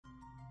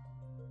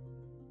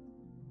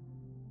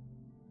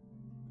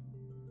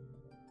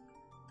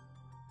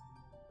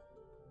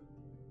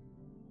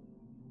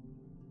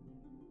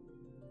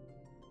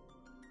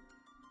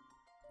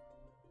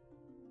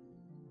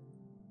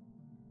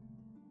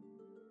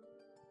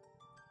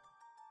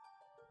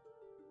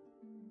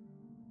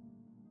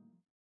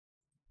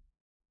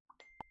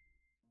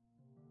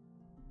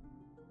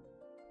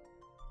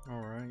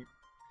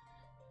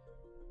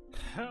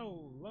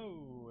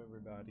Hello,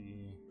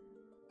 everybody.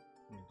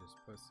 Let me just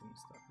post some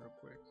stuff real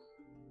quick.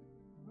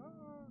 Ah.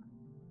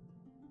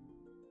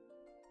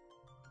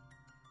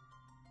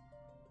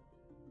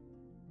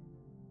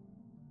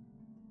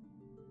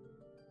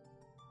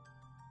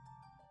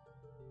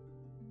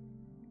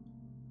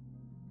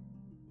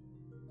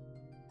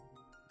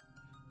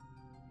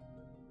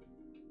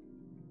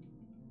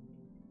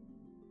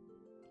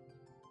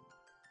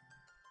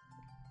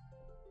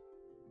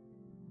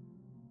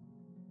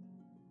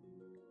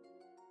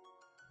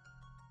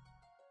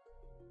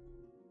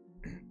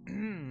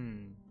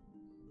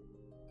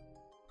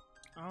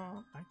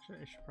 Oh, actually,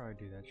 I should probably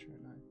do that,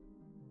 shouldn't I?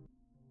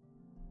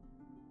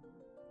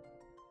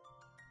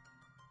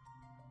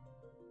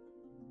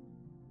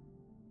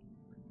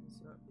 Bring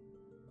this up.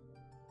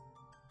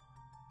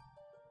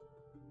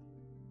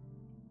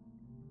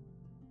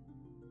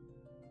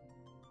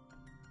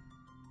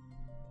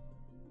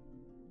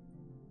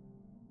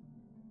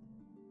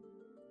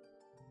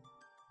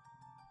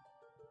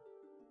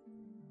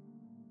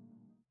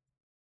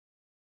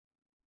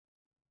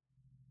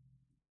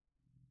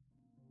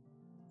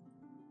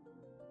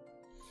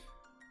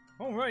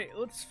 Alright,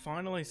 let's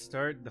finally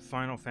start the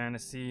Final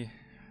Fantasy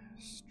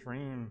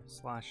stream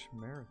slash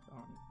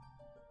marathon.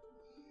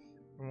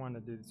 I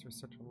wanted to do this for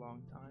such a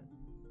long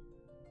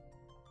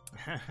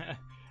time.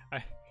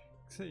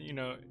 You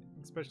know,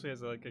 especially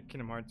as like a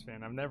Kingdom Hearts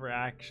fan, I've never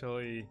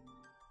actually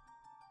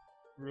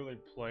really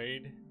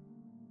played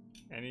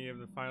any of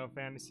the Final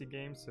Fantasy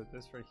games, so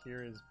this right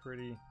here is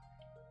pretty.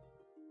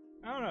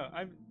 I don't know.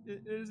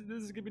 This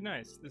is gonna be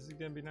nice. This is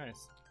gonna be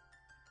nice.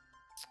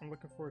 I'm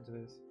looking forward to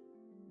this.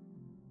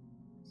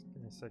 Just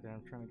give me a second.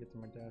 I'm trying to get to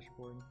my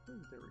dashboard.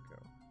 Ooh, there we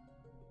go.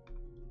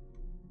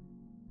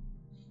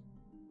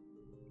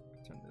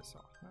 Turn this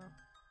off now.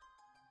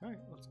 All right,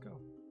 let's go.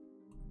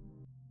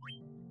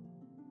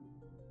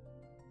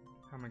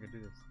 How am I gonna do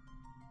this?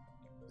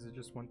 Is it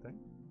just one thing?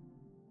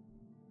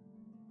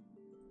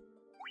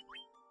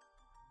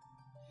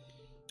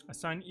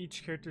 Assign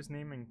each character's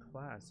name and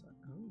class.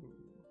 Ooh.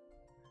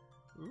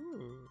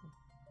 Ooh.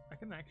 I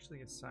can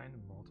actually assign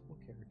multiple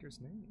characters'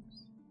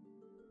 names.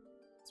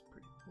 That's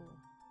pretty cool.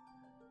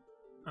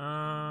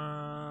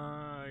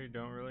 I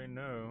don't really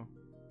know.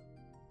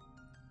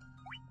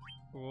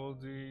 We'll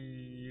do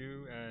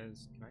you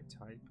as... Can I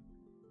type?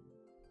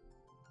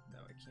 No,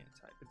 I can't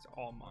type. It's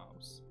all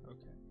mouse.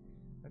 Okay.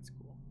 That's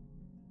cool.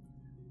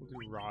 We'll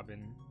do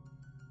Robin.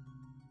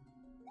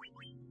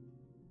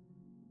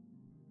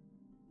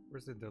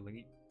 Where's the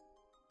delete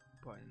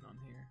button on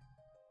here?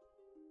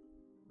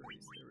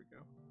 Raise, there we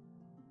go.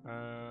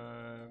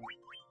 Robin.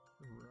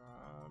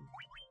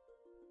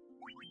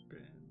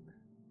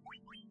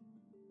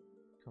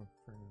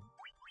 Confirm.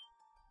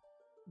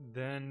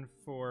 Then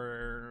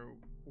for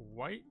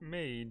White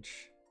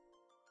Mage,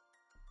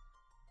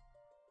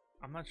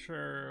 I'm not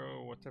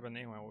sure what type of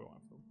name I would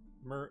want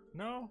for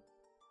no?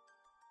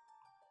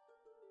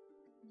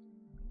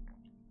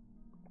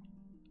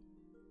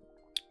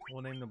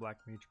 We'll name the Black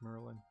Mage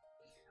Merlin.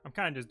 I'm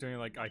kind of just doing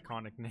like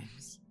iconic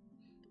names.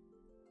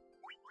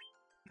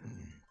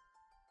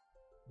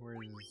 Where's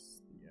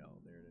the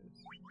L? There it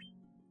is.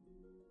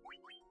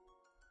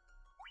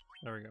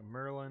 There we go.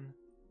 Merlin.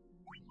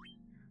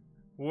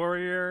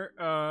 Warrior.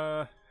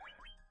 I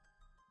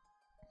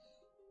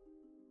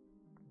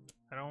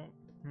don't.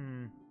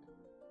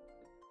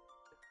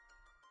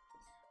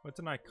 What's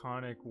an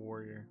iconic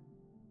warrior?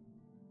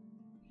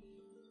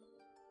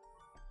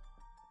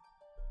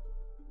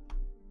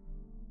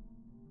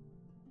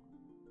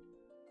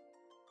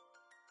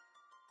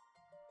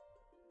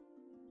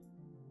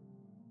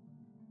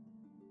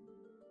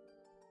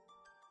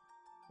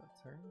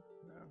 Her?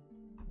 No, I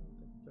don't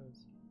think it does.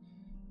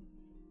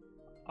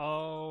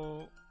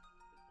 Oh,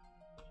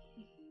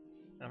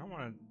 I don't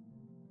want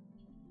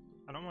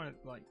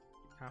to like,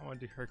 I want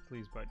to do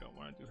Hercules, but I don't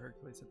want to do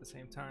Hercules at the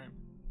same time.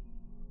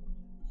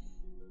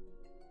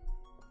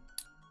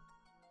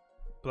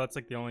 But that's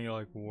like the only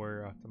like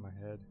warrior off of my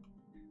head.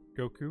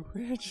 Goku?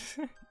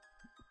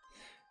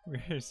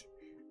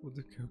 We'll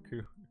do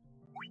Goku.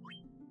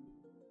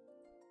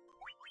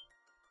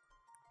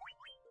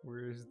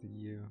 Where's the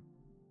U?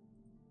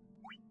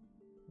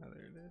 Oh,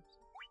 there it is.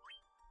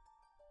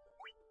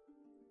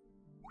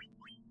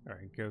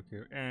 Alright, Goku.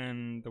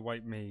 And the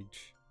White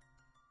Mage.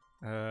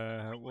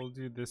 We'll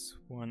do this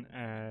one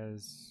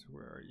as...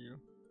 Where are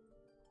you?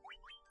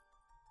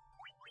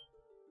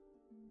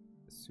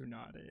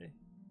 Tsunade.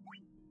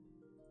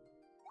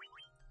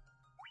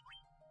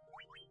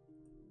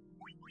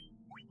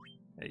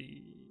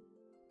 Hey.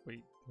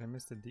 Wait, did I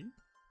miss the D?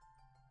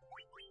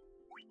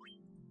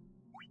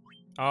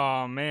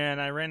 Oh man,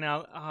 I ran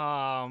out.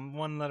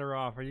 One letter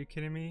off. Are you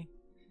kidding me?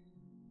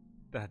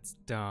 That's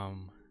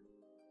dumb.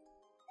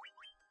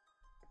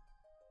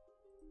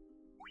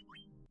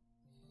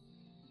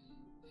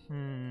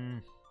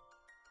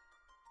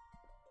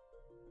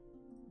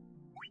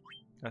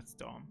 That's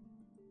dumb.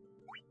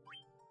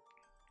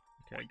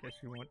 Okay, I guess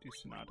we won't do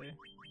Tsunade.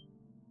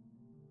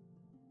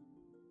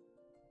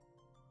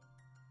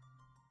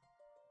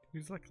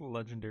 He's like a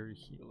legendary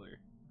healer.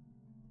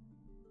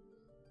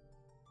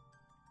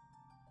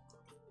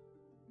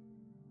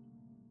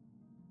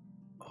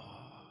 Oh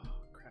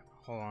crap!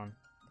 Hold on.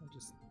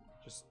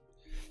 Just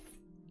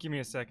give me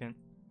a second.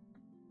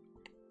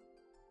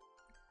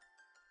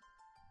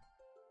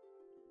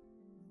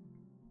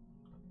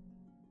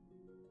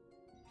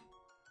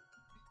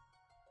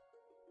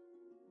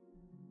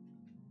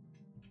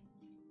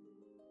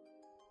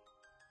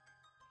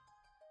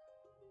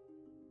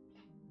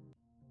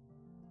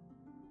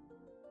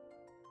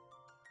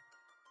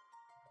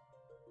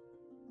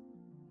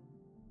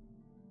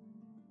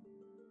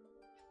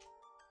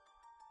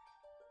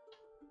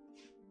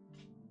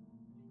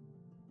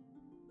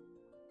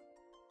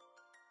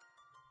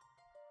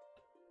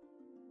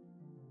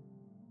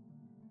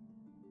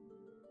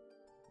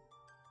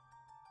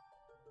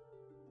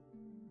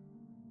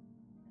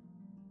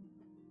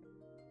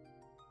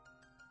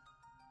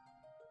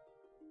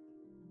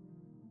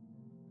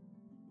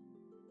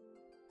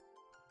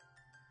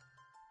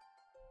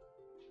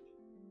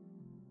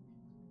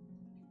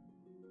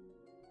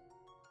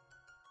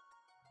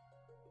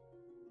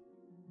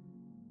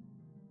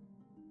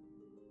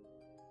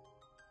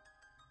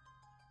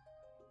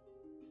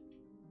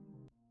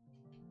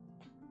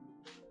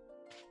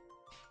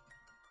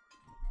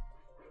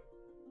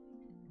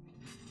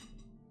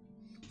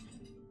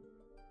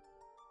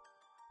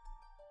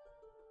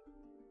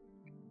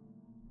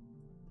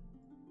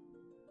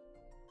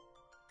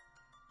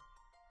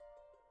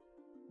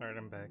 Alright,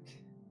 I'm back.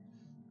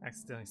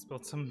 Accidentally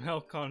spilled some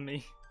milk on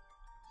me.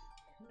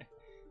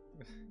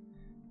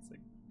 It's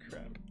like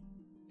crap.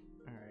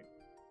 Alright.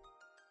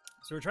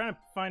 So we're trying to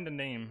find a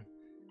name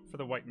for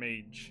the white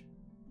mage.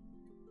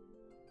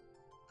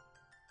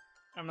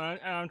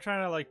 I'm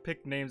trying to like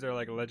pick names that are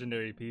like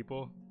legendary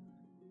people.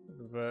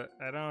 But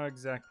I don't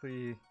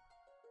exactly.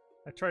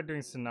 I tried doing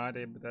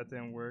Tsunade, but that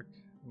didn't work.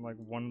 I'm like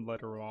one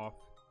letter off.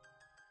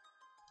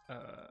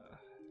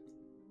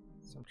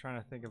 So I'm trying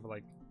to think of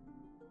like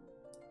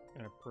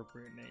an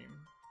appropriate name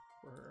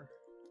for her.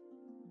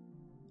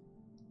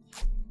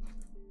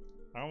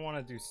 I don't want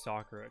to do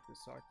Sakura because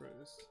Sakura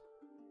is.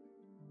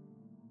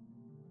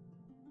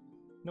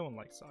 No one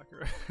likes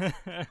Sakura.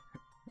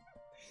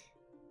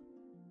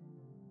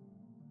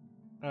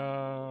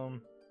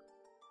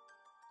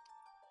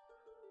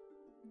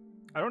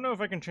 I don't know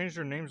if I can change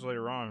their names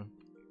later on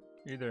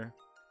either.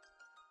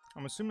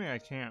 I'm assuming I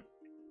can't.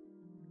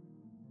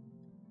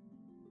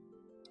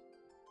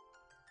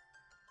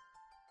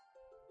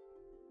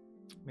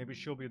 Maybe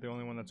she'll be the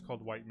only one that's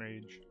called White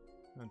Mage.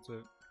 That's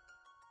it.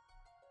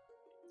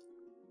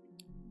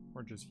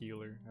 Or just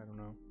healer, I don't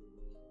know.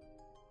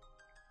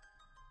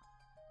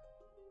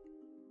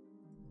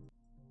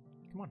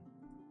 Come on.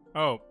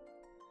 Oh,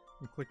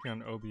 I'm clicking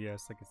on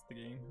OBS like it's the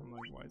game. I'm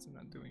like, why is it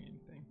not doing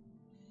anything?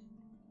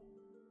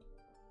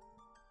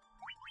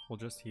 Will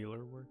just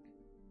healer work?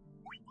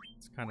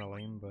 It's kind of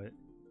lame, but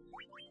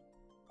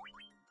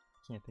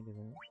can't think of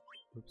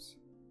it. Oops.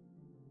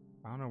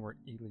 I don't know where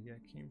Elia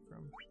came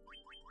from.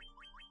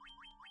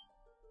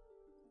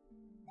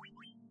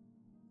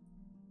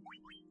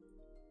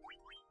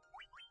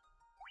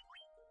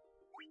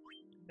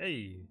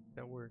 Hey,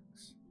 that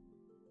works.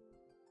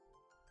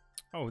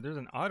 Oh, there's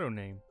an auto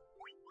name.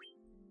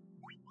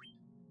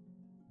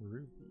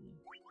 Ruby.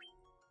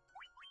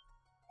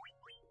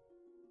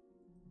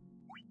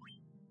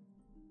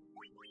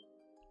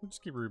 We'll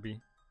just keep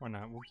Ruby. Why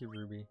not? We'll keep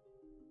Ruby.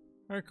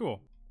 Alright,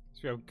 cool. So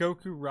we have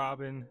Goku,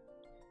 Robin,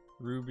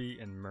 Ruby,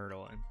 and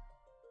Merlin.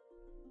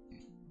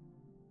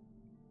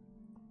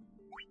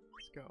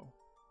 Let's go.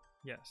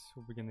 Yes,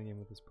 we'll begin the game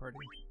with this party.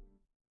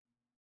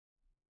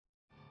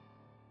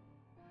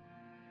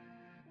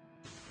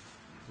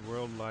 The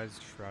world lies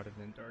shrouded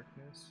in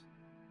darkness.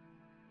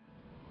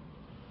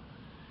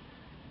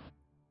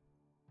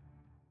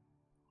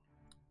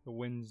 The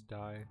winds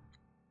die.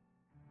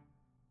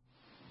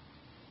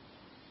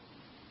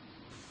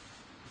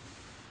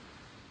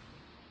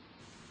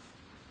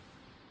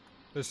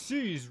 The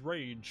seas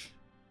rage.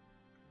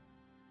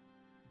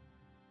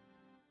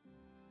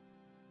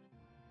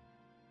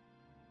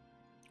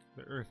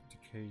 The earth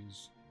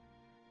decays.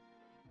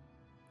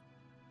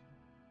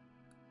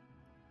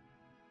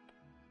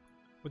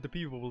 But the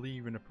people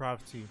believe in a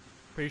prophecy.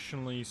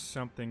 Patiently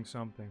something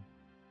something.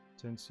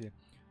 Sincere.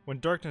 When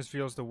darkness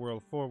fills the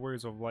world, 4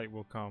 words of light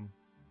will come.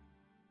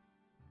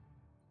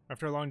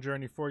 After a long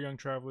journey, 4 young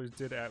travelers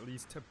did at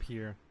least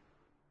appear.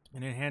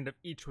 And in the hand of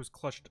each was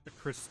clutched a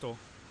crystal.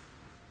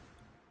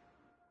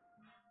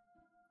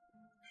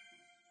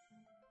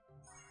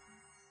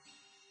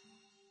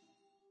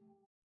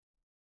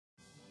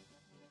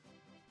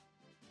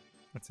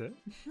 That's it?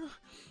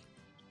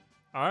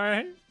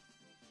 Alright.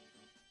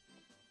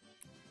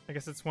 I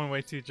guess it's one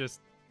way to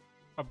just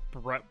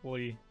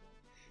abruptly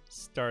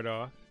start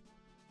off.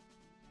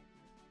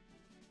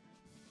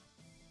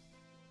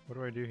 What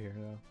do I do here,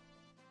 though?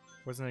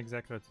 Wasn't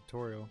exactly a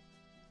tutorial.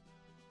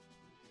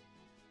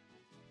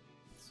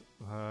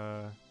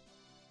 We'll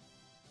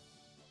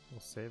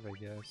save, I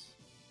guess.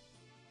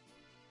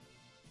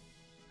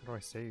 How do I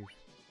save?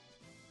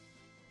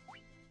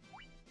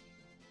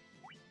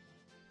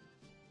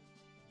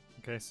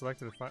 Okay,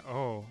 selected the file.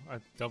 Oh, I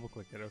double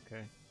click it.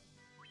 Okay.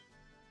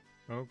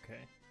 Okay.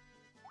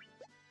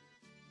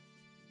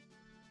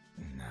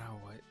 Now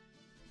what?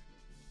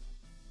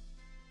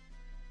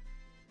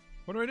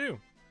 What do I do?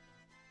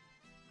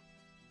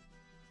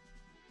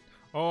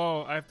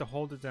 Oh, I have to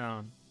hold it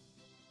down.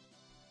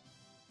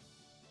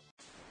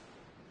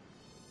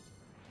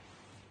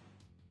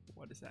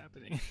 What is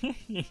happening?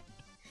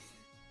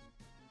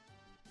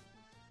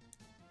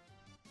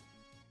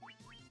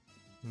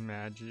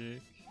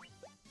 Magic.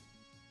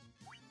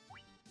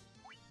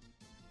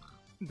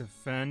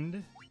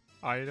 Defend.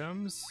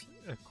 Items.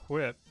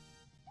 Equip.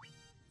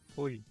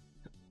 Flee.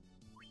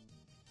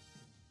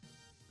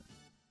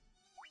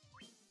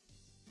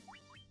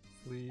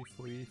 Flee,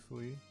 flee,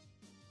 flee.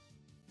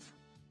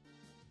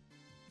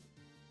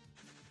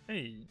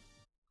 Hey,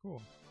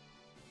 cool.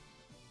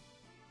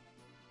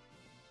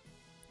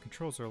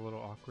 Controls are a little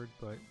awkward,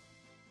 but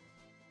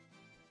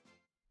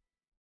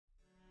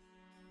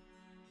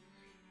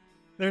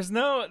there's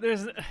no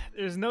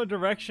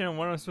direction on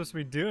what I'm supposed to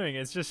be doing.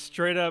 It's just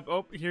straight up,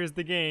 oh, here's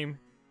the game.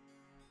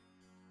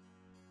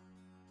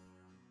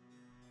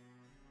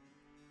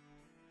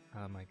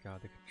 Oh my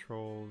god, the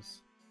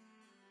controls.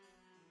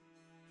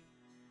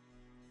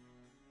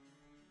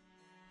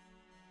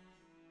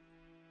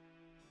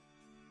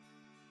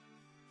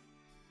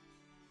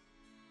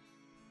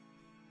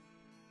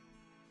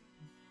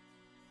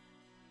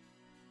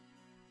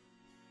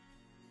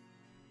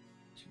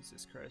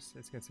 Jesus Christ,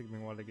 it's gonna take me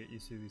a while to get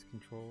used to these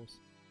controls.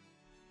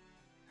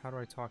 How do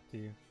I talk to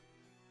you?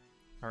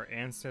 Our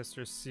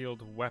ancestors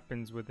sealed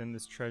weapons within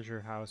this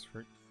treasure house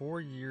for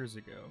 400 years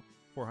ago.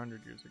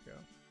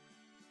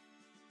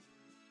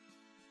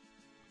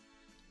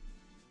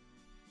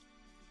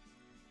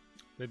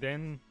 They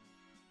then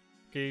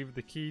gave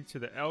the key to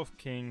the Elf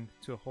King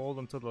to hold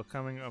until the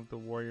coming of the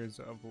Warriors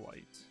of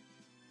Light.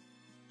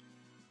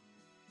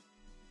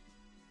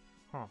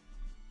 Huh.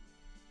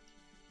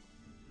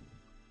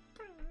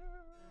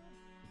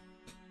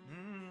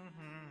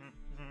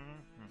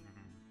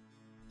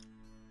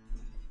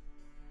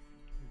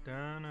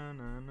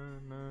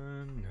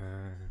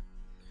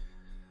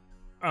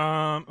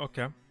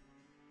 Okay.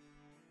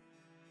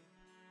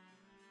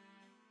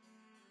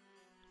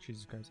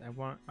 Jesus Christ,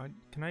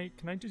 can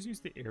I just use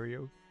the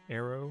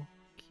arrow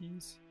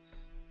keys?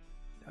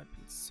 That'd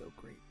be so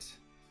great.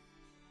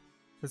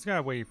 There's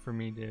gotta wait for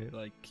me to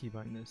like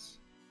keybind this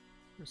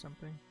or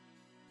something.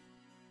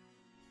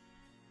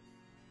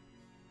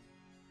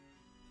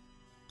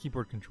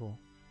 Keyboard control.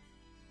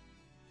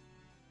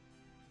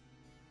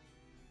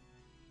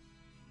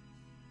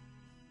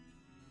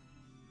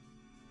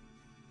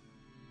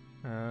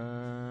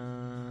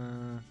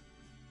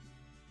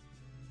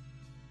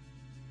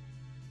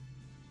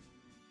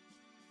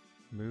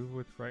 Move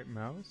with right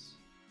mouse?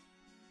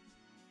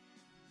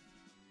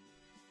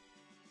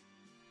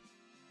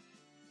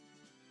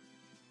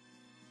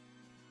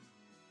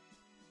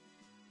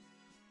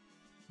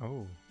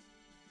 Oh.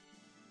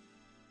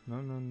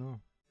 No.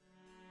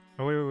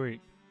 Oh,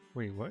 wait.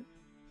 Wait, what?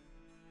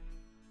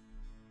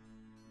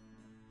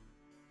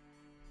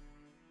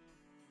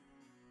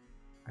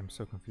 I'm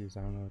so confused.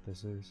 I don't know what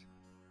this is.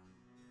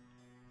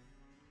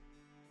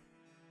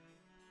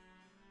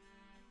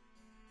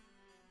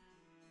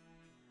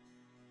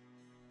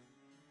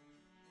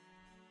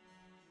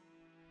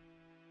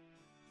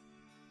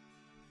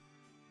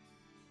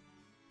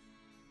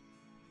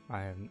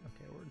 I haven't.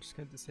 Okay, we're just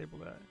gonna disable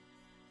that.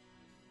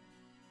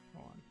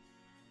 Hold on.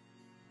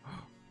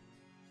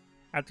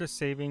 After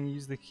saving,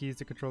 use the keys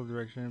to control the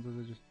direction.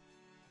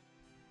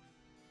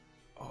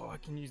 Oh, I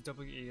can use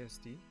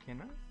WASD.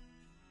 Can I?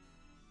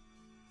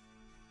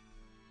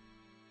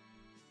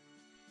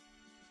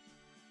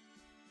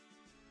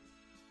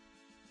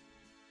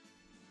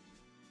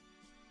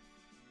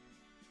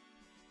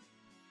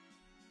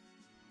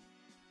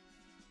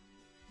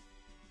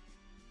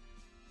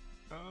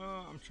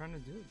 I'm trying to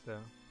do it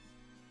though.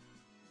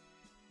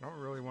 I don't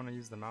really want to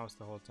use the mouse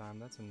the whole time.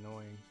 That's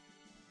annoying.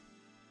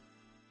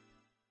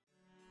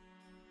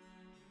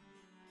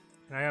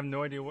 And I have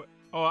no idea what...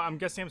 Oh, I'm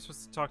guessing I'm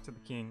supposed to talk to the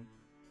king.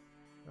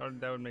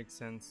 That would make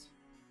sense.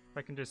 If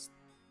I can just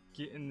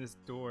get in this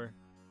door.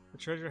 The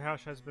treasure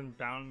house has been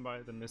bound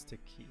by the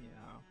mystic key.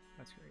 Oh,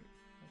 that's great.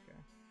 Okay.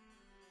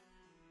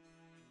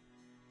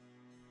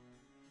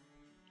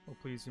 Oh,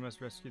 please, you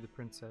must rescue the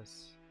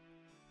princess.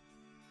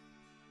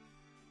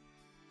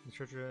 The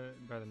treasure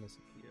by the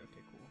mystic key.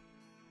 Okay, cool.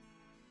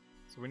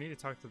 So we need to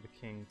talk to the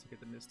king to get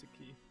the mystic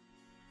key.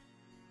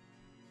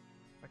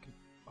 I can...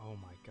 Oh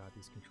my god,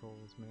 these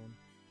controls, man.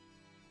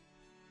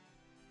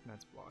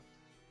 That's blocked.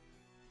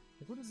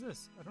 Like, what is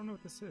this? I don't know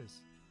what this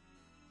is.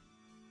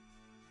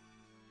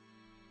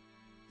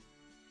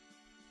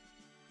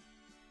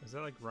 Is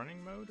that like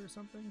running mode or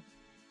something?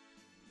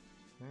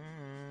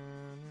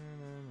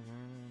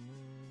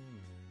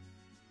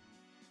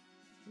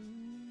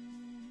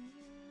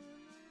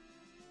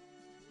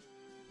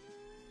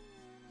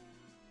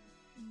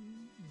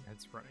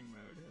 That's running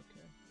mode,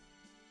 okay.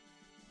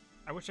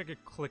 I wish I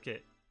could click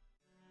it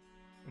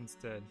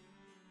instead.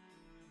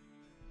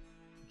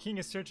 king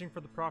is searching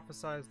for the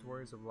prophesied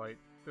warriors of light.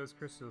 Those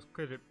crystals,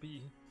 could it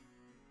be?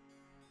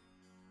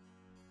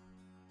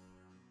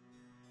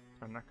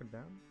 Can I knock it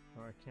down?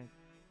 Oh, I can't.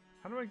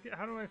 How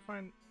do I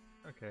find...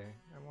 Okay,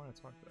 I want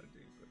to talk to that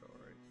dude, but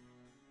alright.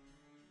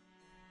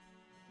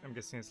 I'm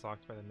guessing it's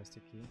locked by the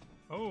mystic key.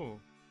 Oh!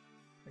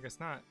 I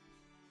guess not.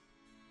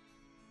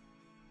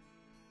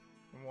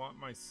 I want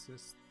my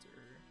sister.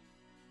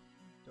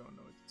 Don't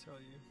know what to tell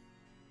you.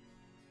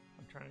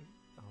 I'm trying to...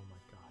 Oh my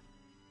god.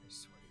 I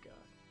swear to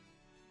god.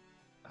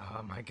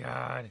 Oh my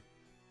god!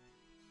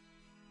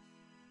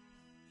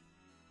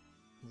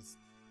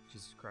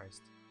 Jesus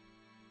Christ.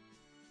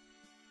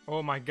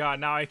 Oh my god,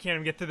 now I can't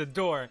even get to the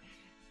door.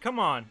 Come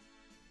on.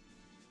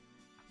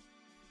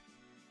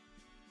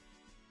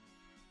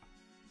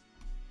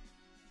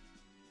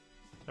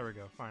 There we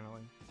go,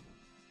 finally.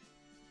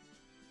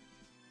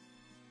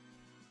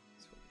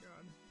 Swear to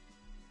God.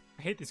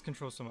 I hate these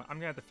controls so much. I'm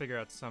gonna have to figure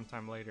out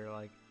sometime later,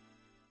 like,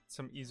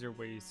 some easier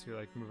ways to,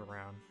 like, move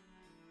around.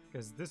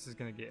 Because this is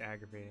gonna get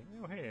aggravating.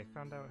 Oh, hey, I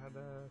found out how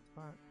to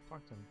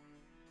talk to him.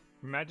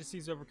 Her Majesty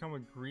is overcome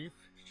with grief.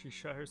 She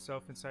shut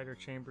herself inside her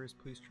chambers.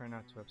 Please try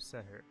not to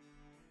upset her.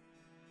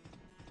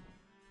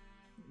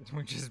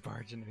 We're just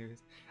barging news.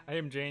 I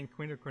am Jane,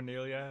 Queen of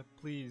Cornelia.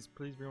 Please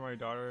bring my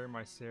daughter,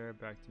 my Sarah,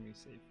 back to me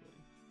safely.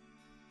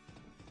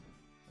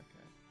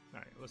 Okay.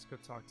 Alright, let's go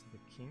talk to the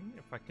king.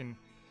 If I can...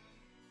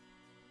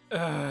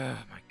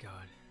 my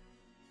god.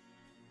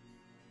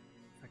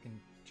 If I can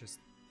just...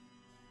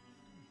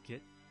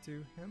 get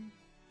to him?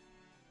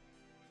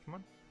 Come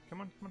on.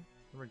 Come on, come on.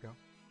 There we go.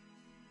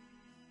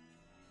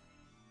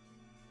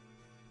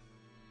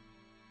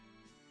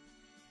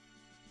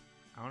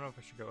 I don't know if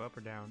I should go up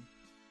or down.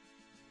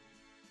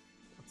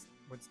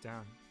 What's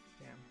down?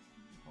 Damn.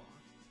 Hold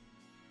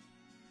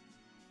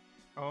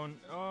on.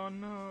 Oh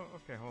no.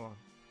 Okay, hold on.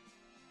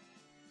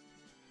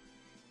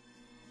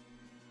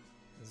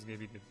 This is gonna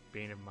be the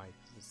bane of my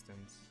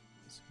existence.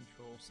 This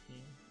control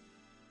scheme.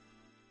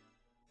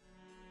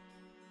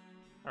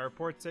 Our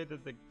reports say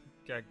that the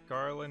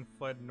Garland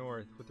fled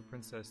north with the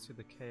princess to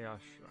the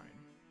Chaos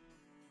Shrine.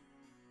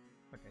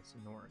 Okay, so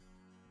north.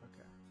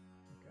 Okay.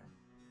 Okay.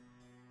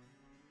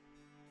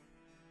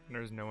 And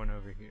there's no one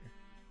over here.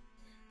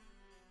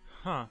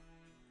 Huh.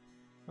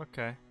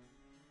 Okay.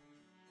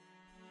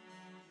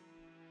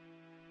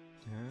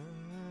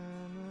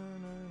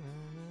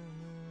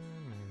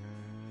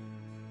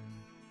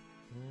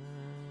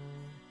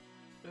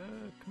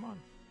 Come on.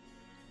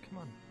 Come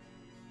on.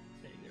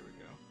 Hey, there we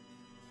go.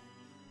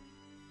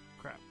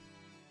 Crap.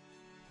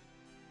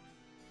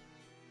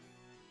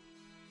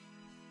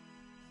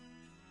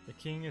 The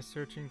king is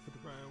searching for the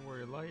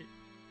warrior light.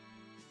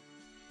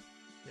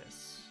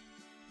 Yes.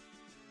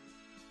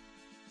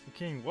 The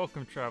king,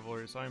 welcome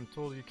travelers. I am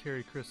told you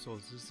carry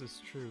crystals. Is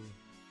this true?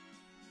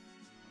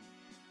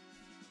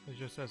 It's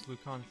just as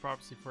Lucan's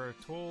prophecy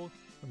foretold,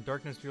 when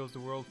darkness veils the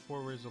world,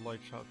 forwards the light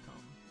shall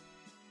come.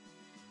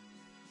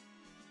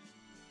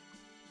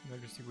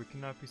 Majesty, we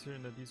cannot be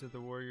certain that these are the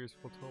warriors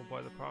foretold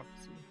by the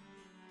prophecy.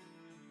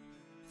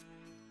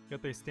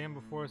 Yet they stand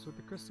before us with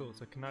the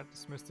crystals. I cannot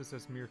dismiss this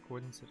as mere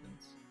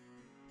coincidence.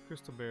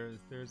 Crystal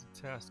bearers, there is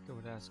a task I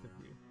would ask of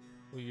you.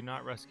 Will you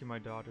not rescue my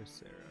daughter,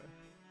 Sarah?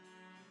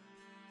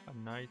 A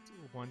knight,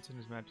 once in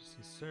His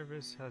Majesty's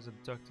service, has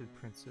abducted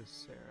Princess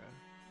Sarah.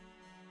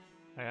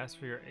 I ask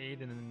for your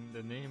aid in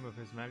the name of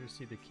His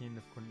Majesty the King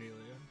of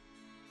Cornelia.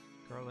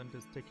 Garland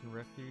has taken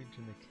refuge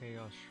in the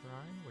Chaos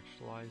Shrine,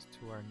 which lies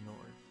to our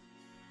north.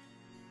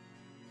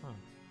 Huh.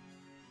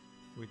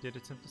 We did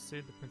attempt to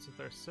save the princess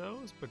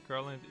ourselves, but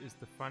Garland is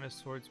the finest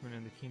swordsman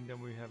in the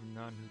kingdom. We have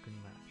none who can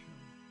match him.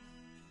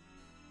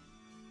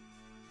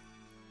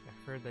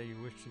 I've heard that you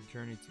wish to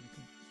journey to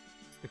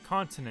the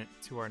continent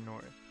to our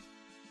north.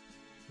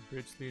 The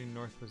bridge leading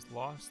north was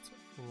lost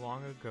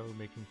long ago,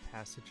 making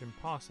passage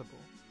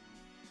impossible.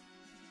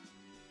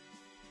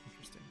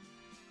 Interesting.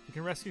 If you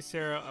can rescue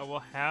Sarah, I will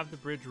have the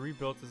bridge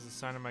rebuilt as a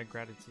sign of my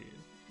gratitude.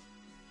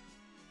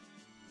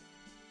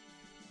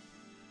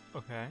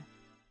 Okay.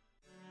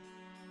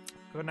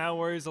 Go now,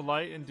 warriors of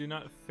light, and do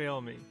not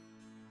fail me.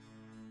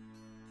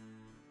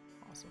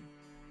 Awesome.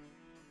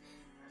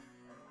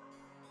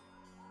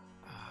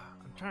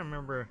 I'm trying to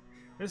remember.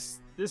 This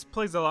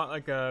plays a lot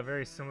like a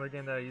very similar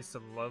game that I used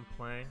to love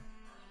playing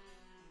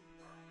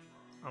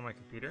on my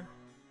computer.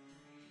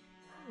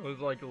 It was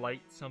like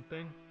Light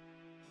something.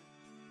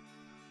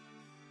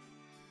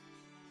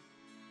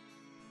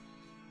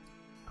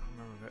 I don't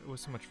remember that. It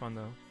was so much fun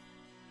though.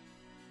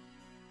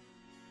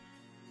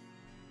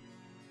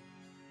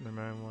 Never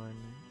mind one.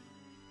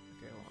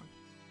 Okay, hold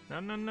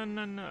on.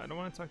 No. I don't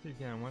want to talk to you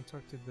again. I want to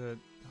talk to the...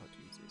 Oh,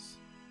 Jesus.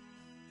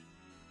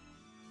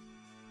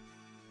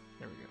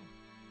 There we go.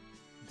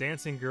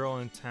 Dancing girl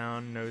in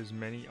town knows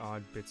many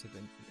odd bits of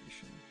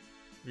information.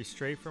 If you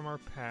stray from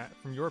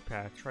your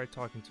path, try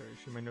talking to her.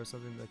 She may know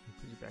something that can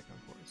put you back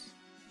on course.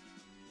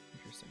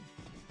 Interesting.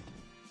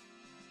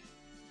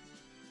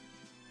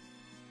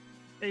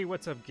 Hey,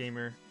 what's up,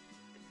 gamer?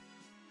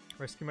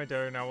 Rescue my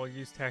daughter, and I will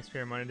use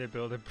taxpayer money to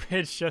build a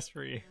bridge just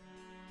for you.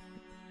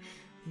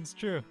 It's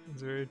true.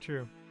 It's very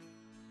true.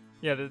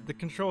 Yeah, the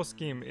control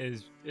scheme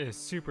is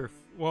super.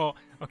 Well,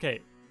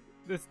 okay.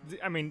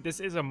 I mean, this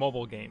is a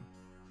mobile game,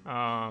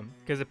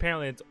 because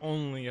apparently it's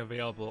only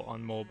available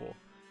on mobile.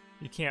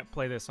 You can't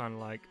play this on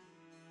like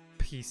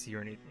PC or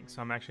anything.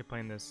 So I'm actually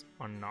playing this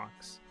on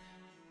Nox.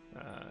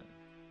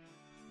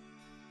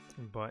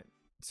 But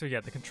so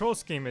yeah, the control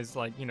scheme is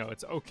like, you know,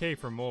 it's okay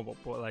for mobile,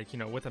 but like, you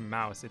know, with a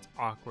mouse, it's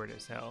awkward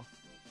as hell.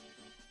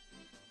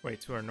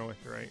 Wait, to our north,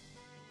 right?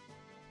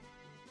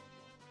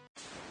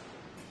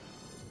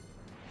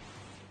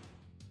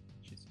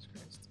 Jesus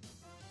Christ.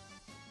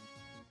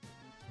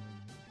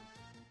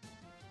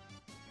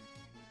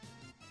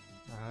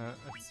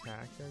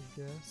 Attack, I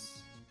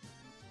guess.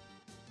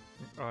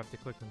 Oh, I have to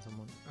click on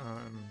someone.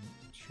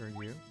 Sure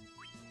you.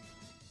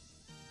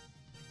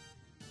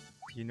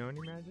 Do you know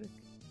any magic?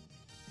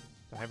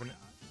 Do I have an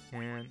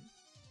hand?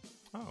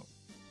 Oh.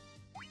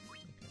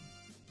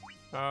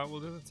 Okay. We'll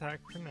do the attack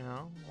for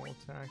now. We'll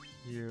attack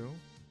you.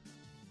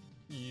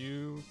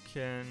 You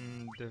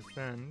can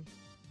defend.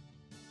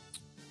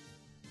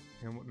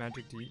 And what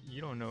magic do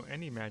you don't know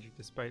any magic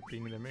despite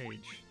being the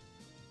mage.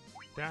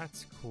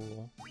 That's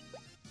cool.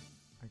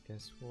 I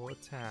guess we'll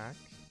attack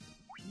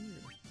you.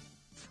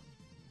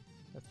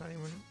 That's not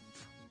even...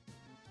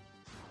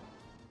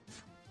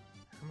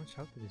 How much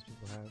health do these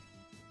people have?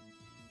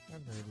 I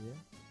have no idea.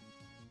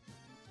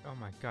 Oh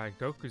my god,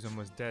 Goku's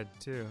almost dead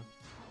too.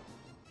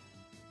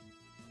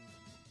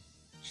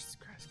 Jesus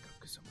Christ,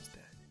 Goku's almost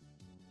dead.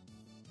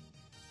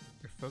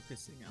 They're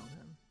focusing on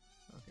him.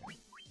 Okay.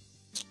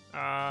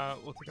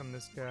 We'll take on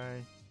this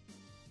guy.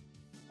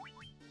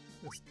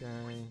 This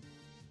guy.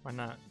 Why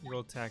not?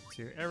 You'll attack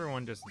too.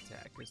 Everyone just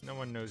attack, because no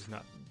one knows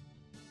nothing.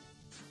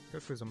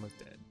 Goku's almost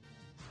dead.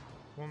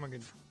 What am I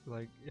gonna...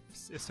 Like,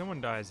 if someone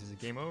dies, is it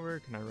game over?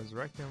 Can I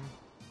resurrect him?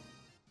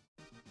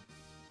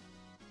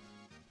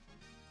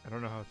 I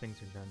don't know how things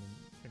are done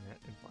in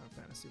Final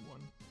Fantasy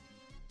 1.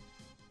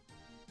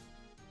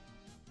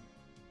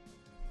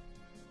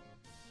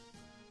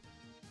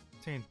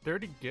 Obtain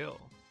 30 gil.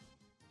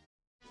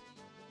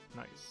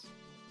 Nice.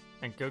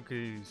 And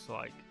Goku's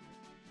like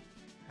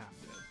half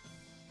dead.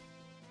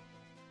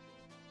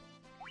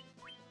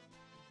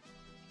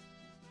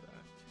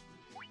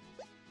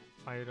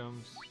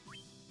 Items.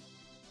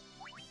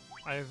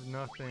 I have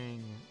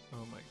nothing.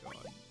 Oh my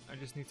god. I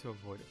just need to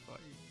avoid a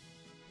fight.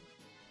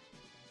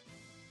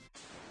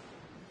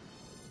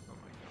 Oh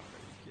my god,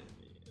 are you kidding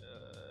me?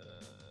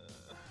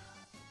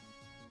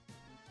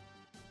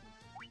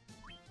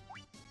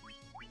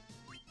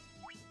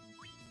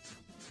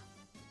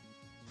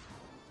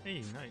 Hey,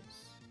 nice.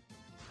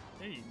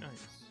 Hey,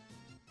 nice.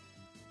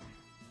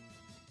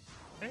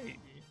 Hey,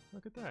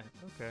 look at that.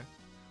 Okay.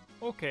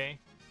 Okay.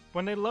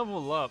 When they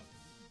level up,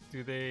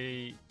 do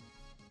they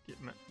get...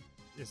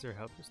 Is their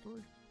health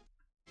restored?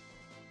 Oh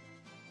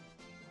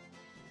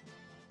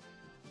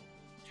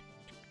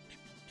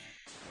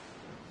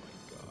my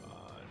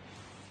god.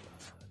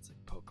 That's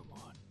like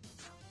Pokemon.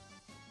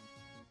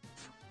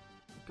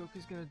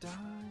 Goku's gonna die.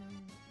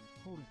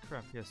 Holy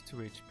crap, he has 2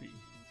 HP.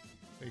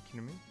 Are you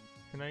kidding me?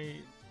 Can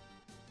I...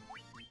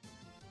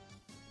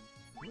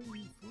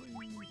 Flee, flee,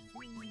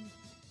 flee.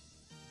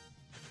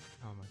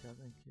 Oh my god,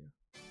 thank you.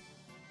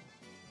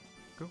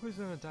 Goku's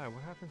gonna die.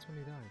 What happens when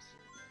he dies?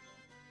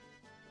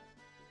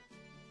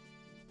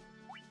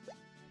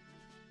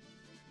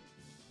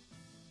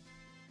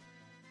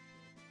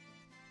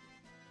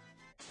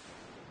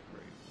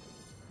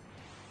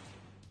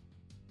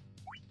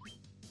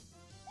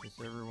 Just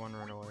everyone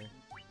run away.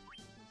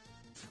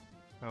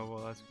 Oh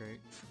well, that's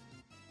great.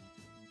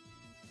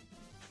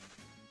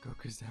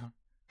 Goku's down.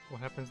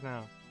 What happens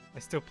now? I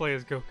still play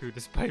as Goku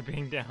despite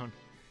being down.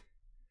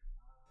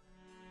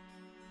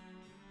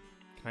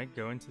 Can I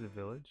go into the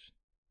village?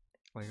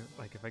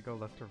 Like if I go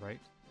left or right?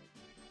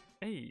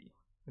 Hey,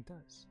 it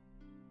does.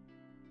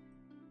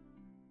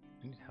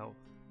 I need help.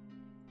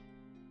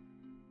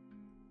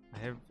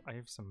 I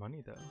have some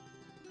money though.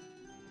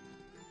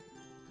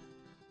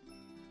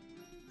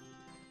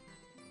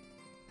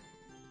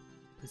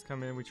 Please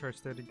come in. We charge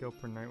 30 gil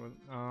per night with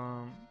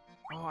oh,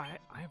 I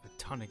have a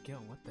ton of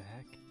gil. What the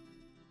heck?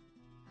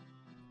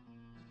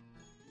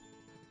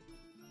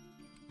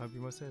 You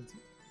must have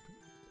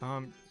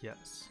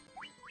yes.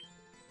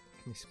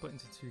 Can be split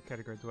into 2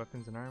 categories: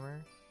 weapons and armor.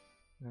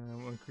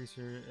 Will increase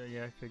your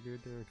yeah, I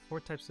figured there are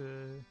 4 types of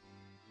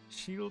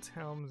shields,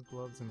 helms,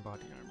 gloves, and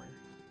body armor.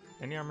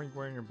 Any armor you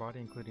wear in your body,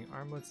 including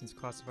armlets, is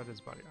classified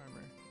as body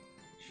armor.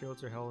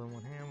 Shields are held in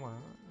one hand.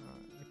 While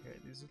okay,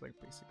 these are like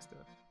basic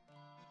stuff.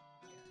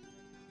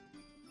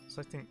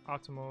 Selecting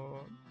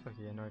optimal.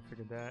 Okay, I know I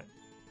figured that.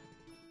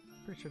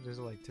 Pretty sure there's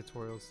like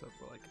tutorial stuff,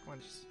 but like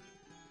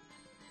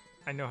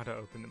I know how to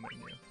open the menu.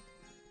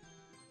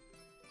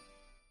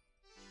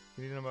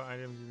 You need to know about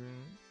items you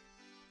can...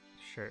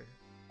 Sure.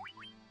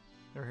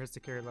 Never hurts to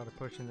carry a lot of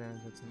potions and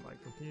it's in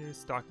like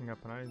confused. Stocking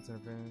up on items and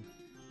event.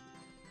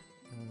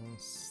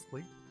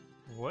 Sleep?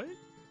 What?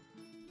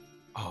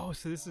 Oh,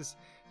 so this is...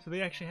 So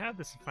they actually have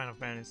this in Final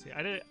Fantasy.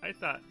 I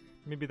thought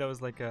maybe that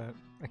was like a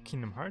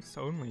Kingdom Hearts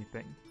only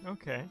thing.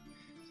 Okay.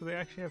 So they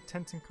actually have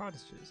tents and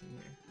cottages in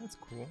here. That's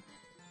cool.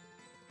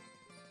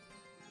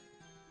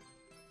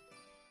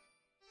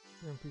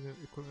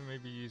 Equipment may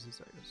be used as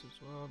items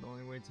as well. The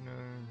only way to know...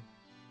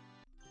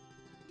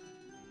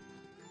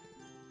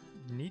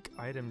 Unique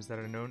items that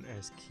are known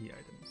as key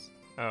items.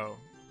 Oh.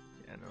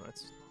 Yeah, no,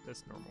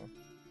 that's normal.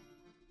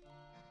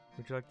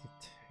 Would you like to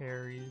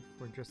tarry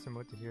for just a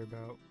moment to hear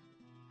about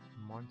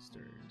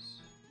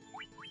monsters?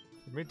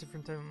 They've made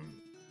different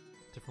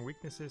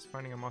weaknesses.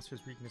 Finding a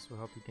monster's weakness will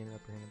help you gain an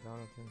upper hand in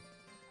battle.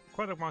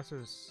 Aquatic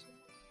monsters,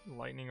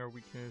 lightning are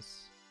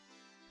weakness.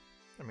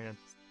 I mean,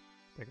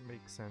 that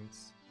makes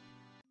sense.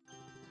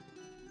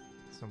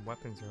 Some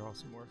weapons are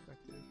also more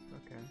effective.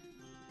 Okay.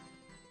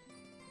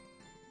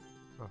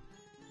 Oh.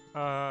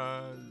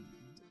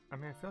 I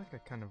mean, I feel like I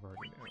kind of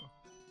already know.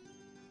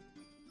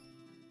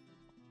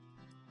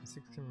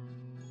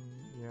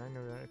 Yeah, I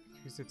know that. If you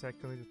choose to attack,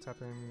 only to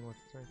tap enemy once.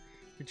 Sorry.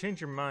 If you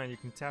change your mind, you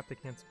can tap the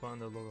cancel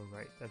button on the lower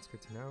right. That's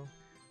good to know.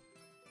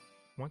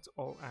 Once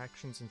all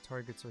actions and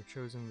targets are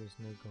chosen, there's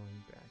no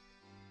going back.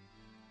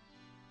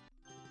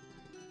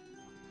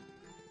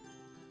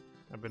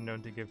 I've been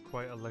known to give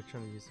quite a lecture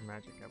on the use of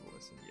magic. I will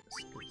listen. Yes,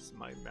 because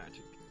my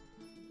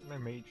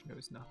mage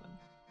knows nothing.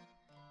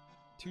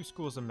 Two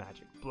schools of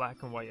magic,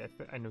 black and white.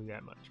 I know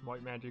that much.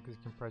 White magic is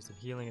comprised of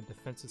healing and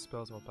defensive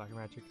spells, while black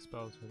magic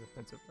spells are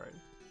defensive, right?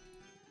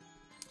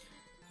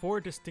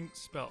 4 distinct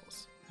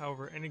spells.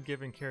 However, any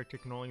given character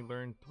can only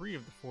learn 3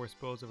 of the 4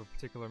 spells of a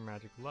particular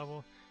magic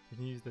level. You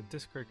can use the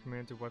discard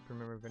command to wipe your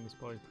memory of any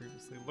spell you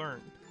previously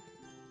learned.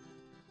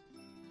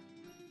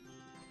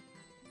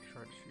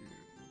 Sharpshooter.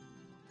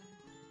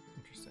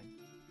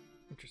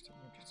 Interesting.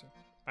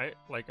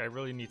 I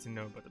really need to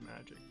know about the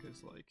magic,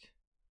 because like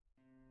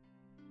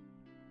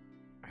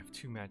I have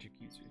 2 magic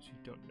users who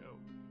don't know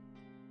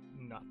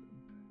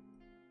nothing.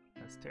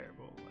 That's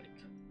terrible. Like,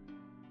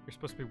 you're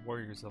supposed to be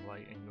warriors of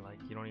light, and like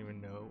you don't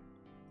even know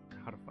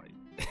how to fight.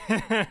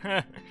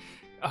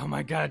 Oh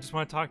my god, I just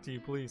want to talk to you,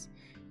 please.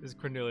 This is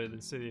Cornelia,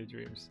 the City of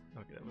Dreams.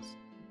 Okay, that was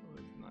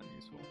not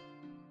useful.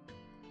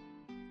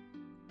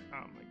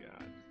 Oh my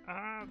god.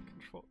 Ah, the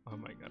control. Oh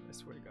my god, I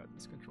swear to god,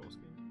 this control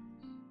scheme.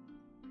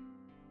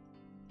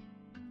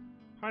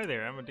 Hi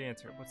there, I'm a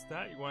dancer. What's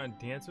that? You want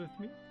to dance with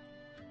me?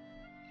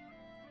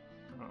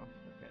 Oh, okay,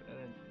 that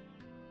didn't...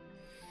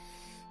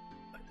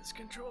 This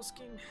control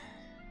scheme.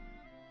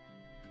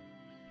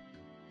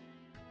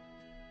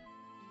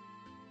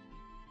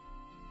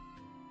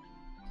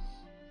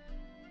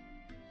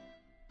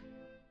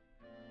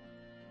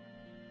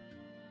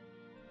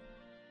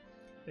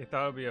 They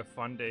thought it would be a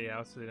fun day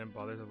out, so they didn't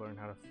bother to learn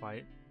how to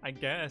fight. I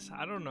guess.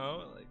 I don't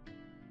know. Like,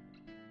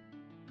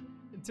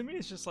 to me,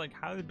 it's just like,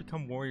 how do they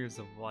become warriors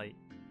of light?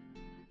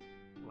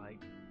 Like,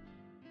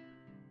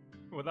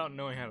 without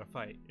knowing how to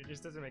fight. It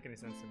just doesn't make any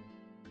sense to me.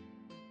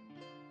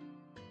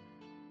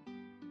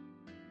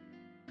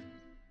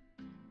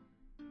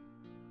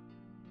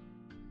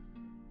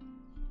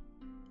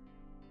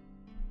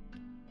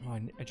 Oh,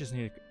 I just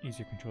need an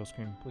easier control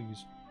screen,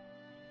 please.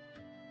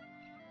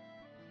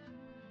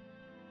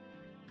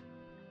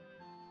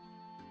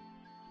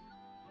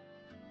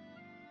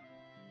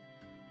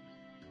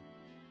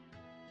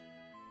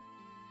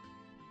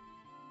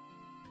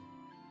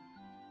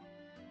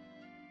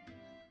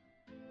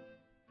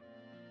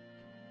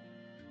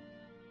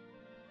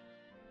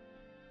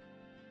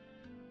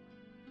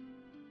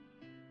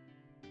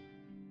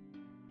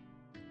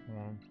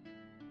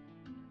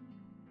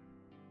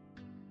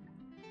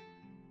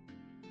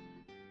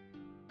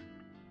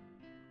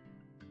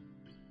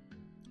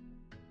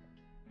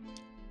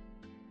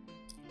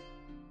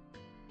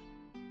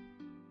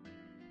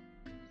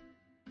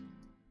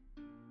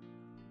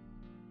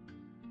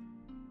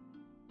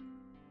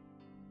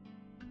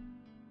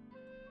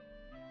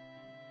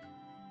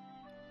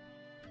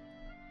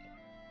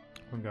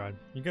 Oh god,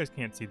 you guys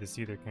can't see this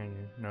either, can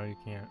you? No, you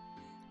can't.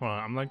 Well,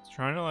 I'm like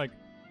trying to like...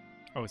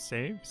 Oh,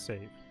 save?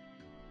 Save.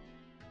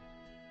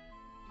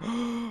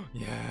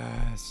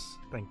 Yes!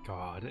 Thank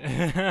god.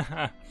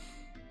 I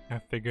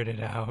figured it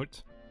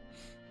out.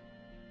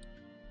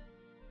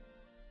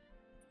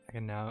 I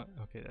can now...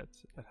 Okay, that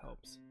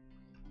helps.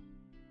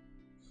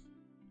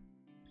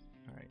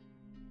 Alright.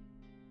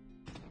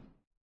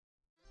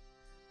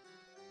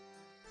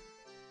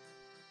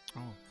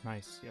 Oh,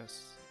 nice.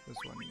 Yes. This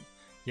one.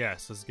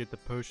 Yes, let's get the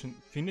potion.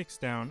 Phoenix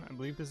down. I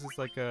believe this is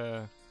like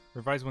a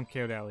revised 1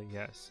 KO alley.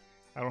 Yes.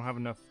 I don't have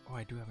enough. Oh,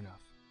 I do have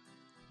enough.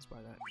 Let's buy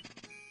that.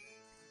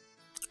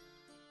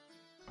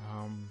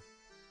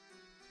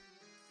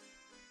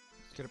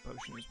 Let's get a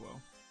potion as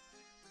well.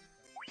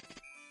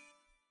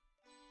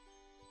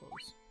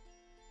 Close.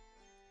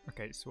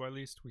 Okay, so at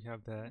least we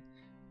have that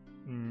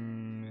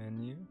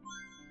menu.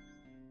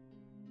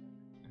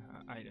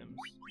 Items.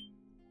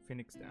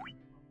 Phoenix down.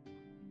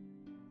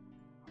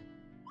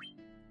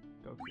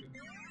 Goku.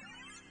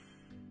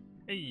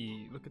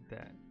 Hey, look at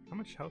that. How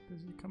much health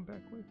does he come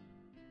back with?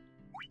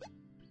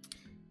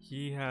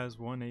 He has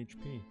 1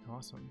 HP.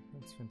 Awesome.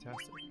 That's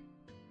fantastic.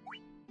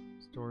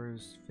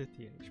 Stores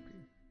 50 HP.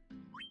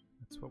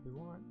 That's what we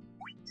want.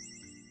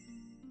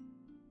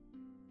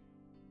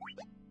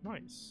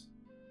 Nice.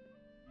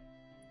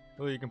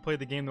 Oh, you can play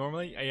the game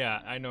normally?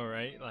 Yeah, I know,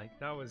 right? Like,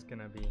 that was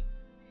gonna be...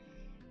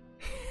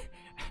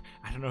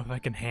 I don't know if I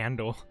can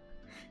handle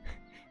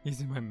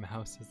using my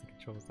mouse as the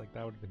controls. Like,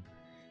 that would have been...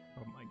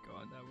 Oh my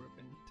god, that would have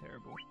been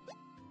terrible.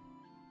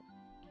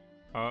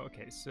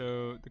 Okay,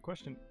 so the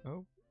question...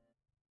 Oh.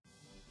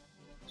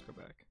 Let's go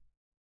back.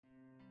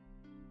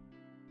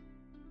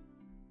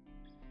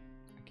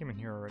 I came in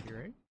here already,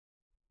 right?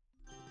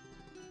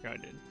 Yeah, I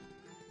did.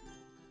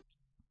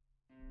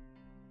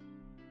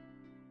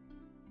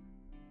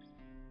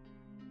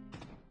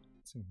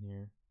 What's in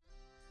here?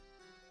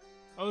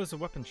 Oh, there's a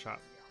weapon shop.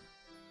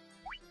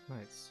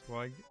 Nice.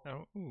 Well, I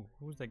don't... Ooh,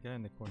 who's that guy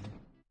in the corner?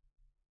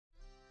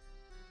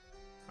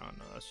 Oh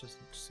no, that's just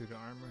a suit of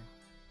armor.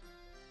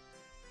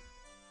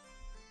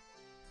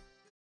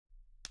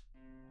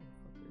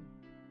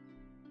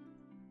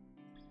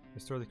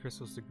 Restore the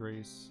crystals to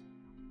Grace.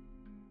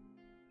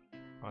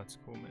 Oh, that's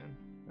cool, man.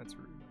 That's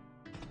rude.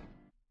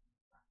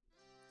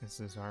 This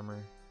is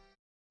armor.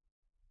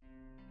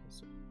 Okay,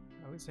 so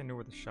at least I know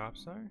where the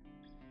shops are.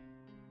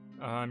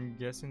 I'm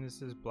guessing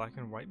this is black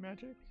and white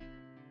magic?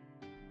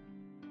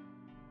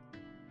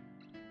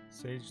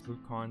 Sage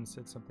Lucan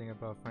said something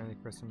about finding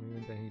the Crescent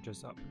Moon, then he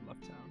just up and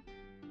left town.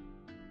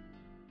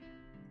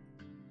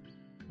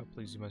 Oh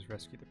please, you must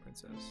rescue the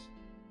princess.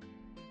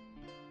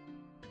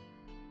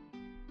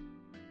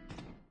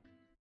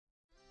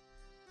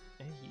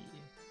 Hey.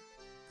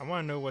 I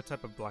want to know what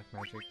type of black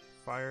magic.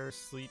 Fire,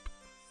 sleep,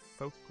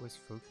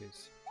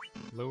 focus.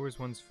 Lowers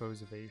one's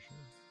foe's evasion.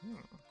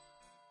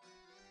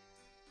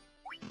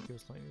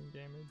 Deals lightning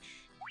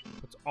damage.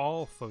 Puts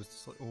all foes to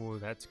sleep. Oh,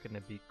 that's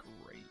gonna be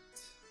great.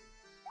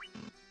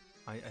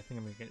 I think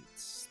I'm gonna get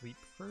sleep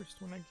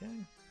first when I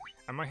can.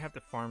 I might have to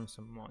farm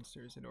some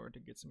monsters in order to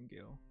get some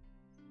gil.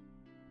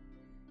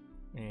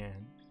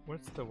 And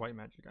what's the white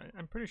magic?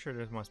 I'm pretty sure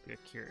there must be a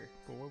cure,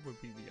 but what would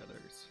be the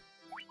others?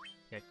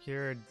 Yeah,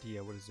 cure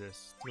Dia. What is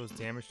this? Deals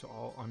damage to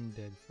all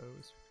undead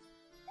foes.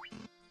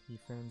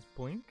 Defense.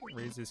 Blink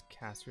raises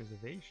caster's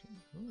evasion.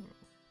 Ooh.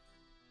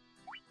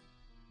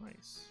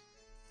 Nice.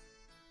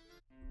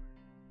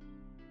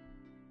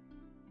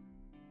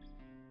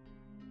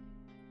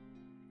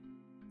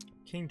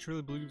 King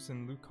truly believes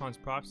in Lucan's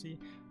prophecy.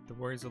 The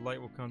warriors of light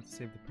will come to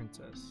save the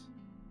princess.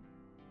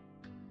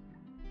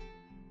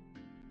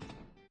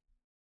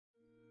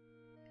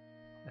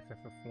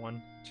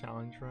 FFF1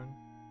 challenge run.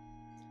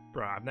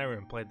 Bro, I've never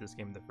even played this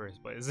game in the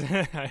first place.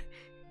 There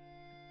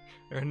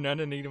are none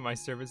in need of my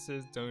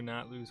services. Do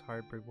not lose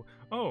heartbreak.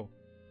 Oh!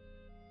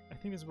 I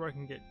think this is where I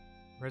can get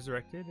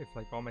resurrected if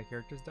like all my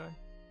characters die.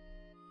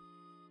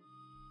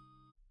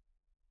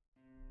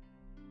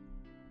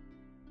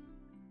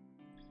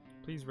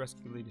 Please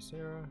rescue Lady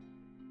Sarah.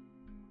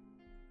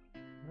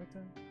 Right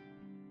there.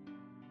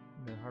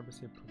 The harbor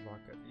say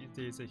Provoca. These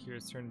days I hear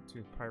it's turned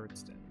into a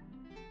pirate's den.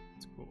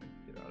 It's cool.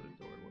 Get out of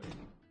the doorway.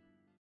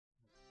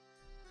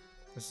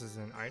 This is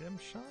an item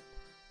shop?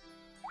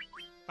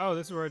 Oh,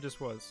 this is where I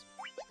just was.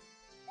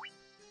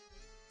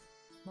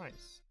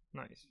 Nice.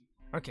 Nice.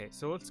 Okay,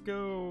 so let's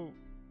go...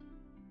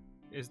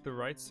 Is the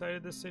right side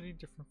of the city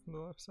different from the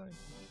left side?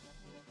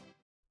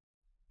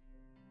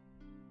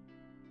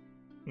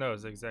 No,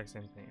 it's the exact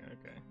same thing.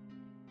 Okay.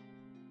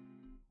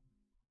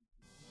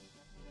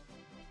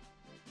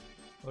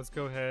 Let's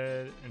go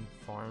ahead and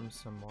farm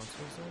some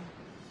monsters in.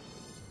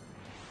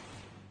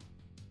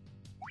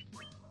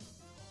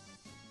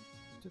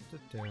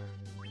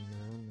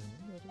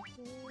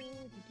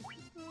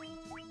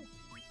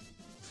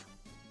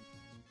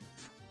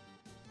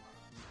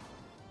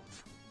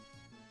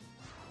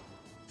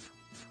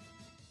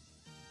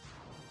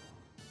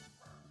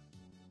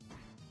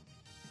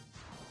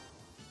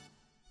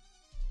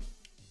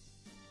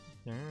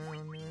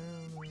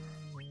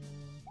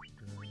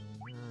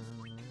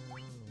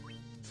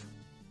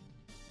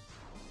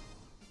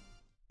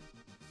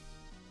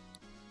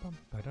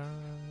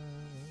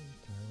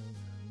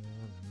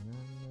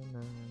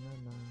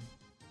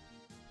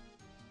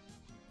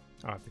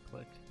 I have to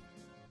click.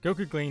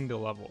 Goku gained a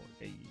level.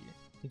 Hey.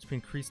 HP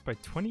increased by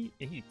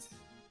 28.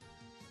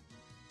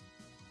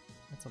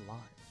 That's a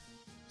lot.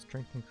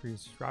 Strength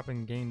increased.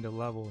 Robin gained a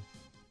level.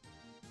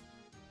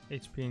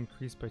 HP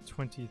increased by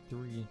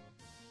 23.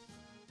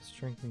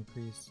 Strength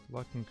increased.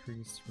 Luck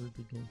increased.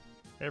 Ruby gained.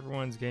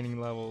 Everyone's gaining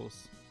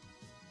levels.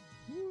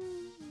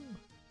 Woo.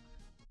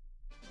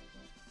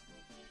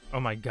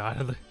 Oh my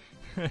god.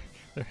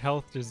 Their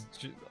health just...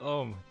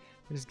 Oh my...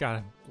 I just got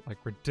a like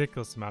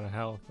ridiculous amount of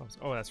health.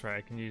 Oh, that's right.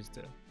 I can use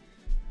the...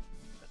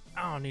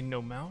 I don't need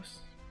no mouse.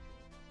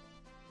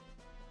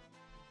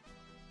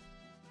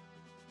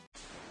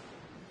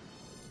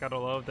 Gotta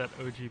love that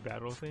OG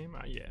battle theme.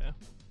 Yeah.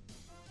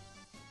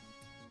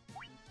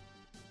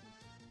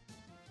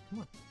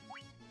 Come on.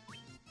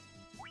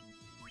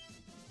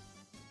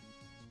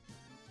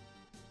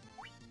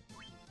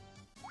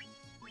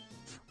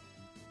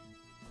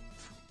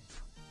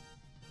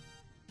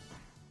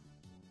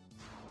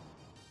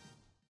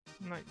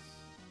 Nice.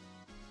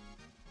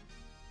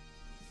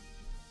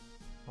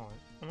 Hold on.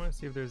 I want to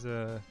see if there's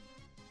a...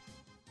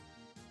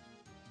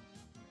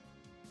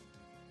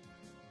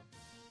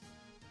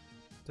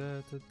 Is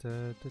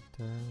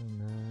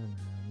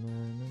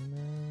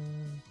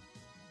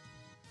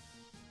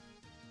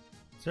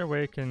there a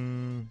way I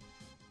can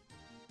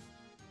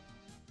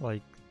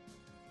like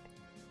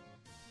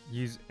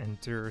use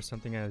enter or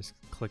something as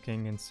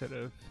clicking instead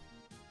of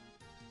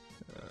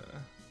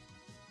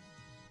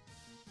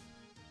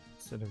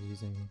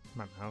using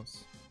my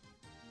mouse?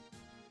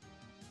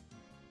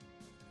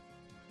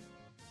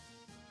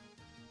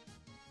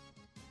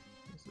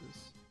 This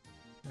is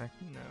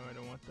no, I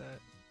don't want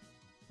that.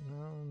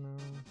 No.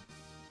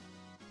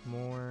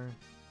 More.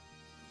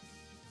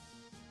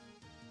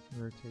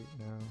 Rotate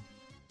now.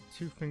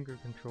 2-finger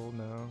control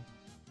now.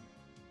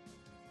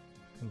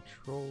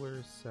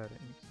 Controller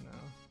settings now.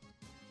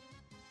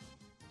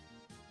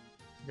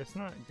 Guess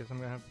not. Guess I'm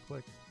gonna have to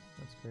click.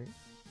 That's great.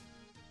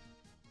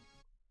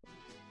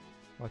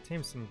 I'll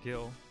tame some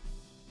gill.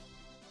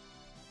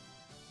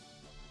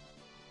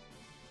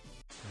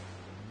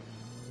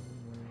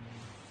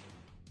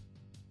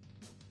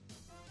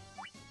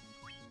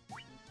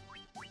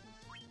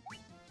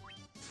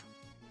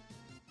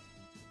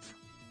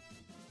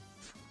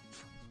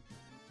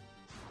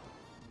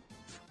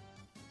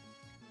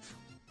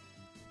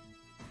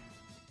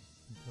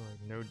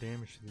 Like no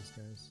damage to these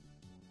guys.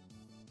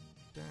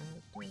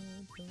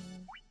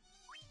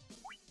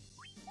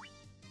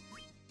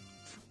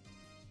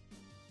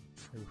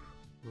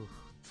 Oof.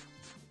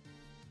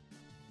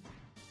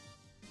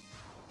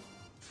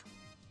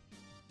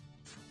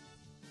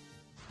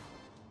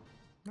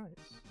 Nice.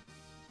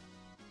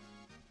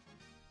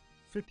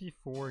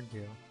 54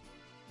 gil.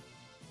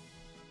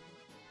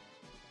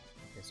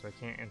 Okay, so I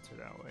can't enter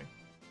that way.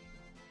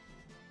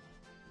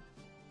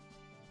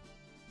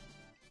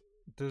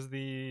 Does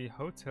the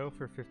hotel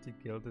for 50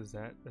 gil, does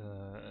that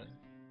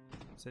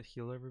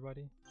heal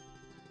everybody?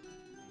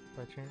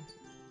 By chance?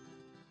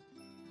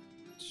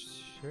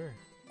 Sure.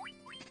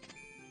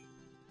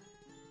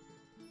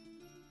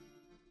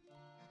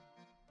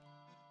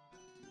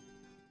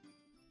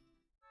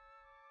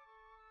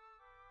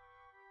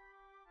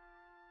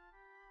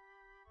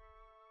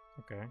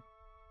 Okay.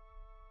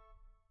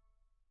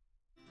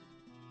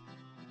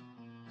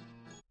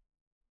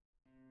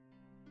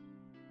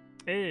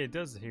 Hey, it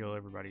does heal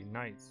everybody.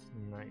 Nice.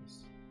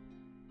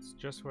 It's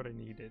just what I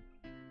needed.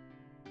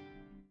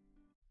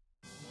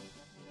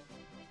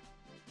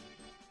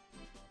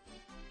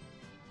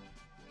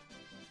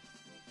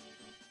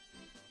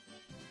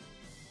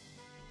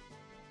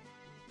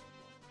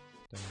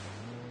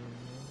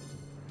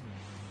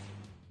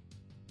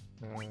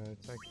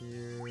 Attack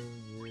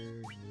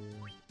you.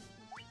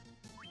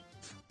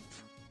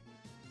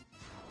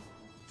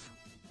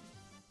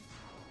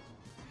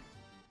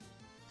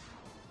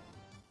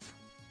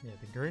 Yeah,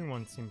 the green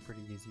ones seem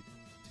pretty easy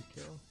to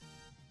kill.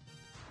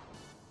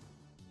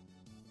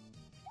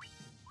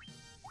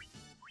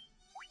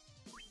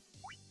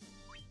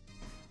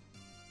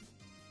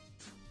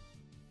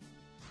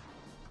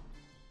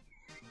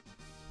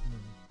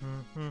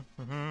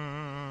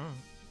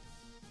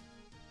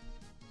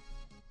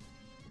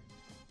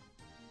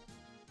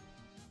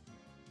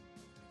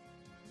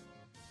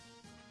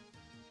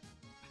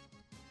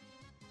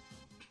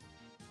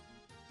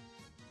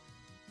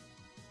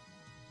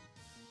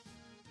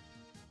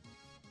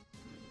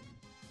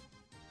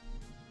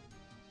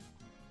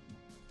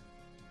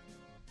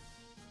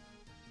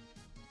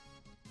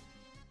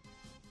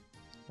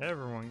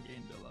 Everyone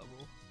gained a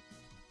level.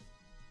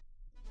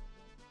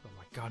 Oh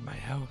my god, my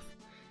health.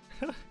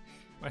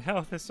 My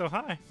health is so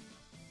high.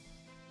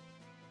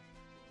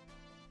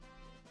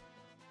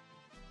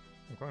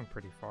 I'm going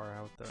pretty far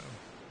out though.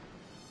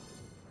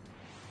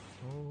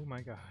 Oh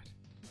my god.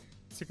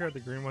 Let's take out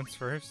the green ones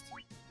first.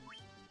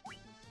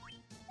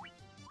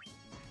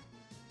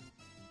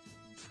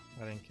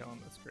 I didn't kill him,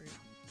 that's great.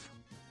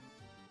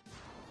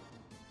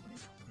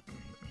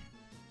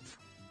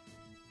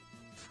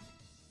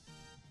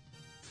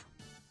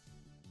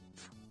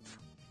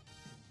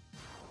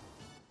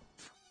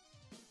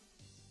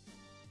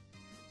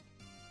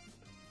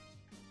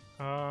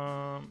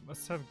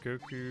 Let's have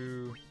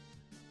Goku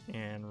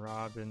and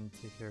Robin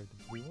take care of the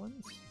blue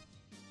ones,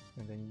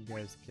 and then you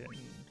guys can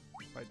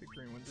fight the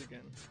green ones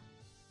again.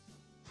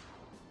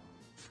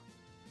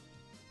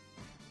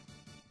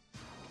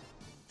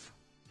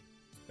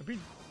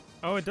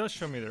 Oh, it does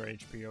show me their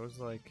HP. I was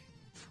like,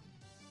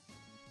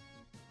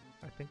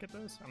 I think it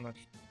does. I'm not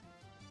sure.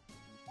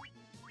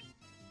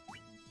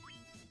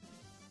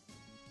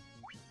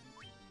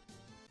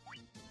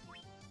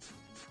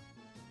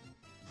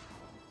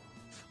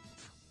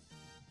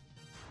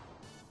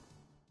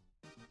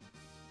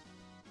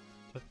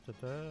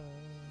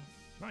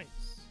 Nice.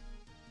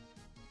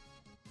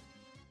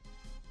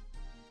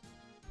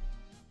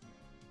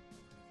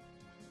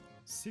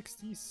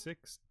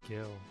 $66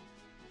 gil.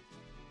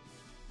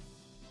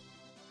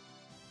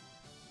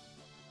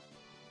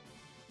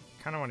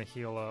 Kind of want to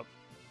heal up.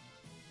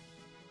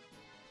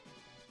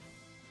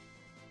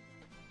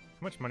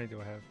 How much money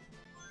do I have?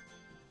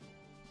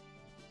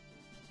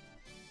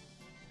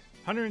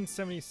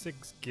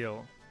 176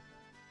 gil.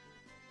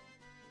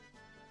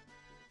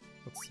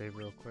 Let's save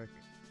real quick.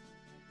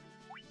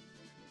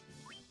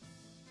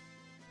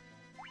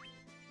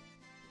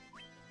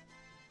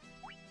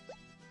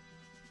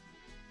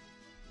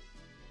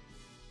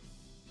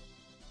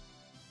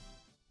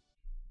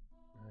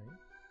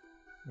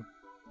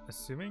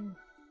 assuming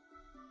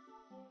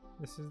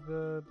this is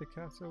the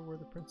castle where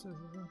the princess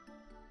is in.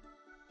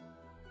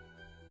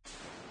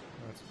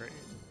 Oh, that's great.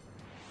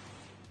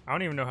 I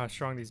don't even know how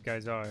strong these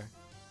guys are.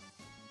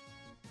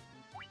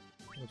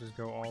 We'll just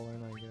go all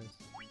in, I guess.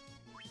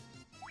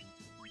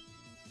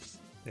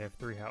 They have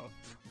 3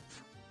 health.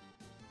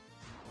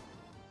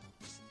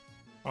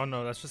 Oh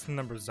no, that's just the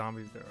number of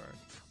zombies there are.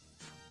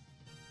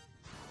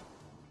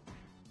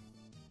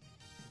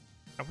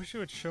 I wish it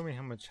would show me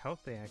how much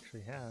health they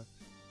actually have.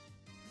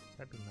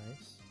 That'd be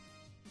nice.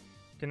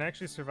 Can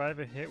actually survive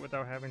a hit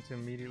without having to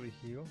immediately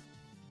heal?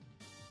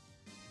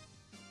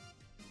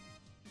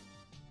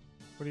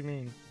 What do you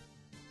mean?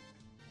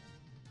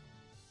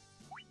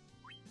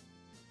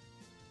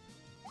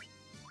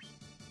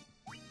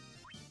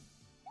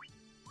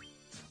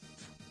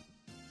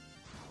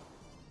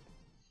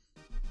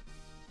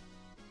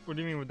 What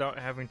do you mean without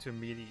having to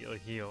immediately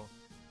heal?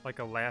 Like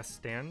a last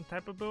stand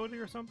type ability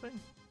or something?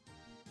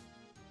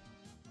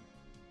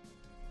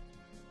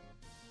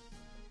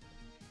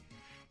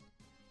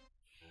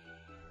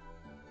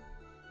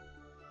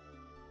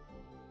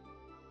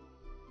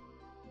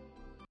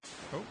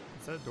 Oh,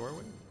 is that a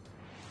doorway?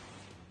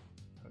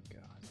 Oh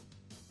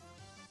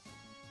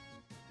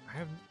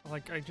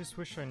god. I just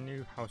wish I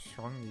knew how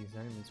strong these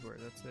enemies were,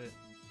 that's it.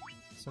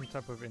 Some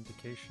type of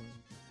indication.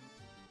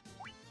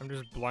 I'm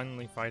just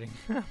blindly fighting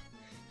them.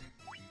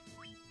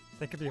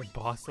 That could be a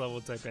boss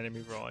level type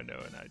enemy for all I know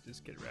and I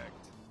just get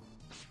wrecked.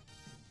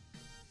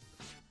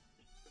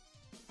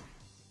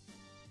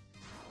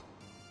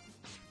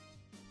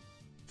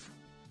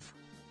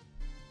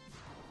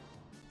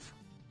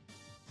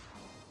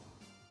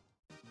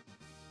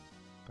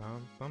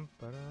 Bum bum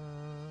ba-da.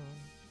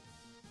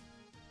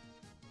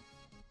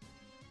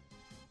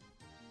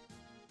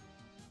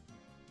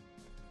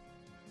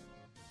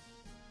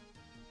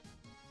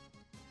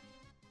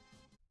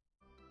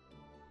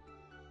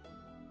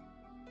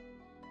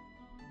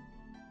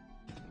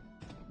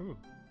 Ooh.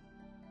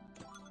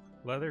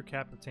 Leather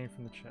cap obtained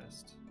from the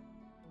chest.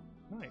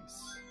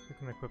 Nice. We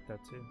can equip that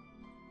too.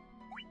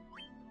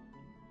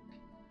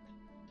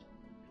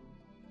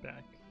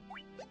 Back.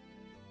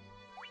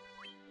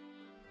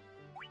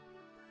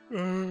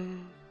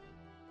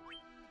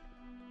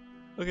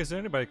 Okay, so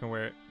anybody can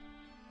wear it.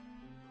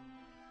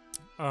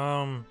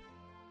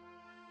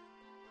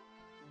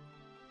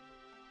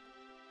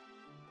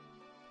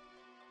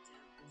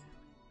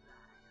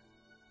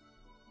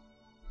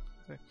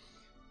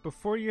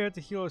 Before you had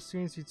to heal as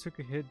soon as you took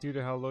a hit due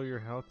to how low your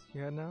health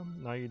you had now.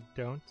 Now you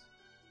don't.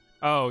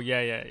 Oh,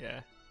 yeah.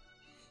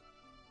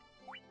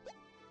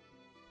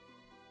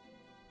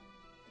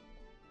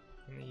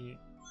 Let me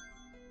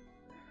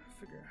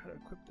figure out how to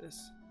equip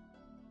this.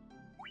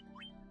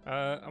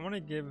 I want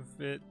to give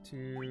it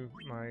to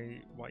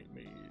my white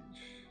mage.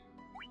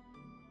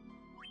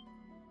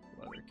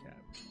 Leather cap.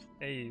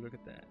 Hey, look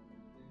at that.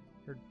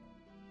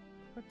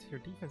 Her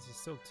defense is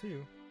still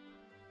 2.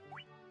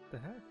 The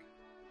heck?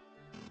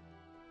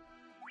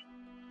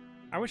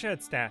 I wish I had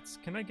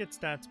stats. Can I get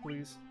stats,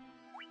 please?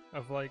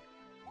 Of like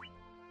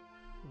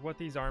what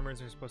these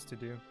armors are supposed to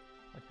do.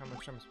 Like how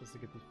much I'm supposed to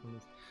get these from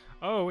this.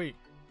 Oh wait.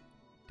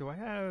 Do I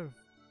have...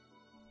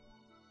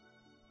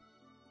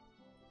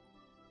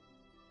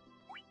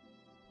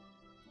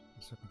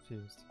 I'm so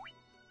confused.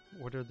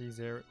 What are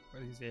these are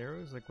these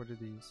arrows? Like what are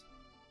these?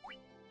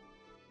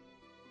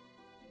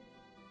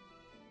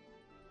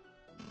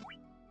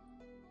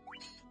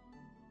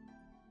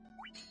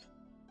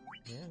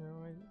 Yeah,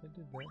 no, I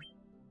did that.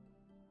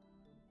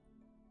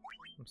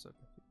 I'm so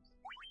confused.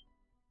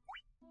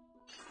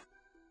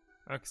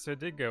 Okay, so it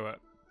did go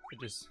up. It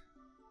just...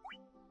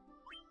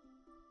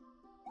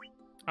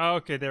 Oh,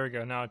 okay, there we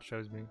go. Now it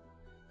shows me.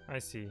 I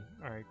see.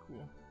 Alright,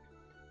 cool.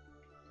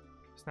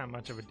 It's not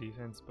much of a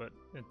defense, but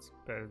it's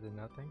better than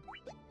nothing.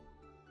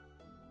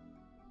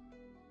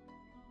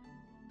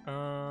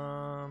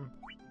 How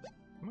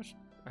much?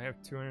 I have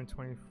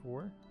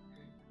 224.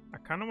 I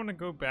kind of want to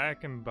go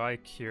back and buy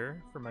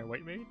Cure for my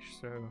white mage,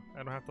 so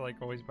I don't have to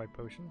like always buy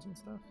potions and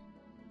stuff.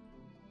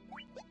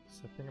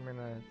 So I think I'm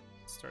gonna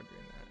start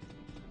doing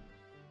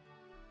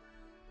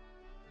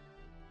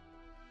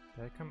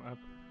that. Did I come up?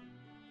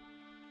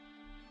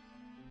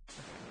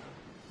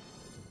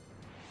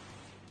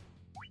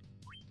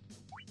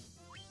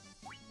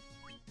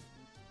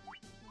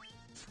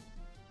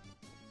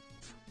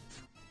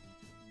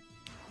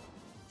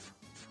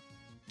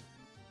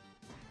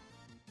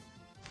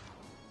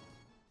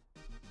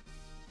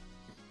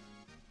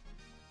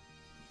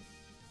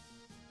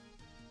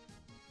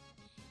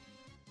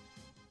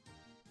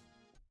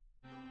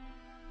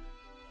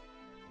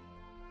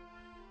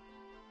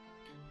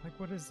 Like,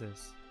 what is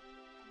this?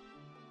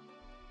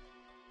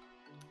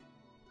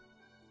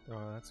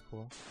 Oh, that's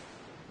cool.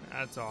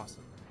 That's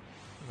awesome.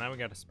 Now we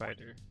got a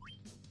spider.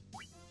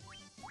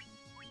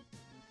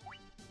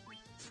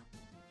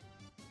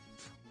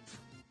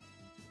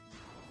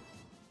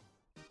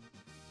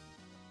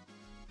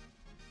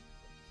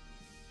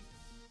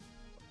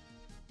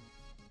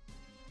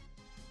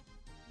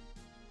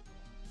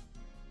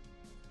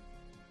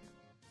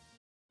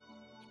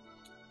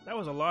 That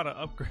was a lot of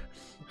upgrade.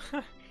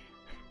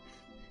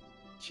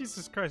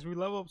 Jesus Christ, we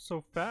level up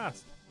so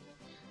fast.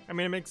 I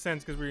mean, it makes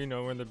sense because we're, you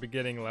know, we're in the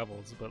beginning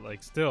levels, but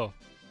like still.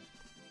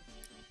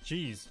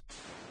 Jeez.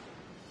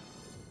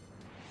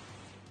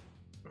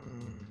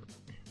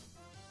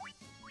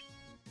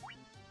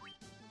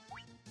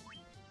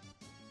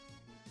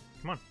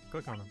 Come on,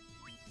 click on them.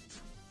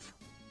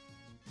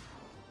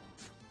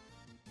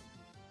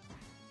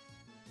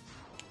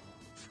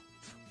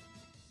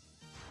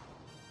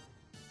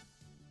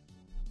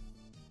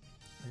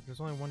 Like,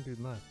 there's only one dude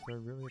left. Do I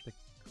really have to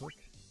click?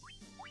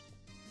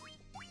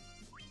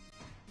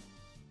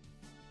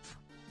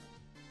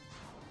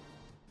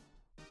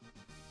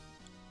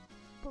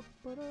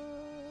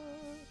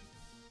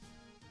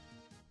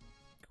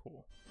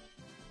 Cool.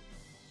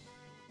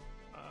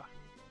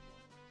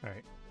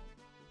 Alright.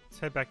 Let's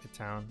head back to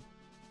town.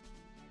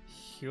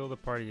 Heal the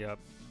party up.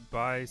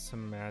 Buy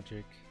some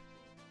magic.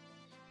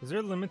 Is there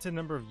a limited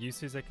number of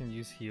uses I can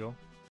use heal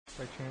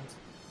by chance?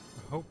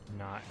 I hope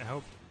not. I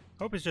hope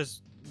it's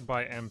just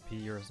by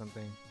MP or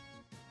something.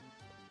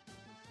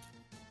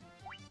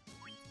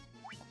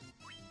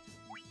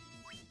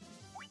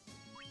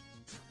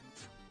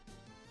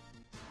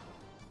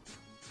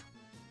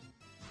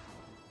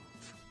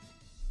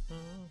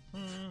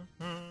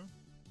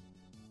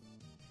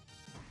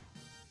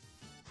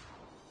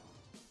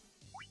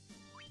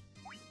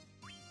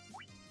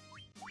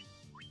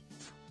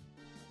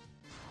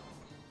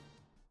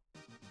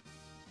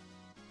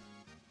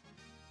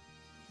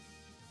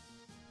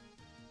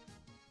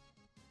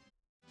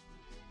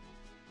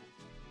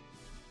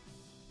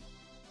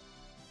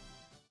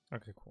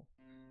 Okay, cool.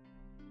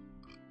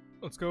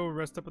 Let's go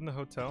rest up in the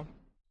hotel.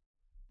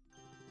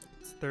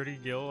 It's 30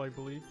 gil, I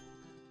believe.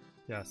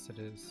 Yes, it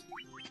is.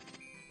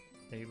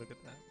 Hey, look at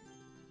that.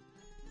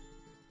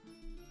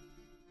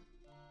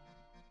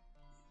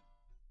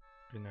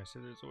 Be nice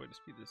if there's a way to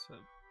speed this up.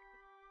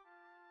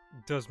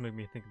 It does make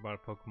me think about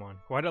a Pokemon.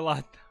 Quite a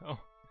lot, though.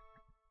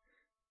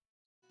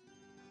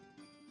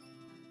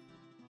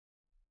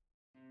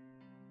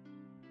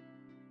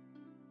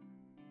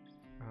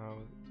 Oh,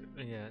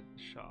 yeah,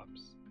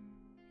 shops.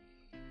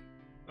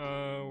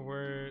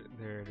 Where?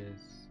 There it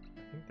is. I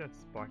think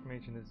that's Black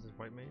Mage and this is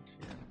White Mage.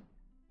 Yeah.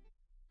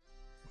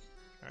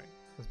 Alright,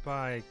 let's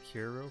buy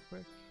Cure real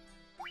quick.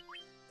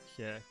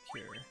 Yeah,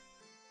 Cure.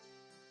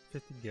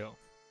 50 gil.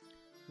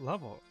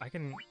 Level. I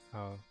can.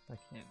 Oh, I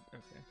can't.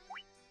 Okay.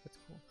 That's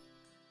cool.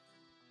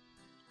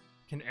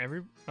 Can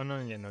every. Oh,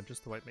 no, yeah, no,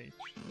 just the White Mage.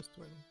 Just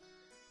the White Mage.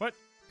 What?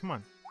 Come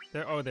on.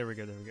 There. Oh, there we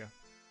go, there we go.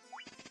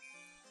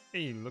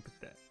 Hey, look at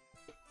that.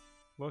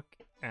 Look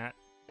at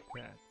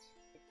that.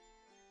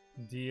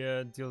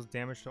 Dia deals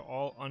damage to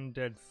all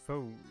undead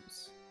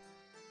foes.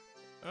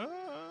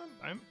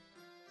 I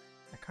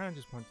kind of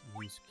just want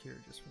to use Cure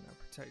just for now.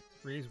 Protect.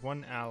 Raise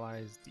one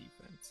ally's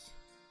defense.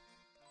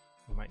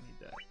 We might need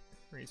that.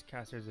 Raise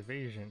caster's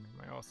evasion.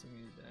 Might also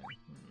need that.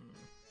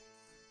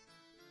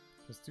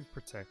 Let's do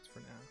Protect for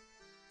now.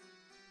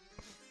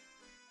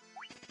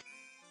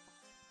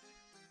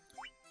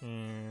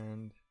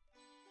 And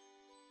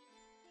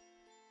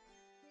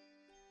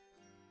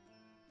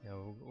yeah,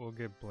 we'll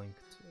get Blink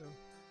too.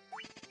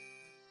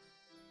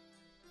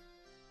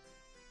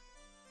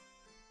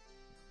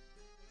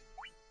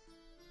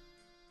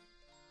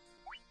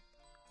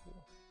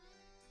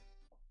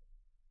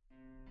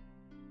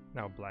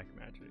 Now Black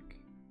Magic.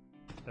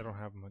 I don't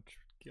have much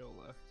gil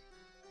left.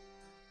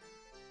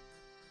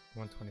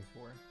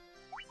 124.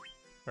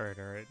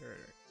 Alright.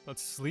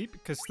 Let's sleep,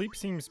 because sleep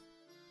seems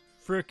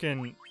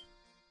frickin'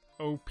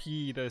 OP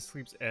that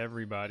sleeps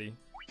everybody.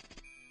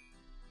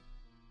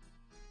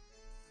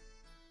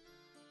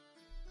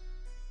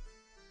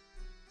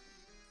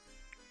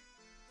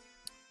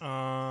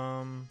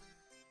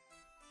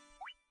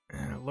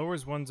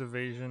 Lowers one's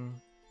evasion.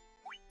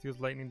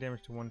 Deals lightning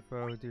damage to one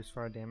foe, deals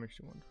fire damage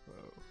to one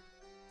foe.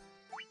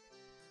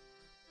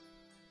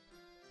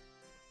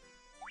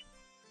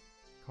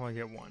 Can only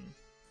get one.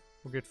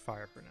 We'll get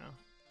fire for now.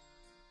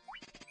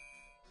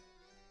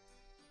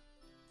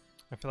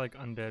 I feel like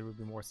undead would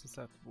be more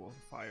susceptible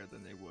to fire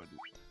than they would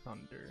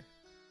thunder.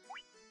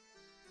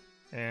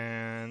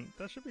 And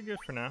that should be good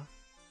for now.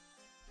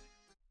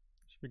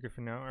 Should be good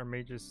for now. Our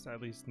mages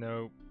at least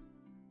know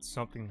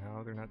something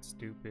now. They're not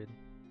stupid.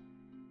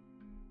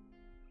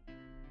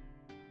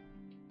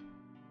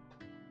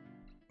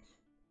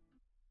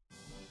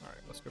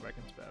 Alright, let's go back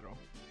into battle.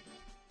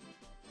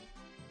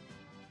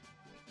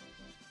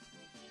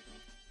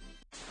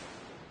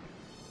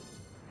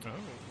 Oh,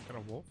 we got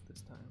a wolf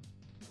this time.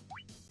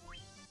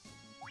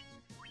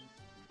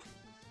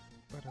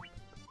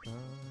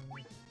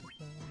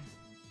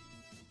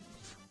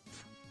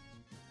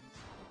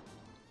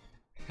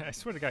 I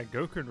swear to God,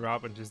 Goku and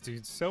Robin just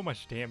do so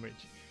much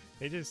damage.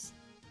 They just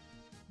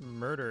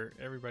murder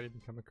everybody they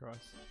come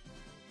across.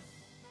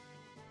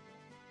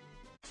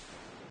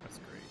 That's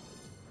great.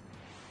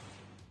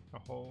 A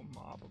whole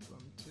mob of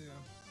them, too.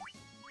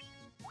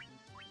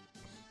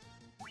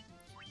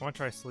 I want to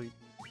try sleep.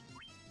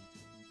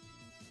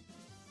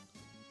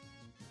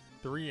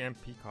 3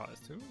 MP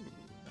cost. Ooh,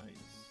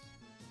 nice.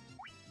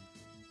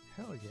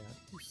 Hell yeah,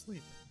 do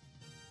sleep.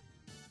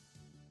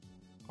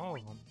 All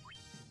of them.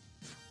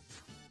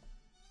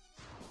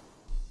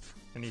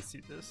 I need to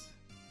see this.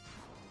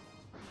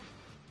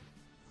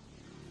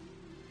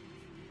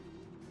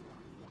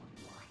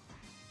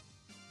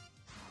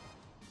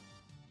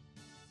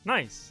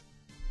 Nice!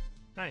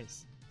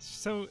 Nice.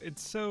 So,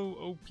 it's so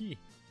OP.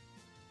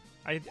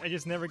 I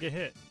just never get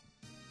hit.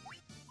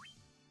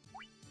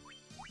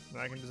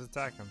 And I can just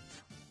attack him.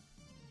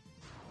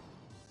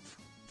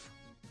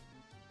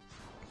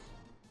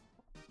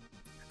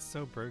 It's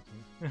so broken.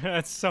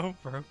 It's so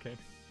broken.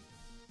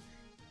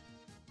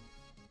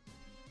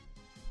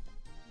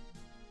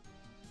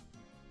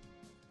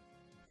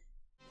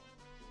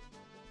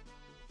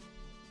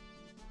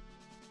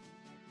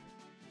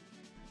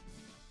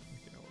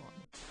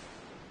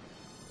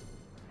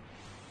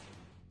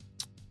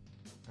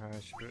 I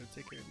should be able to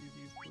take care of these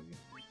easily.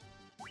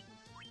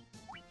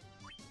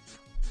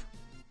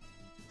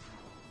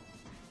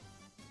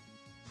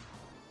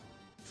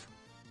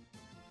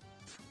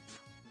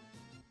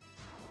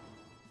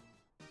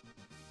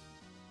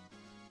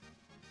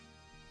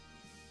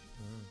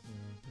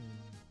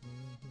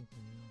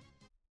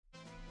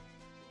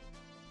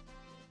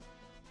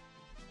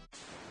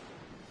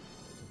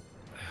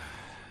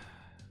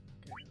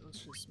 Okay, let's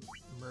just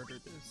murder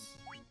this.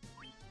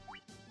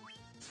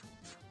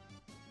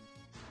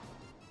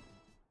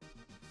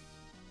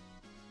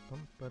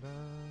 Bum-ba-da.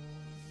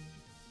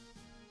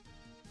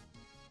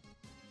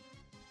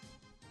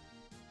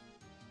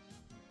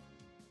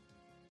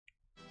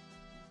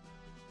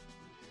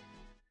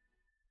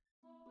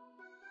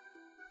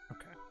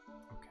 Okay,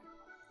 okay.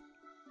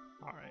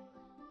 Alright.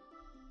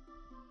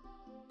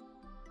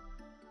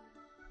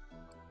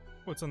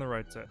 What's on the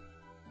right side?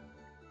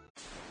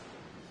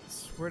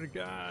 Swear to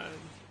God.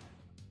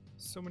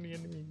 So many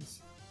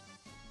enemies.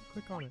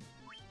 Click on it.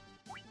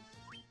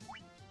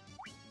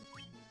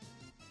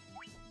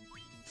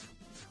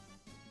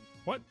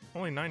 What?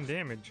 Only 9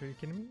 damage? Are you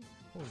kidding me?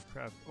 Holy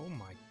crap. Oh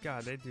my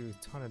god, they do a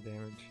ton of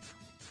damage.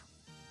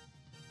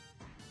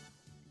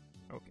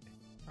 Okay.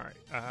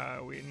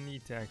 Alright, we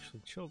need to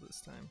actually chill this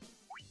time.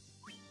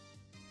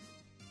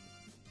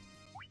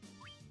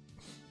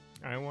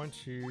 I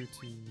want you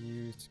to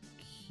use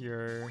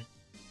Cure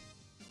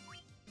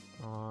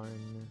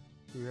on...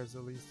 who has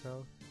the least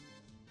health?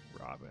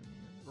 Robin.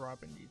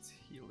 Robin needs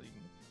healing.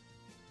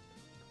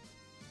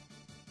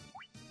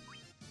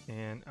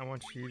 And I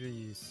want you to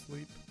use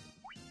Sleep.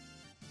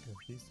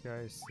 Because these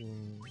guys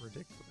seem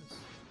ridiculous.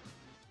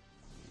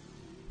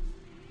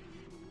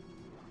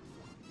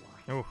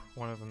 Oh,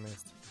 one of them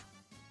missed.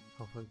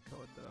 Hopefully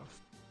kill it though.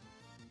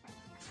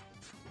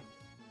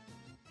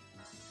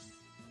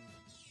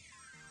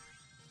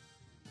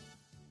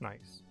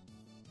 Nice.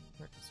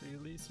 Okay, so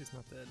at least he's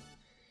not dead.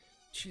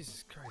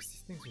 Jesus Christ,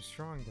 these things are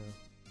strong though.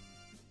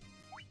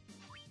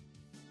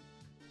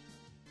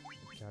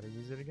 Gotta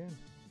use it again.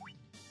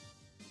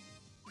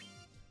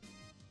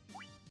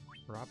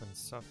 Robin's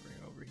suffering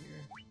over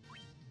here.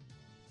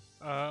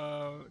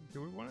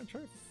 Do we want to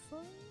try fire?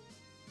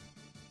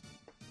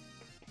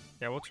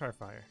 Yeah, we'll try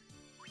fire.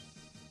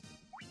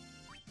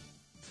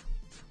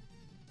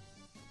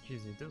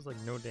 Jeez, it does like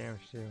no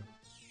damage too.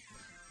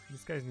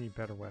 These guys need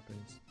better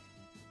weapons.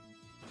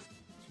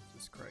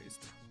 Jesus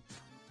Christ.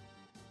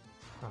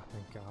 Oh,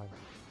 thank God.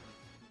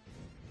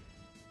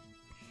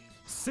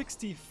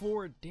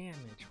 64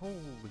 damage,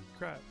 holy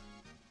crap.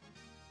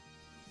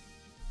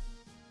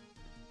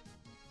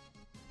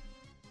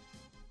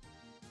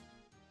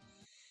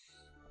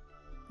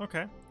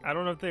 Okay, I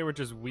don't know if they were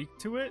just weak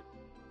to it,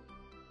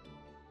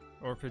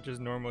 or if it just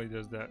normally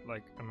does that,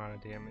 like, amount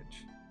of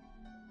damage.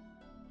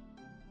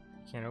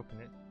 Can't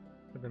open it.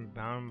 I've been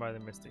bound by the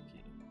Mystic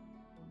Key.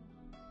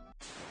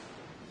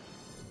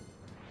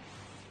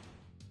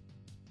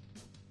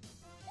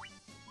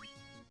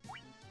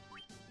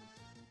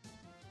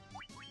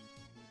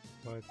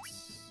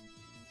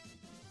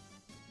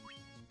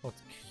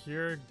 Let's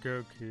cure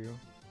Goku.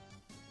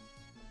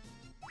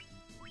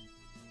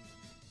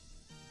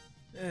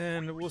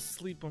 And we'll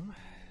sleep him.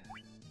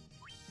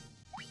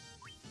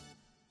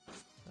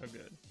 Oh,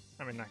 good.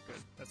 I mean, not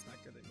good. That's not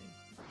good, I mean.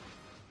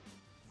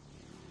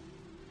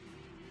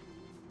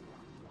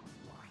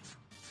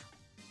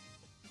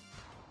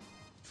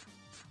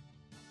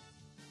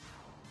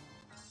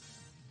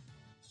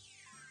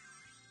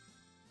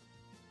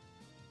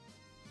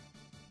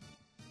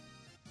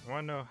 I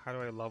want to know, how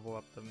do I level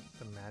up the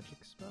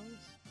magic spells?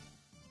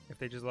 If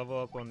they just level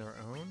up on their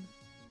own?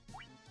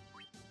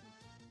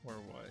 Or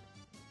what?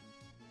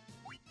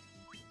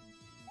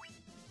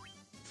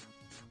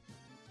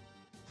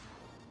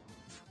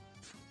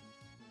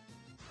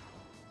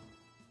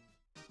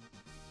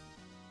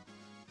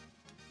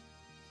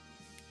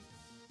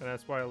 And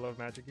that's why I love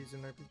magic users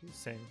in RPGs.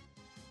 Same.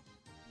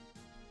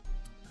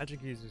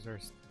 Magic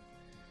users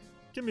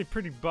can be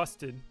pretty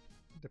busted,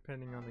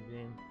 depending on the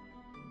game.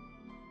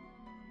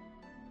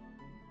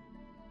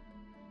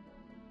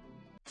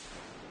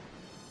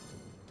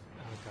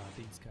 Oh god,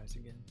 these guys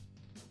again.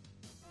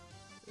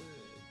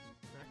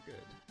 Not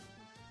good.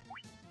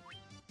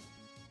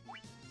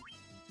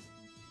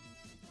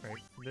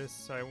 Alright, for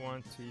this I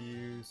want to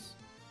use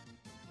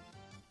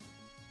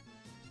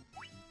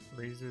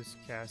Razor's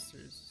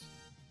Caster's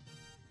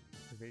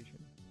Evasion.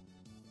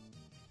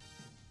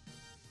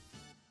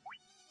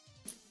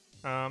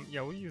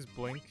 Yeah, we'll use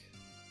Blink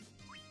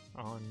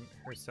on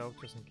herself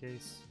just in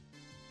case.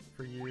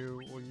 For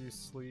you, we'll use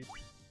Sleep.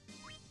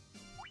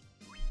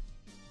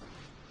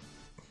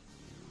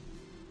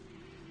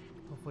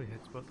 Hopefully it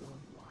hits both of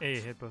them. Hey,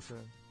 it hit both of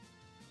them.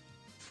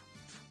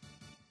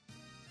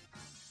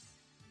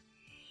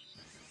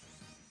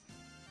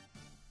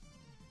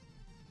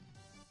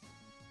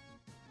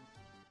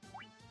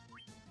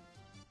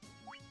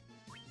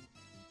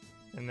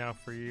 And now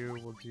for you,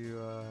 we'll do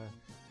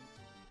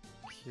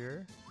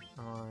Cure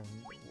on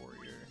the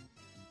Warrior.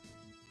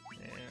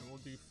 And we'll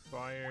do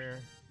Fire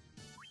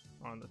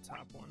on the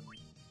top one.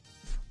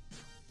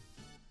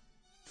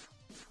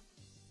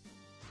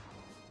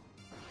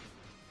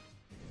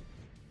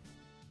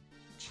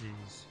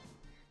 Jeez,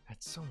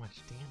 that's so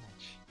much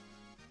damage.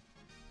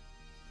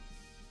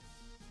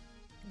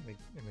 And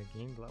they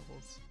gained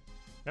levels.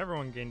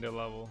 Everyone gained a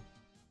level.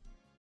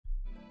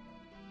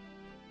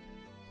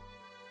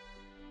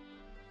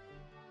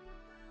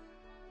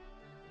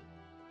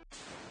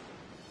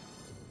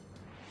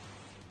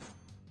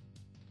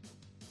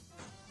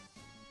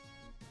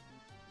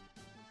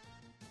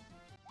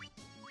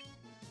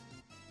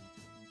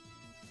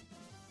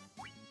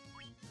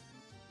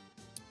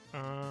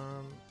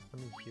 Let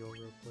me heal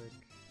real quick.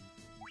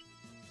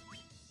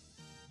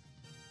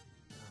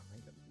 Oh my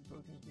god, we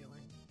both need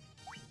healing.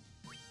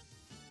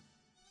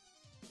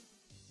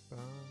 Bum,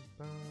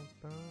 bum,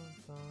 bum,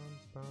 bum,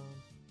 bum.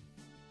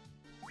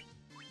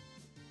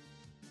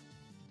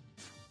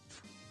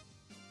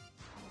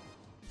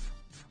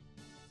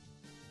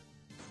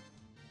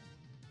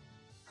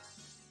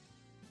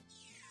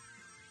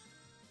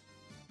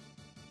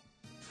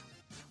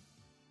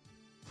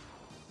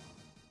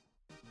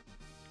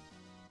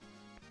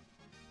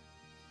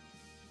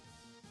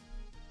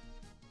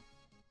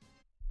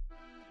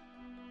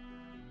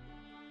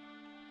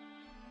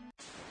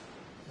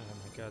 Oh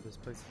my god, this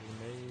place is a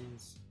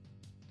maze.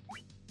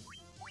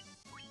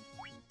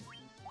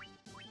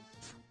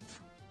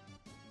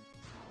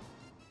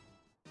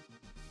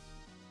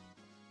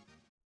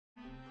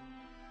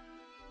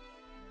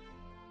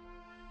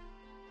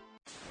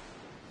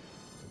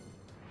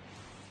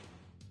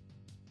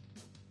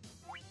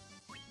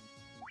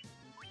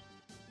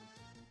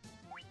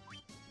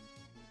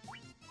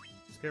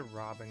 Let's get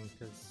Robin,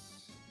 because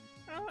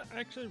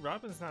actually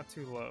Robin's not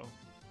too low.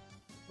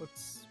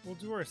 We'll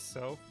do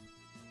ourself.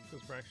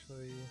 Because we're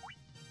actually...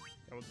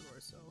 Yeah, we'll do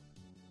ourselves.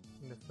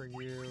 And then for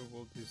you,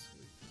 we'll do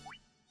Sleep.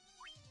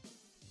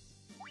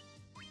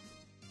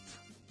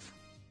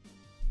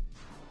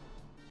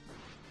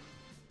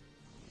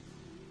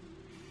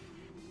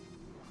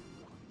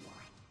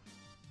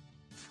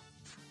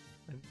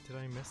 And did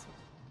I miss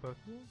both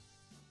of them?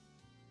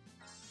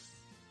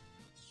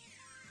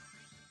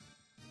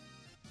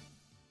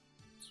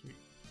 Sweet.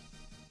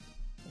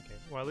 Okay,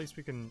 well at least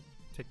we can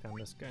take down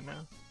this guy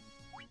now.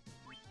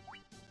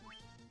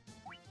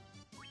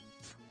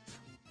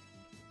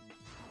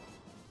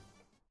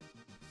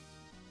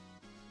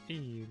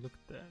 Eee, look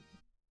at that.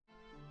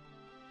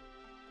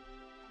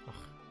 Ugh,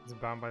 is it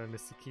bound by the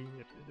Mystic Key?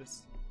 It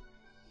is.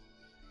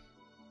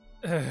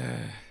 Okay,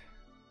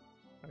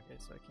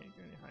 so I can't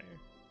go any higher.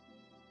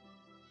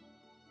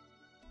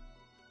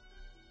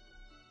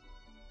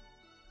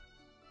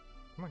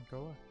 Come on,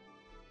 go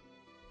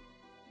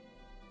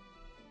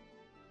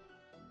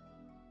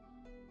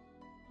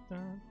up.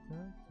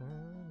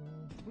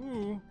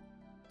 Ooh,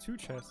 2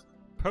 chests.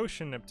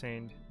 Potion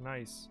obtained.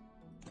 Nice.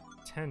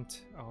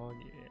 Tent. Oh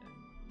yeah.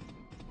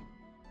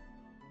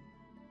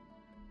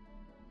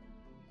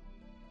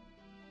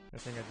 I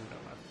think I did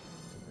that last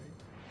time,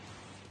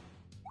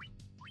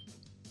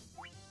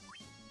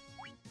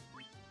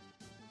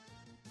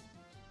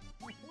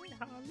 right? Hey,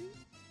 Holly.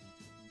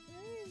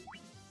 Hey.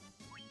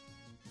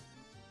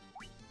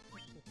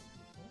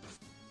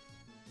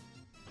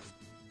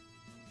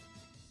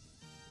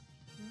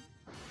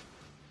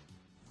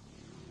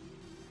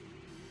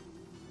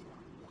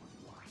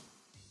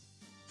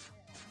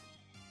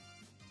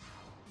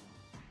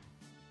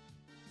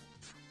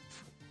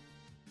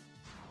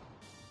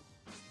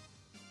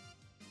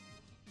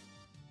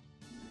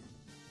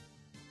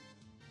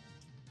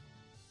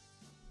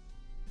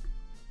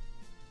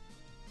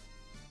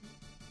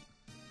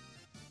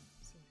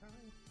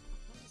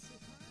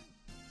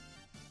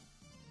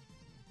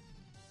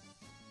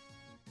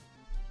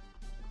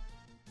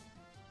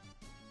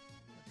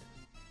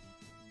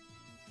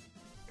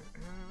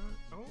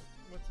 Oh,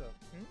 what's up?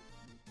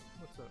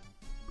 What's up?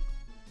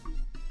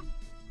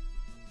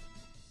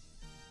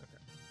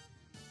 Okay.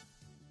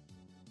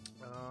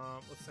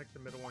 Let's take the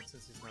middle one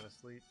since he's not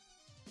asleep.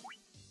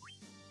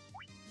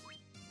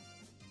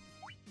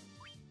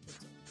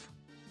 What's up?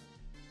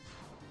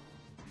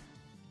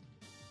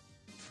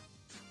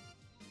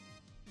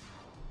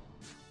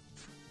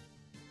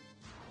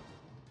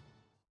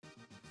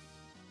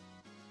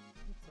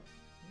 What's up?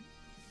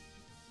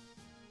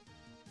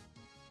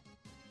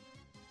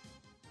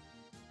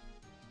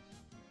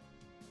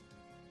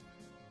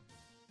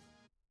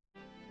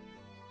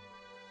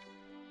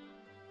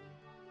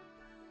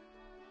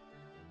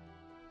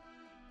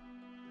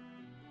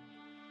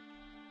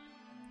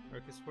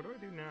 Okay, so what do I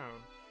do now?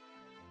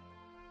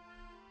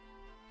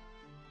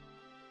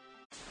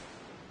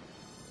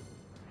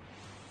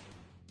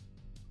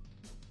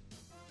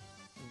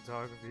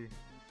 Photography.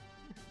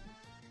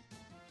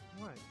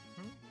 What?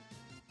 Hmm?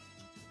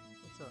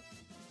 What's up?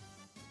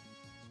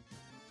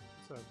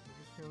 What's up? You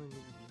just feeling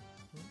needy?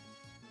 Hmm?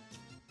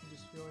 You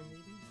just feeling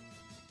needy?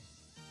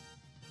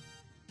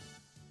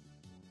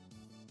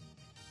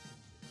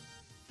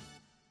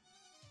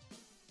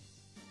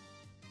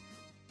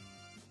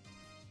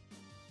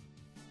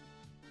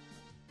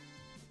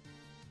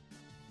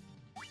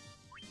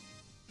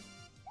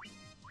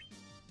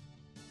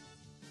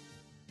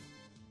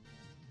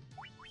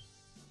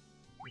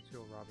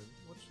 Chill, Robin.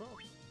 What's up?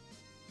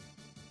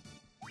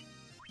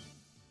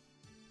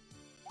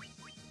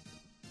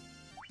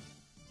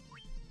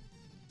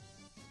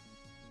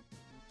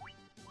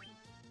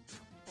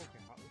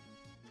 Okay, Holly.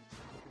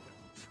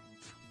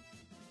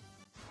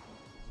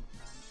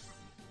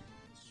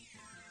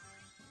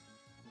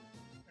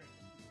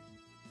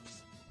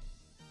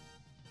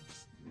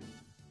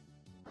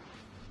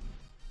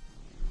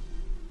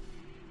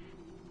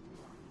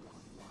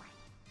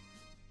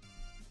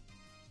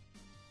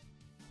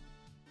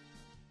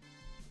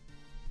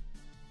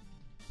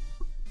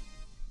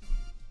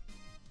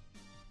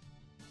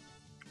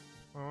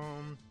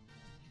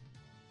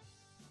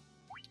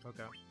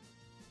 Okay.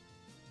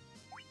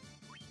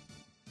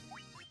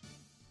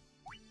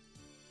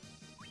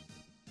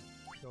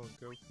 Kill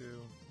Goku.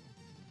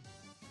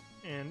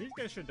 And these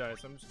guys should die,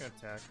 so I'm just gonna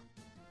attack.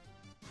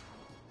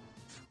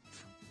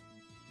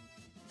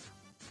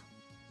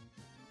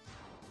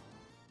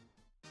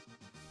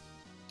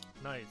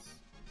 Nice.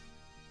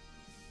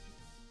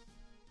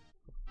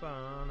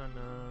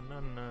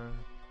 Ba-na-na-na-na.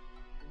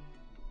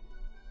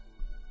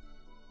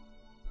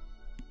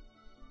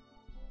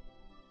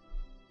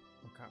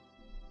 Okay.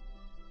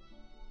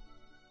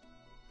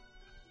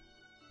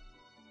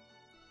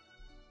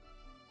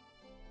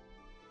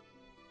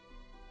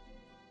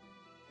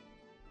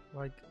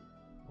 Like,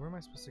 where am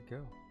I supposed to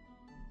go?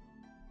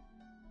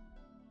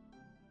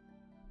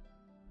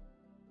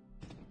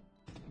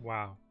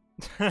 Wow.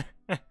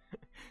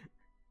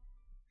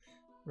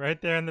 Right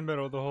there in the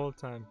middle the whole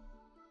time.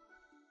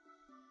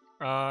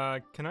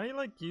 Can I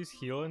like use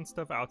heal and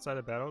stuff outside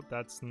of battle?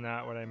 That's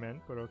not what I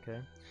meant, but okay.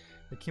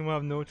 The king will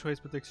have no choice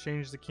but to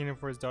exchange the kingdom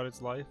for his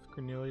daughter's life.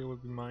 Cornelia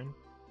would be mine.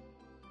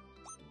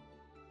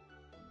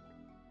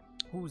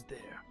 Who's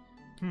there?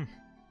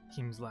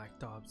 King's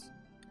lapdogs.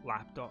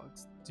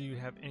 Do you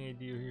have any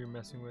idea who you're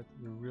messing with?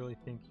 You really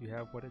think you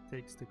have what it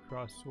takes to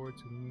cross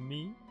swords with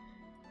me?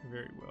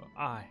 Very well.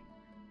 I,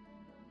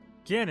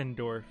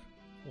 Ganondorf,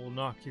 will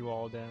knock you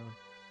all down.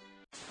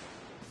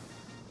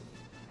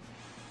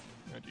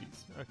 Oh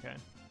jeez, okay.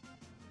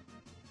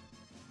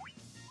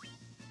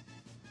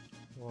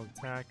 Well,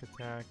 attack.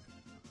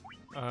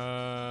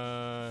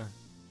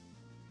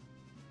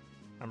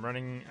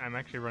 I'm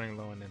actually running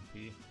low on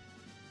MP.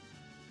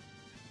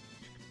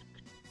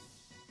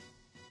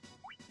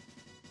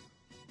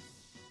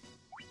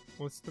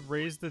 Let's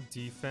raise the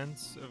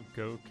defense of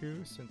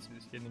Goku since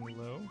he's getting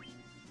low.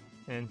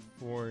 And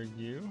for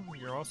you,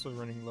 you're also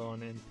running low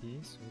on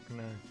MP, so we're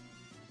gonna...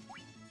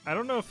 I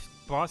don't know if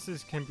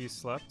bosses can be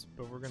slept,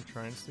 but we're gonna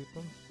try and sleep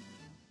them.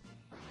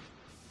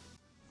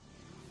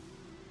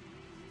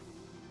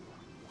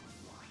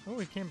 Oh,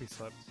 it can be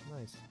slept.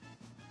 Nice.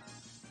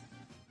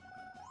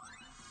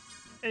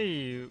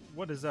 Hey,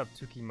 what is up,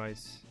 Tuki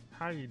Mice?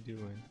 How you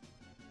doing?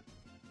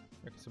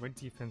 Okay, so my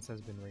defense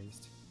has been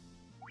raised.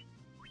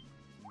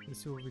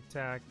 This will be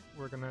attack.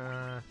 We're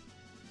gonna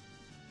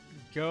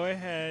go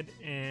ahead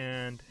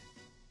and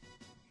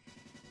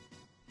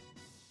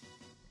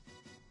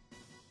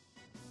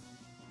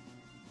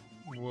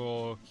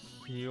we'll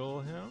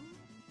heal him.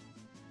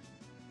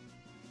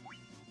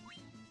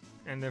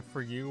 And then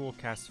for you, we'll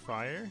cast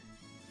fire.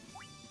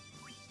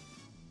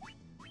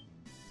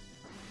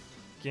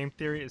 Game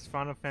theory, is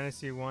Final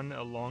Fantasy 1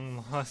 a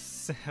long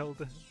lost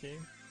Zelda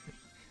game?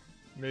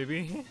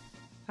 Maybe?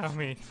 I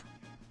mean,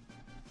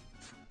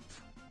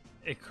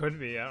 it could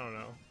be, I don't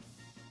know.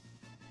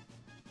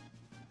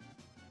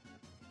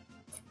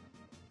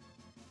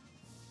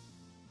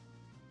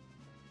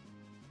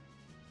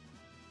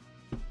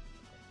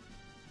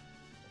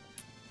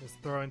 Let's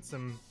throw in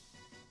some...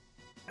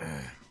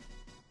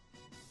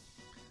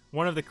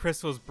 One of the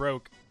crystals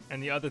broke,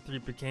 and the other three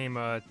became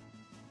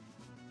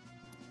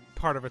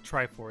part of a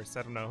Triforce.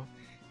 I don't know.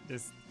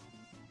 Just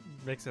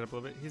mix it up a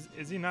little bit.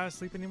 Is he not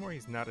asleep anymore?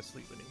 He's not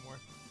asleep anymore.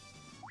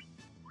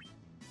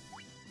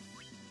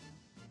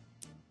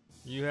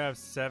 You have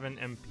 7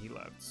 MP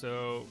left,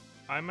 so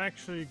I'm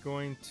actually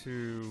going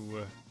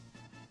to...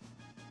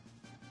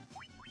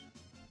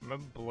 I'm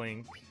gonna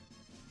blink.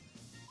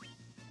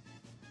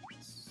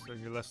 So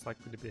you're less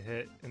likely to be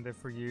hit. And then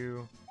for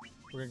you,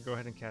 we're gonna go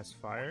ahead and cast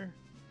fire.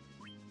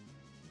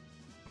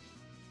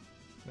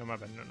 No, my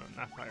bad. No,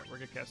 not fire. We're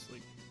gonna cast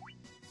sleep.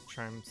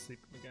 Try and sleep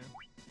again.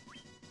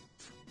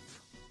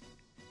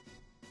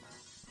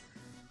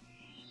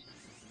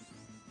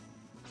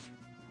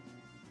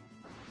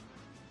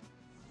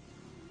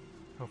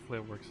 Hopefully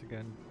it works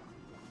again.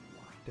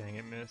 Dang,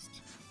 it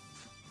missed.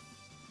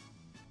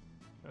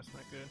 That's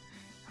not good.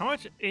 How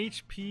much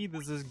HP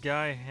does this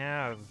guy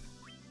have?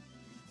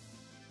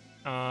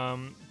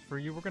 For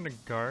you, we're gonna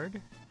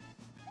guard.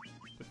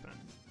 Defend.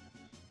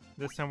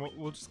 This time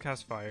we'll just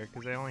cast fire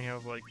because I only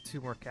have like 2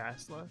 more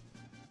casts left.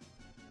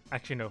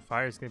 Actually, no,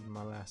 fire's gonna be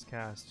my last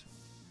cast.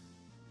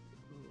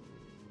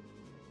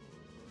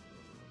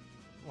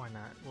 Why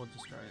not? We'll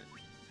just try it.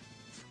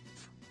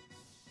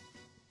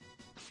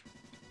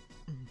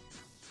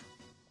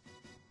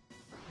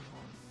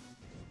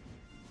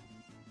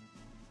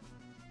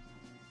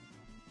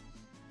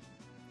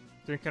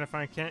 Doing kind of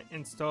fine. Can't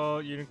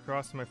install Unit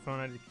Cross on my phone.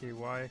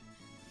 IDKY.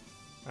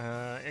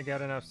 I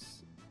got enough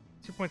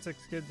 2.6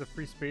 gigs of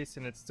free space,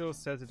 and it still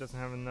says it doesn't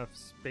have enough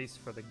space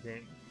for the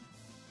game.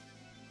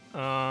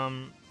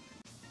 I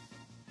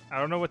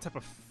don't know what type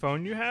of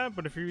phone you have,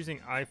 but if you're using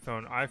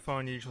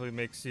iPhone usually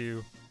makes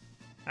you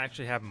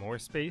actually have more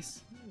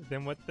space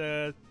than what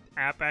the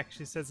app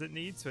actually says it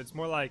needs. So it's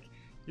more like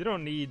you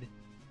don't need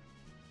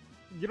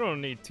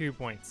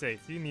 2.6.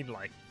 You need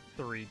like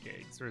 3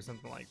 gigs or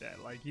something like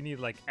that. Like you need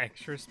like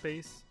extra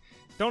space.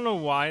 Don't know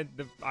why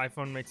the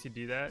iPhone makes you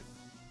do that.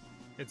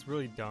 It's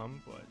really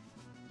dumb, but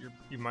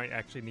you might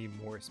actually need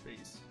more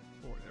space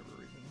for whatever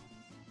reason.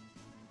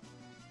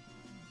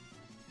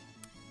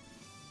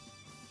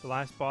 The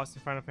last boss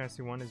in Final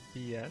Fantasy 1 is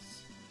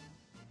BS.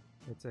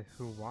 It's a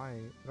Hawaii.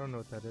 I don't know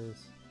what that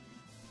is.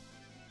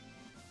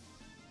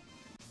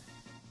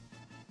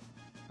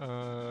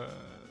 Okay,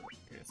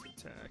 it's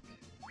attack.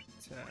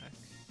 Attack.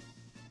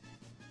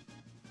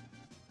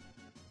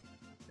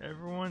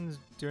 Everyone's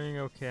doing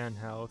okay on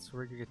health, so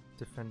we're gonna get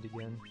defend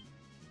again.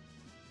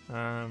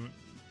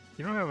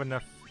 You don't have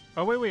enough.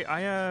 Oh wait, I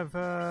have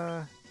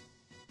oh,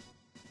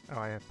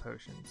 I have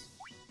potions.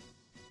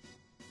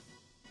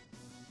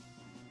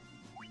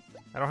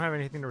 I don't have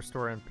anything to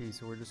restore MP,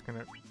 so we're just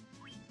gonna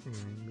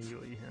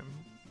melee him.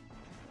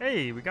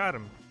 Hey, we got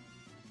him.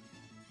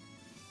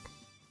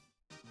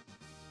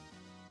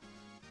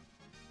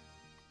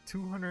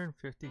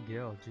 $250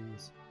 gil,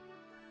 jeez.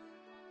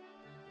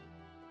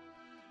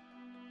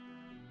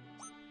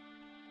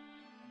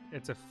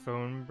 It's a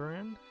phone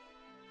brand?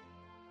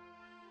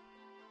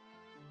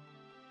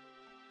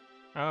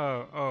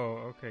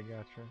 Oh, okay,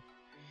 gotcha.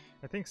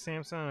 I think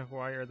Samsung and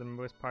Huawei are the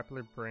most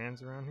popular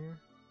brands around here.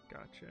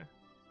 Gotcha.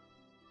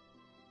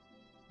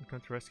 You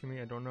come to rescue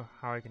me? I don't know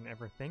how I can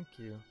ever thank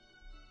you.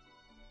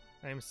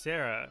 I am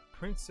Sarah,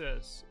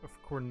 Princess of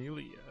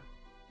Cornelia.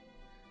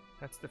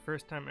 That's the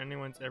first time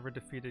anyone's ever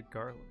defeated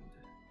Garland.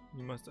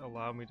 You must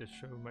allow me to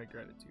show my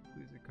gratitude.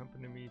 Please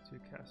accompany me to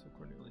Castle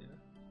Cornelia.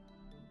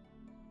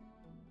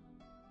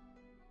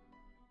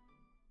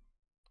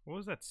 What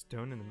was that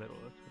stone in the middle?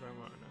 That's what I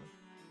want to know.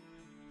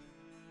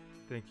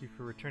 Thank you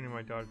for returning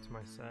my daughter to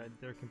my side.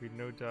 There can be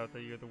no doubt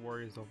that you're the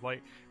warriors of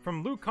light.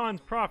 From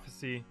Lucan's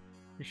prophecy,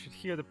 you should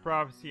hear the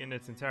prophecy in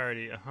its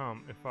entirety.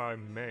 Ahem, if I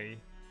may.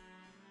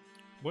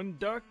 When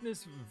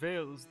darkness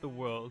veils the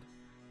world,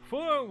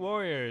 4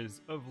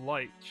 warriors of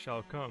light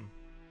shall come.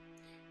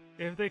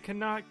 If they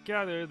cannot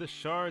gather the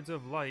shards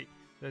of light,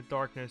 the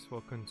darkness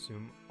will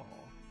consume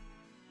all.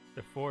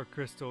 The 4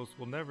 crystals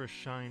will never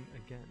shine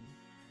again.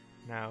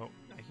 Now,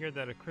 I hear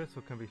that a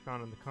crystal can be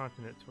found on the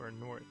continent to our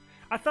north.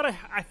 I thought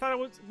it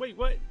was. Wait,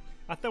 what?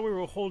 I thought we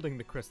were holding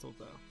the crystal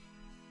though.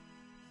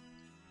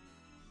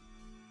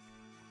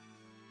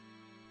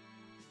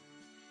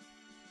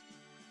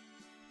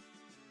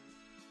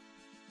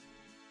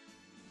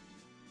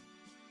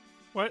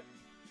 What?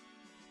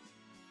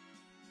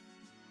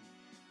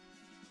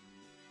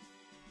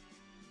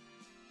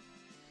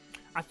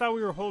 I thought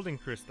we were holding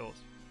crystals.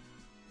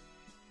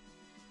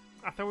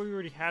 I thought we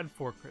already had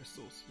 4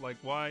 crystals. Like,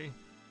 why?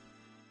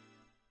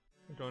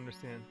 I don't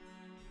understand.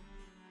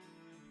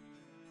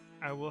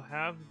 I will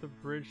have the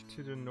bridge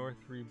to the north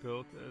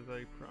rebuilt as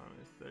I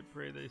promised. I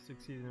pray they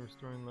succeed in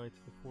restoring light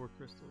to the 4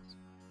 crystals.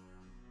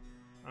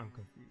 I'm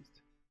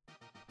confused.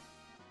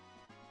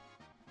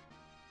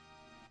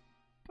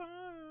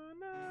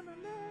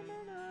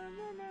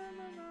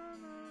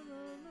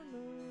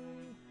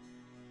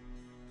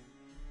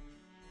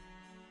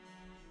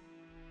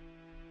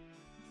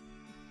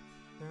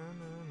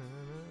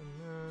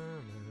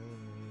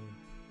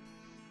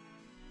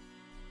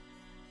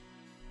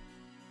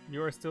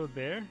 You are still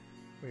there?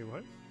 Wait,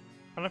 what?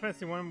 Final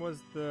Fantasy 1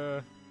 was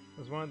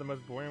one of the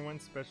most boring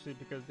ones, especially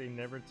because they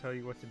never tell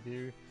you what to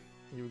do.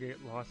 You get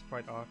lost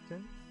quite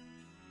often.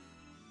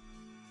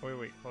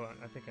 Wait, hold on.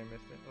 I think I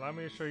missed it. Allow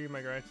me to show you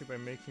my gratitude by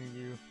making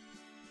you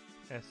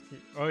SQ.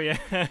 Oh yeah.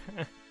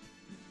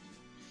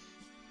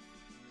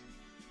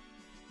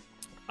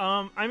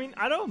 I mean,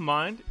 I don't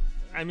mind.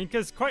 I mean,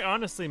 because quite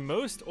honestly,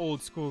 most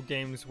old school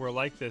games were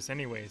like this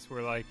anyways.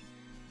 Were like,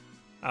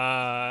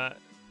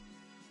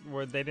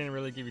 where they didn't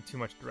really give you too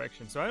much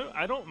direction. So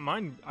I don't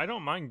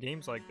mind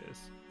games like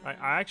this. I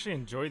actually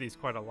enjoy these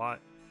quite a lot.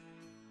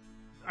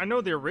 I know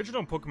the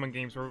original Pokemon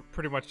games were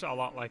pretty much a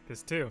lot like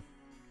this too.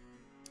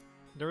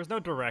 There was no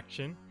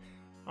direction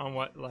on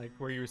what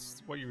you were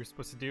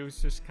supposed to do.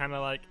 It's just kind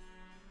of like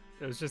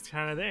It was just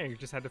kind of there. You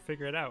just had to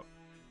figure it out.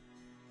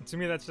 And to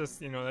me, that's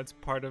just, you know, that's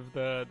part of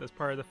the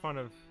fun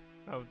of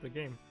the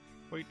game.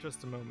 Wait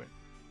just a moment.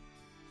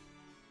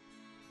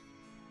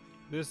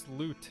 This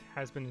loot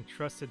has been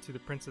entrusted to the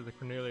Princess of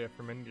Cornelia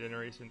for many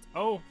generations.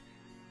 Oh!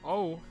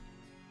 Oh!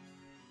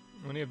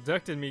 When he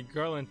abducted me,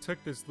 Garland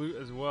took this loot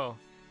as well.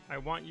 I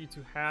want you to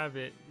have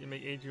it. It may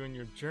aid you in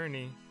your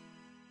journey.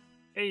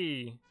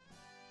 Hey!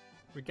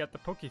 We got the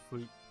Poke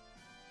Flute.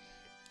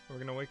 We're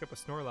gonna wake up a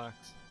Snorlax.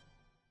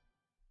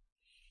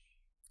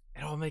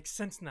 It all makes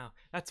sense now.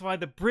 That's why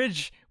the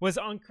bridge was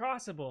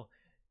uncrossable.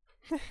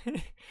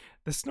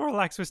 The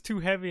Snorlax was too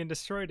heavy and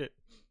destroyed it.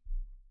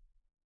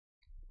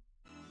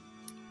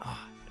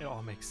 Ah, it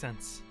all makes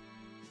sense.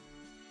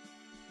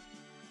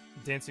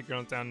 Dancing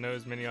Girl Down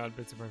knows many odd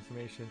bits of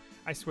information.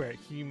 I swear,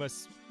 he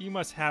must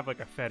have like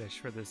a fetish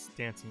for this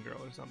dancing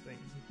girl or something.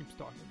 He keeps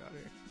talking about her.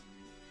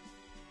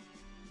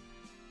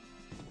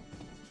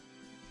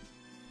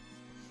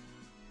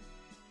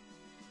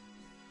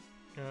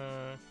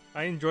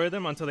 I enjoy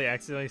them until they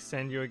accidentally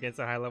send you against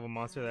a high-level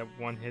monster that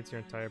one hits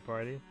your entire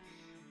party.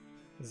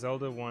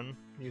 Zelda 1,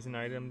 use an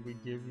item we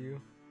give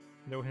you.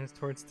 No hints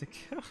towards to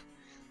kill.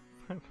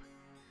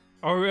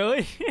 Oh,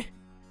 really?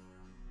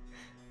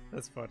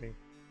 That's funny.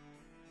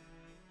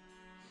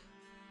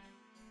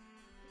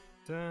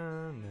 Okay.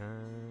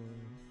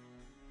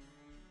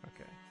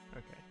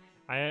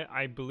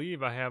 I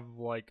believe I have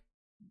like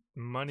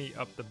money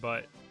up the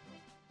butt.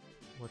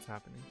 What's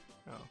happening?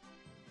 Oh.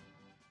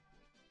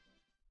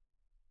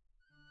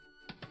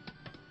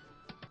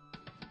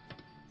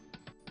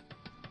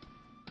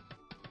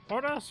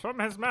 Orders from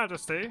His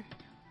Majesty.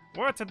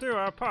 We're to do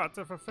our part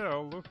to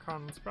fulfill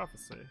Lucan's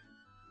prophecy.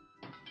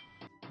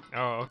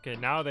 Oh, okay.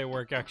 Now they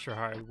work extra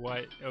hard.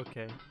 What?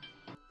 Okay.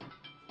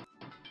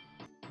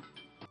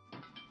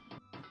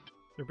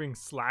 They're being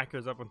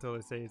slackers up until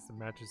they say it's the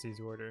Majesty's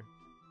order.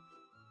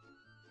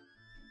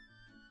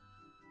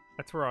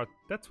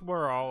 That's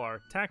where all our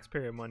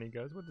taxpayer money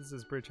goes. What does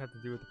this bridge have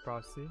to do with the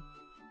prophecy?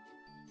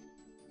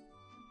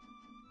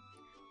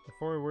 The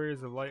four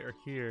warriors of light are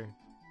here.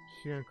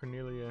 Here in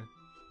Cornelia.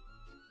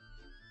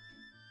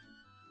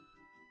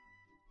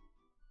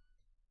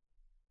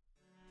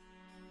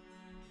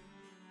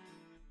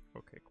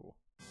 Okay, cool.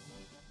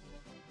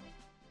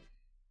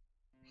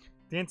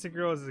 Dancing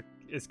Girl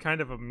is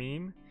kind of a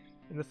meme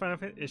in the Final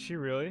Fantasy. Is she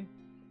really?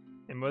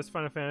 In most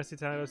Final Fantasy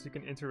titles, you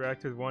can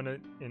interact with one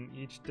in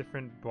each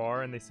different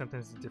bar, and they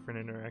sometimes do different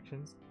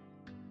interactions.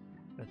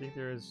 I think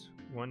there is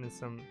one in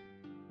some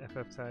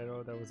FF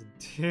title that was a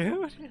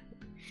dude.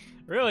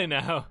 Really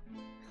now?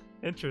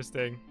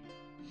 Interesting.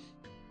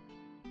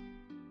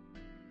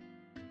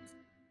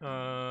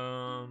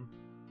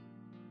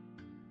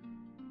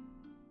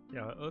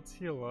 Yeah, let's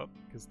heal up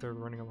because they're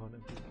running along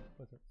empty.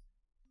 What's it?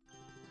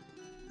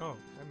 Oh,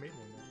 I made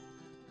one now.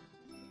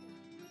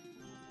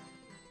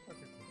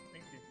 Okay, cool.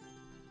 Thank you.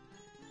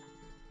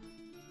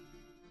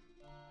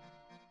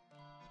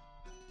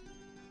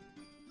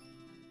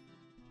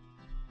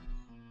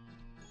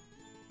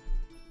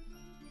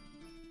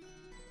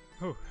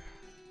 Oh.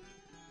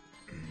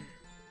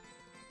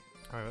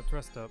 Alright, let's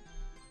rest up.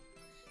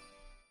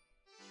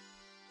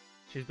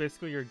 She's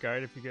basically your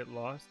guide if you get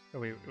lost. Oh,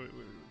 wait,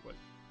 what?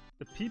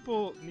 The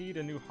people need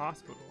a new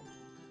hospital.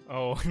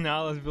 Oh,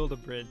 now let's build a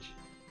bridge.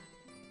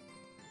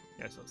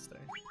 Yes, let's stay.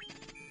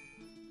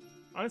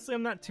 Honestly,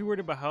 I'm not too worried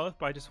about health,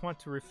 but I just want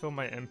to refill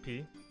my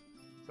MP.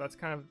 So that's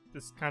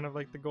kind of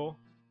like the goal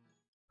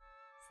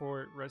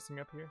for resting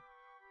up here.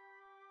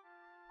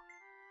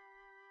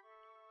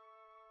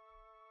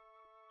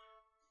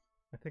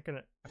 I think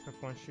an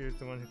FF1 shooter is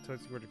the one who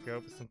tells you where to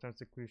go, but sometimes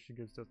the clue she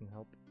gives doesn't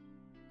help.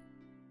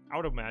 I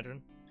would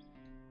imagine.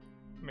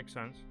 Makes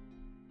sense.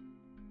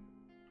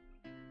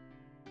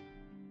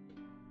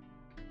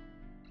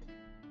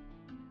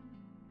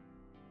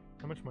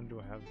 How much money do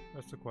I have?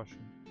 That's the question.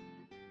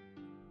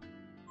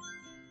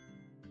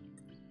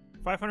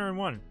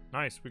 501.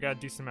 Nice. We got a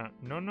decent amount.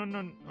 No. No.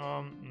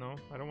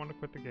 I don't want to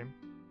quit the game.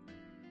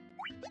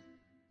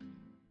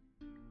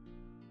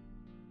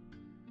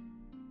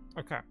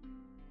 Okay.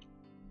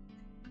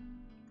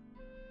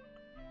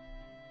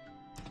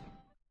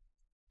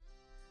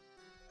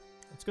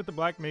 Let's get the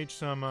Black Mage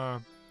some,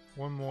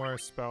 one more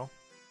spell.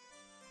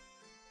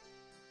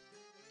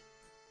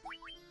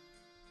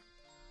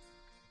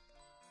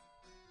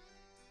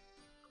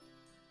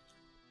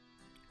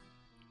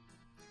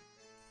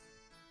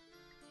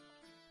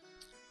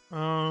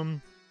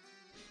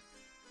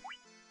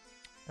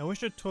 I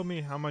wish it told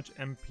me how much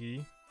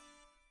MP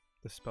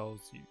the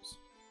spells use.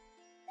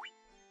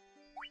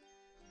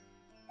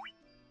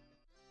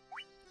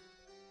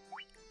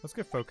 Let's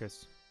get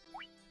focus.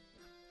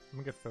 I'm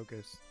gonna get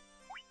focus.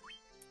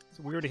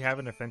 So we already have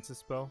an offensive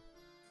spell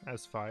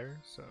as fire,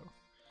 so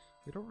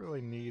we don't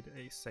really need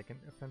a second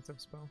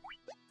offensive spell.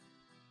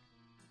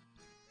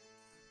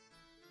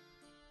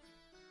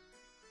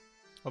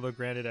 Although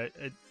granted,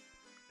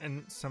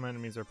 and some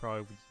enemies are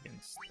probably weak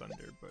against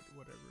thunder, but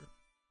whatever.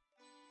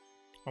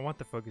 I want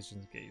the focus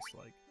in case,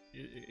 like,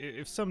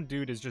 if some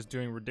dude is just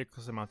doing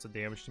ridiculous amounts of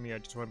damage to me, I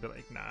just want to be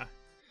like, nah,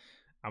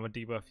 I'm gonna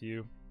debuff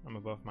you. I'm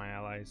gonna buff my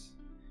allies,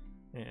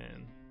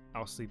 and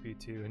I'll sleep you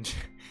too, and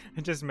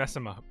just mess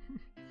them up.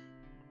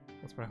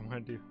 That's what I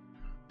want to do.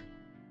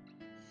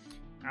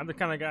 I'm the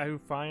kind of guy who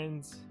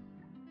finds,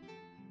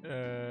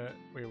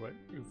 wait, what?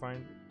 Who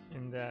finds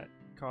in that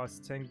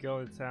costs 10 gil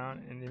a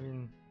town, and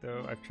even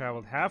though I've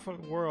traveled half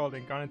of the world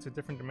and gone into a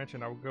different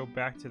dimension, I will go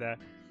back to that.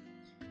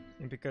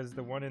 And because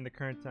the one in the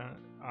current town,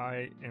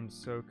 I am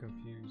so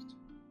confused.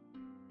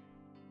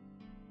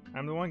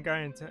 I'm the one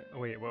guy in town.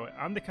 Wait,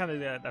 I'm the kind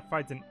of guy that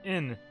finds an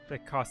inn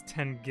that costs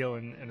 10 gil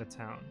in a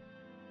town.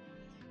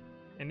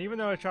 And even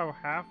though I travel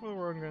half of the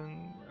world,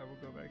 I will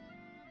go back.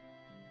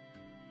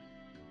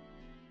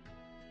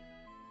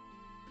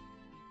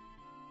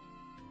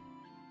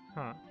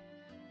 Huh.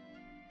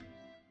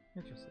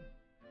 Interesting.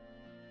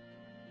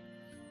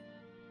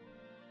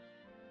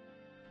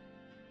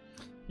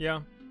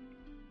 Yeah.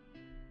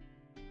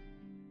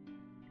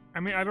 I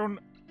mean, I don't,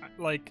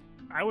 like,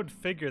 I would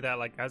figure that,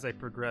 like, as I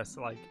progress,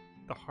 like,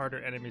 the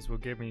harder enemies will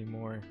give me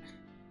more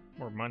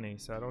money,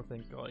 so I don't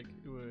think, like,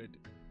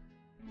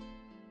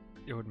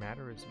 it would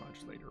matter as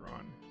much later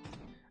on.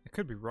 I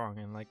could be wrong,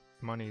 and, like,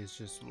 money is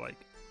just,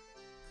 like,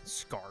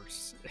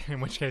 scarce,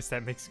 in which case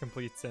that makes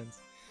complete sense.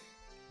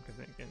 Because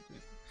then again,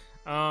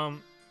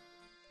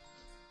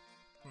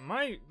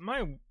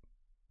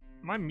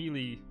 my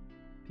melee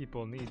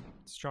people need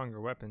stronger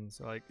weapons,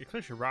 like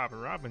especially Robin.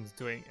 Robin's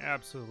doing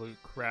absolute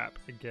crap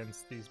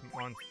against these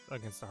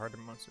against the harder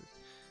monsters.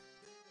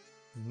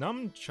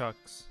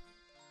 Nunchucks,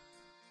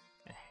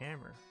 a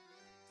hammer.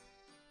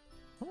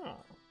 Huh.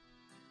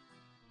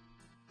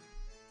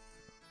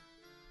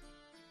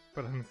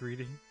 But I'm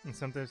greedy, and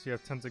sometimes you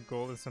have tons of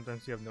gold, and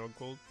sometimes you have no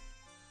gold.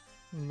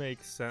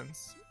 Makes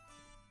sense.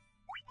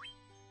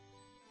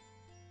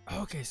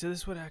 Okay, so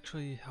this would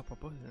actually help out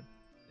both of them.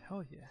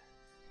 Hell yeah.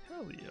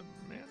 Hell yeah,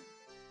 man.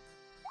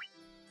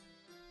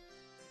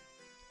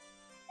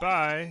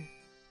 Bye.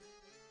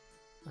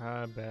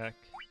 Back.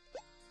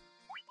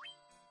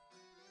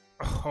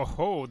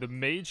 Oh, the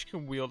mage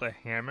can wield a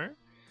hammer?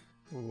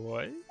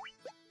 What?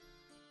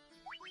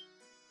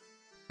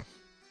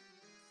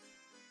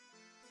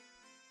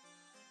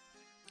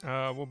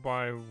 We'll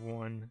buy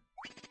one.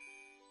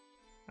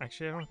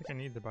 Actually, I don't think I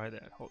need to buy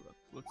that. Hold up.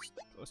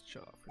 Let's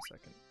chill out for a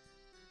second.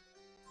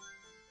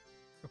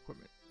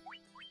 Equipment.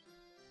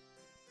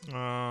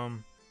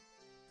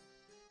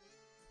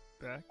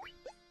 Back.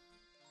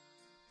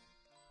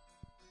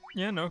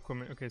 Yeah, no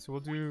equipment. Okay, so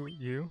we'll do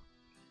you.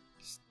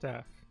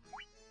 Staff.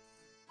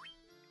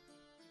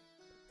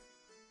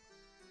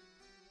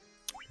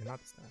 Okay, not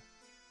the staff.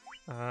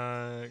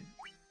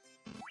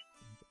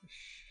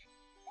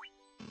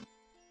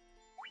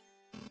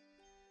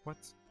 What?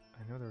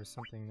 I know there was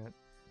something that...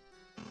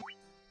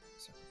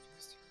 So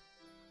confused.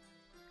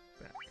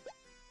 Back.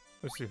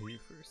 Let's do you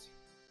first.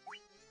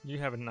 You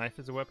have a knife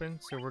as a weapon,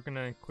 so we're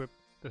gonna equip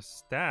the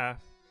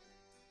staff.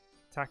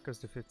 Attack goes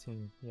to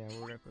 15. Yeah,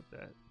 we're gonna equip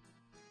that.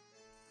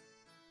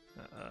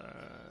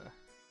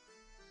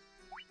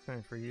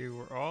 And for you,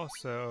 we're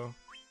also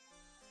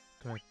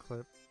gonna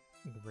equip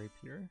the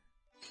rapier.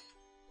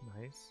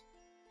 Nice.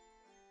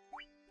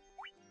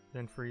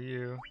 Then for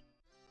you,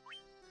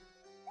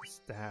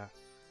 staff.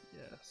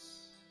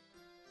 Yes.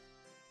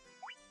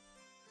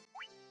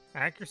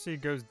 Accuracy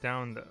goes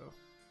down though.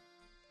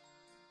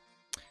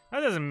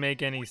 That doesn't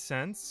make any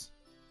sense.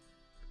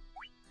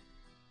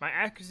 My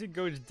accuracy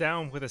goes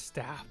down with a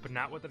staff, but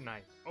not with a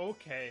knife.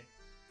 Okay.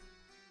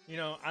 You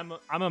know,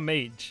 I'm a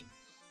mage.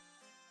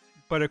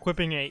 But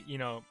equipping a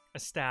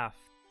staff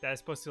that is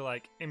supposed to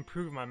like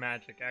improve my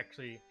magic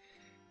actually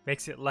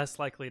makes it less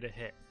likely to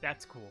hit.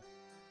 That's cool.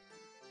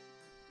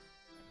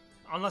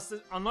 Unless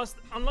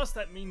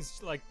that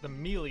means like the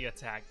melee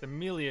attack. The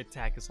melee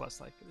attack is less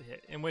likely to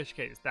hit. In which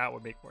case that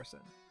would make more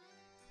sense.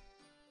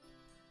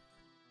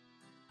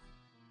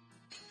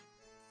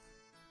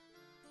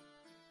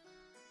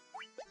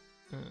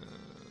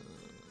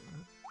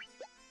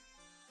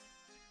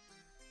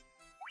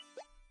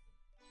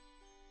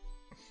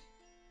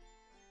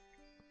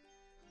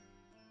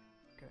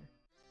 Okay.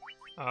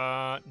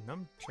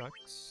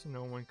 Nunchucks.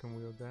 No one can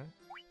wield that.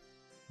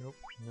 Nope.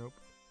 Nope.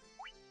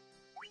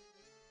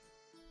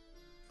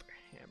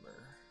 Hammer.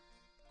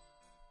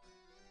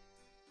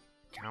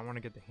 Okay, I want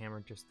to get the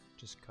hammer just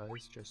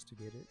to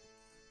get it.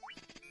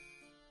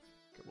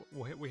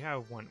 Okay, we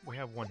have one. We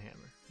have one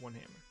hammer. One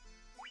hammer.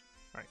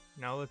 Alright,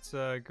 now let's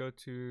go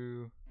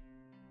to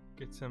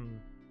get some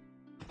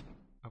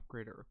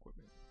upgrade our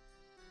equipment.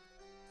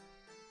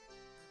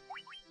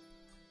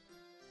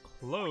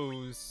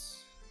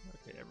 Clothes.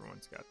 Okay,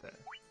 everyone's got that.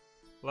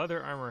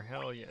 Leather armor,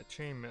 hell yeah.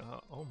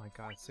 Chainmail, oh my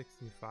god,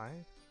 65?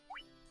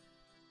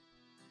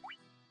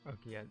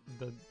 Okay, yeah,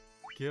 the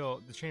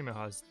chainmail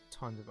has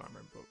tons of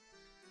armor, but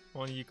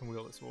only you can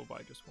wield it, so we'll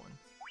buy just one.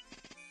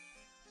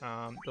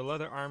 The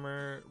leather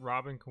armor,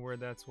 Robin can wear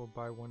that, so we'll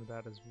buy one of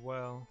that as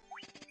well.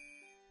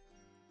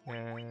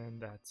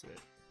 And that's it.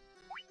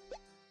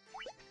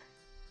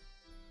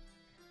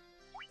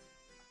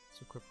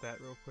 Let's equip that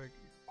real quick.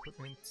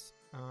 equipment.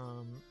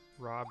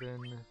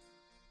 Robin,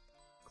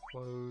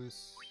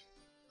 clothes,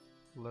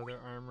 leather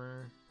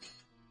armor.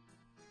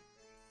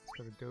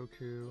 Let's go to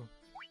Goku.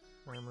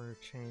 Armor,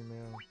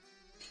 chainmail.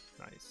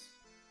 Nice.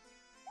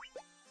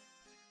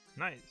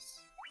 Nice.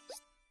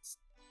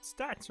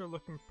 Stats are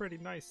looking pretty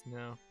nice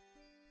now.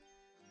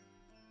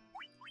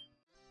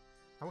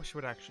 I wish it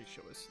would actually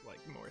show us like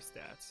more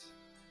stats.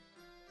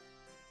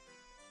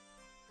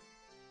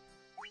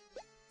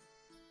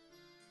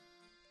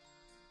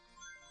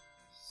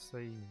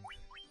 Save.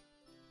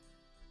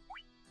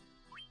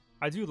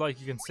 I do like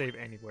you can save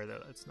anywhere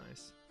though, that's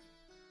nice.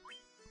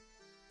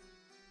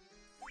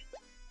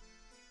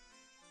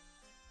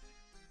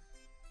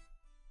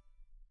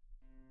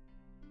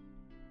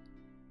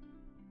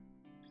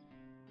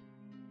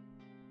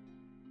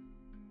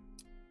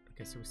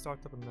 Okay, so we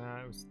stocked up on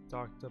that, we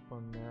stocked up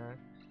on that.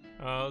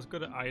 Let's go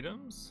to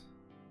items.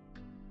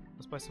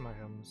 Let's buy some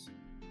items.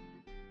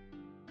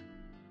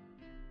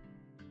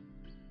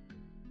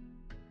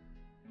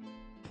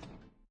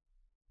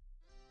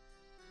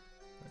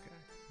 Okay,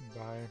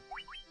 buy.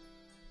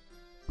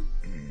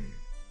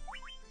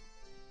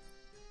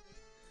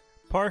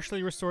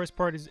 Partially restores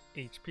party's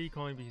HP,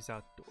 can only be used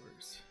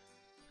outdoors.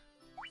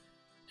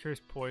 Cures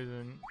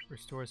poison,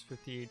 restores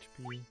 50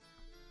 HP.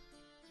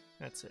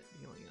 That's it,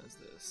 he only does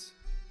this.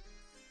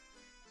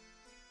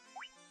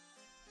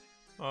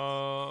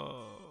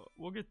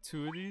 We'll get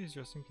 2 of these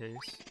just in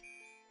case.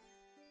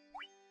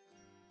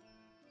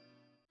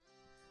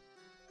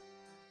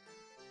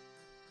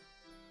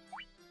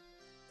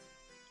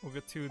 We'll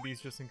get 2 of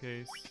these just in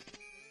case.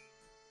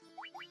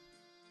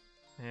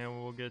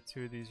 And we'll get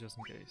 2 of these just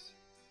in case.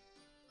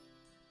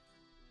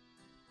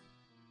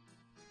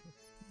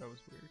 That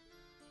was weird.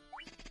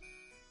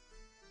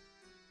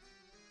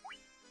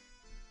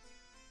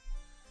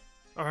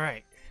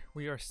 Alright,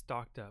 we are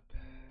stocked up.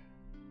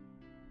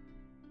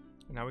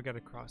 And now we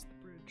gotta cross the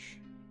bridge.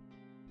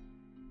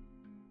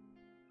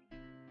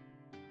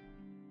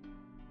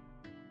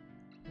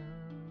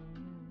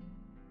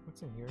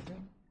 What's in here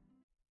again?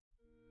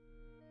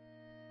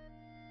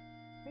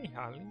 Hey,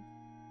 Holly.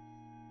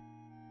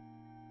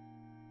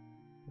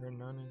 There are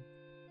none in...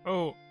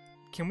 Oh,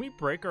 can we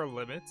break our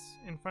limits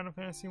in Final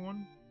Fantasy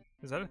 1?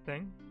 Is that a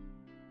thing?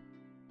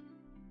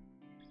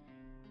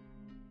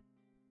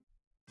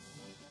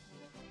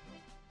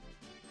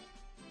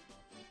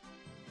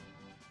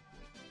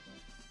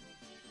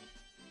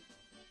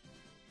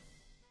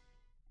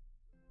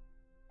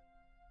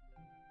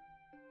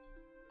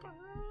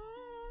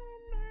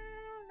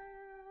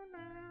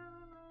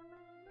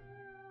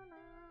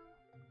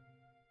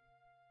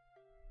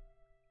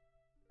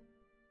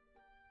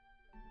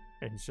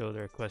 And so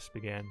their quest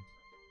began.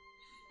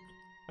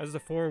 As the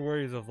 4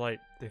 warriors of light,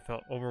 they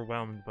felt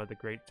overwhelmed by the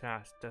great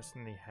task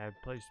destiny had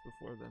placed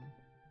before them.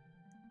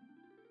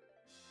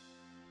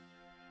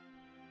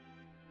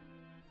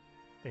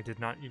 They did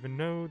not even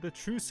know the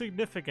true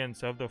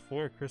significance of the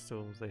 4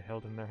 crystals they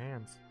held in their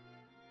hands.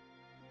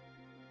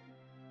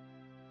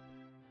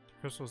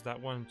 Crystals that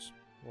once,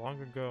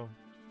 long ago,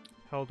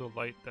 held a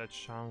light that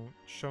shone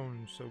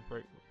so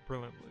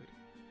brilliantly.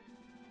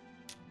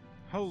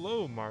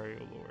 Hello,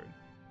 Mario Lord.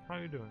 How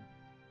are you doing?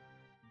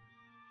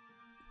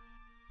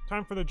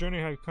 Time for the journey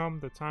had come.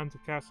 The time to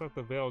cast off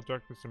the veil of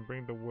darkness and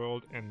bring the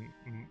world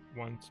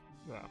once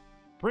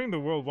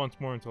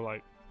more into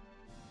light.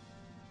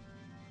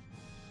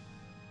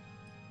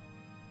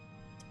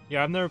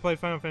 Yeah, I've never played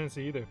Final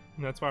Fantasy either.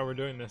 And that's why we're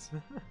doing this.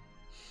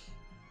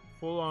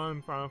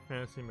 Full-on Final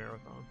Fantasy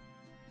marathon.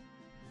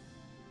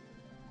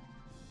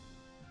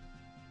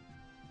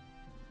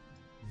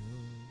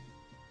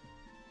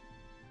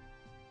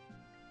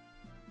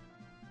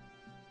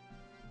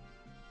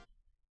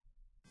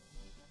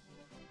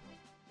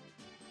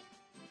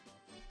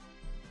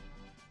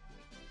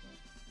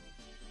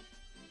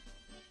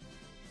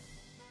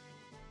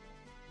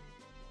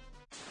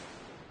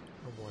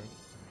 Oh boy.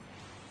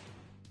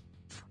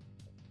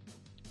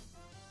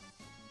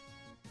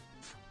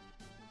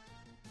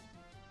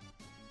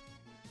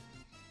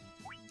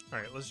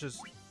 Alright, let's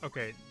just...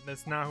 Okay,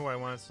 that's not who I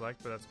want to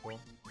select, but that's cool.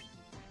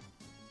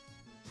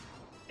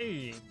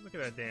 Hey, look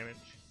at that damage.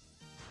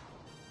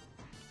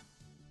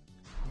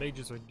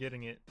 Mages are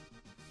getting it.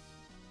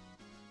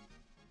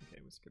 Okay,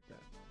 we'll skip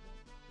that.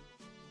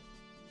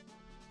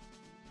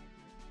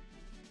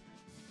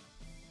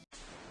 Oh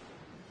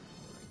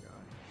my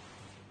god.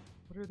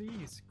 What are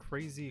these?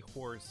 Crazy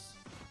horse.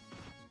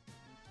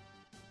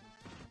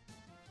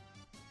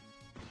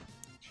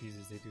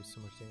 Jesus, they do so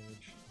much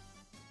damage.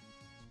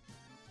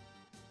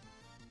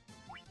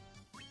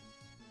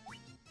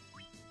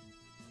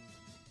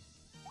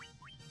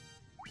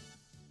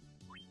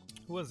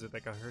 Who was it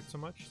that got hurt so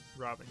much?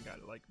 Robin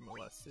got like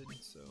molested,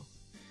 so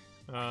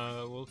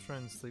we'll try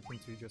and sleep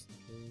into just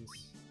in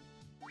case.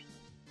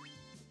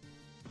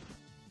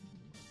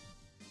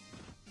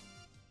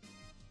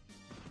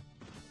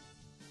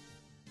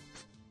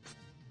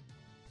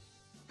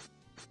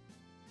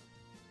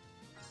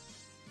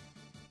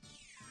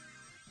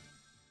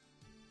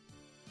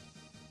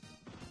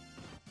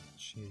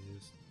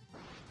 Jesus.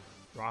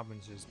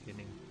 Robin's just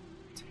getting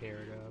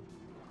teared up.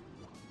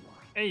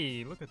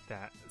 Hey, look at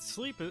that.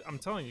 Sleep is, I'm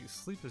telling you,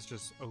 sleep is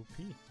just OP.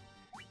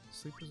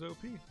 Sleep is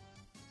OP.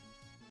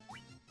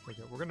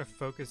 Okay, we're gonna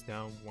focus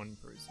down one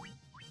person.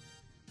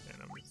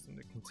 And I'm just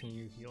gonna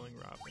continue healing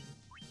Robin.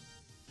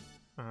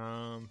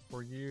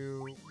 For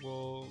you,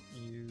 we'll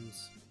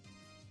use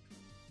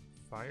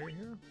fire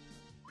here.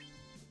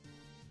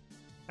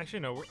 Actually,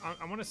 no.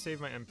 I want to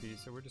save my MP,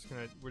 so we're just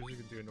gonna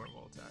do a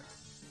normal attack.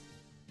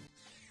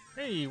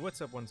 Hey,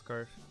 what's up, One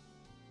Scarf?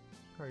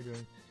 How are you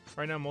doing?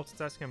 Right now,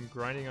 multitasking. I'm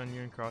grinding on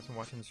Union Cross and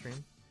watching the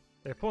stream.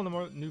 Did I pull in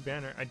the new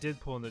banner? I did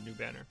pull in the new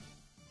banner.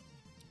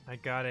 I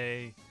got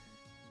a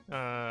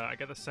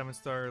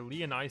 7-star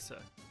Lee and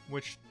Isa,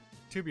 which,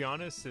 to be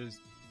honest, is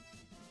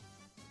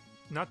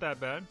not that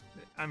bad.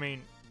 I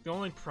mean, the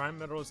only prime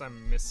medals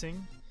I'm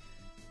missing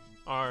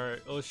are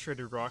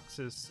Illustrated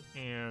Roxas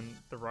and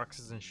the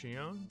Roxas and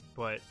Shion,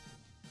 but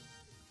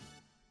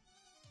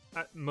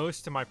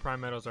most of my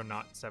prime medals are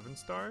not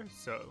 7-star,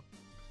 so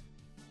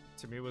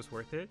to me it was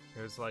worth it.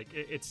 It was like,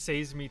 it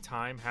saves me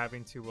time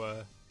having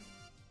to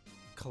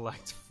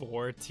collect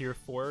 4 tier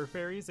 4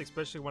 fairies,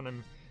 especially when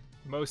I'm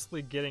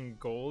mostly getting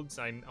golds.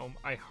 I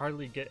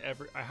hardly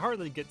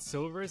get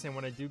silvers, and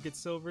when I do get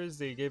silvers,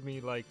 they give me,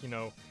 like, you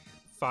know,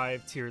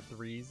 5 tier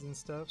 3s and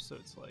stuff, so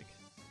it's like,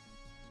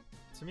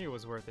 to me it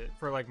was worth it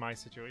for, like, my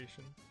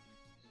situation.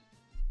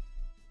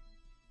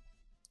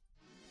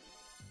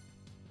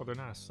 Oh, they're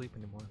not asleep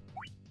anymore.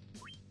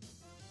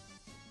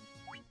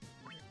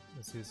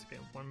 Let's do this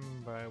again, one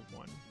by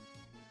one.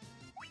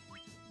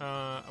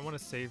 I want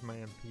to save my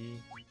MP,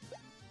 so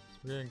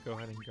we're gonna go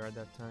ahead and guard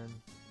that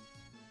time.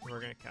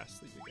 We're gonna cast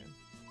sleep again.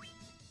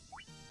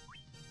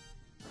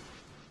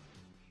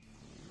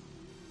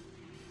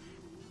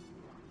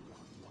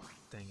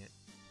 Dang it.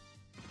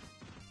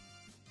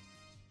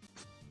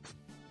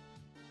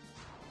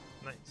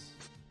 Nice.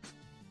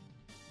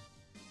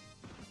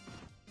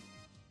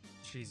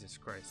 Jesus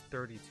Christ,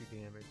 32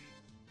 damage.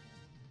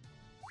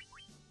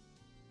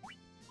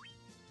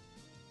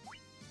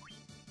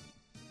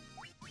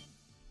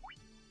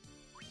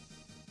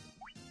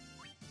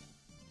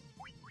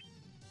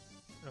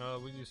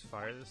 We'll use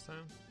fire this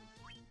time.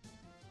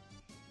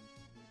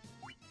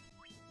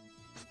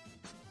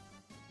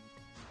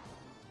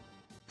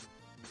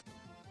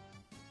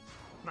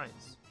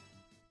 Nice.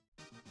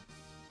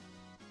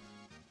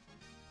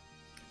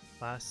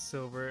 Last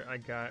silver, I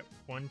got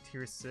 1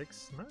 tier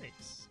 6.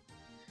 Nice.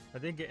 I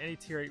didn't get any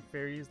tier 8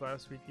 fairies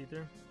last week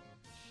either.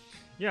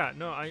 Yeah,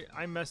 no,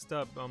 I messed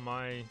up on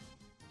my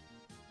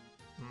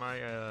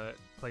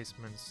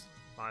placements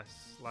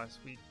last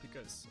week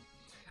because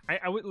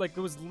I would, like,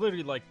 it was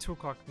literally like 2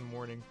 o'clock in the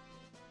morning,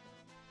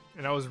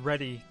 and I was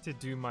ready to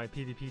do my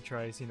PvP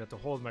tries, you know, to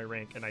hold my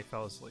rank, and I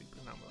fell asleep.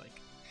 And I'm like,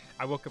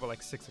 I woke up at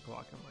like 6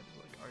 o'clock. I'm like,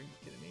 are you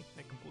kidding me?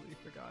 I completely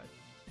forgot.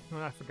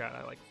 No, I forgot.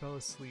 I like fell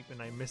asleep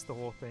and I missed the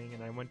whole thing.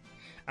 And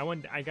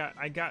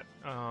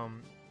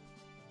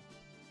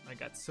I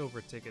got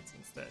silver tickets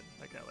instead.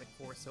 I got like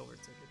 4 silver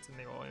tickets, and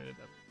they all ended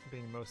up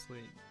being mostly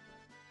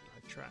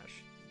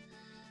trash.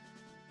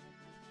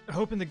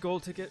 Hoping the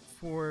gold ticket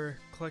for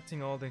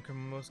collecting all the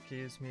increment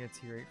gives me a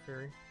tier 8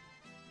 fairy.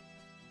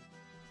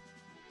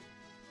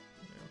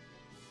 Yeah,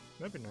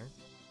 that'd be nice.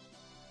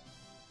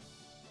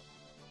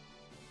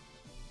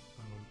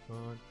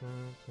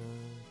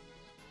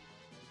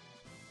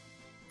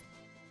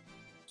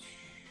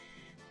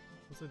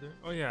 What's it doing?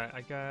 Oh yeah,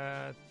 I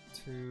got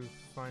to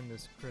find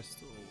this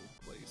crystal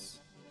place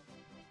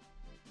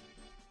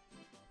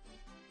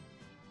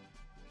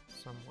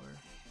somewhere.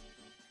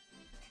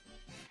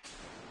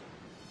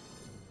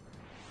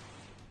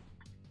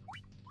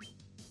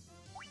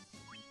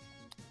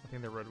 I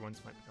think the red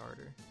ones might be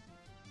harder.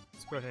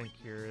 Let's go ahead and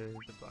cure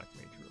the black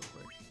mage real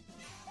quick.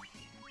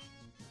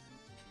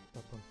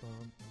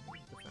 Defend.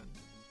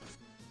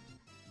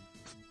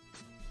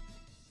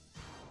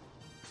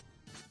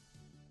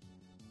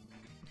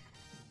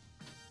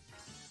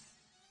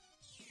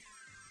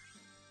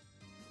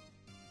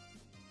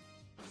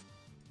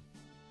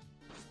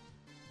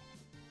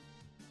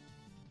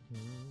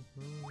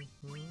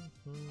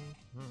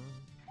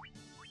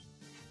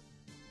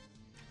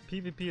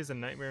 PvP is a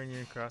nightmare in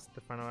Union Cross at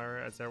the final hour,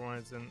 as everyone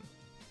is in.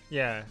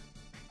 Yeah.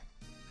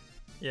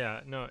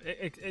 Yeah, no,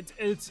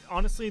 it's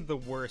honestly the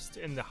worst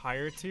in the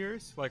higher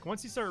tiers. Like,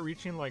 once you start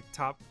reaching like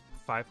top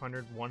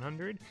 500,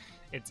 100,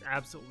 it's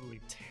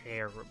absolutely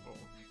terrible.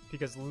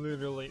 Because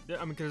literally,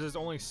 I mean, because there's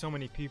only so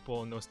many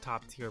people in those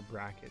top tier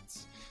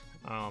brackets.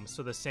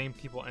 So the same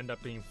people end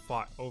up being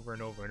fought over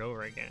and over and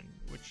over again,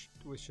 which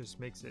just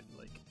makes it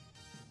like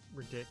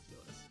ridiculous.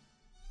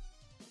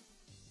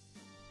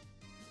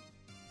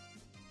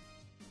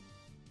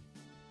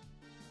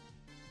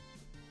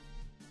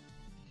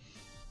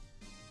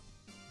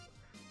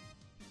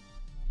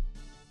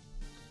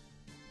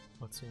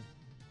 Let's see.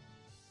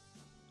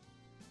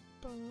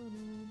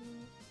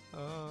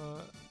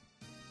 Oh,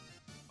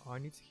 I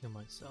need to heal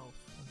myself.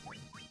 Okay.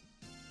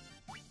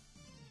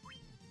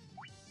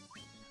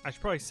 I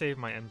should probably save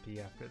my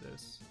MP after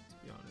this, to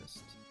be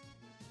honest.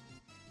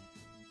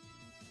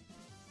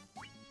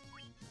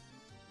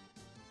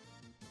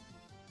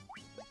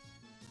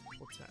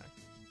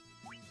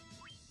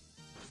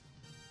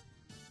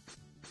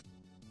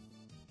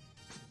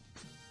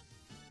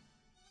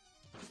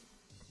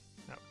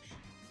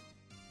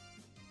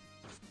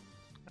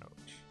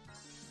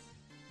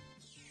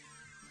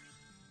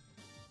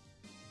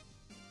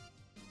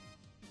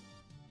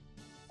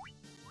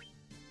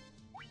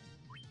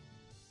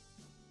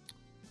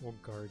 We'll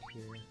guard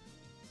here.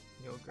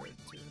 You'll guard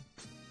too.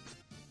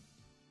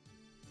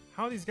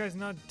 How are these guys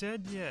not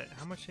dead yet?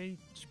 How much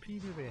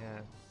HP do they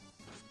have?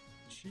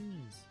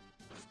 Jeez.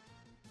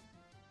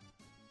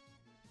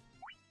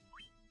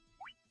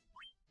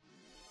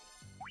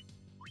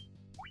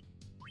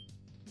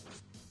 Oh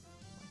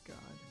my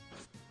god.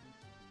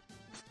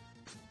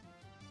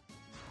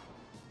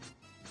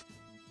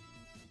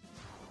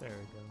 There we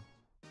go.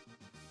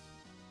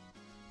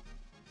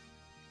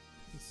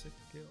 Sick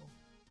kill.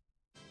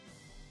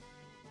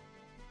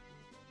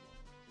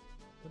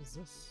 What is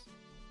this?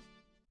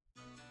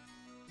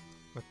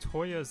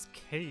 Matoya's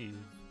Cave.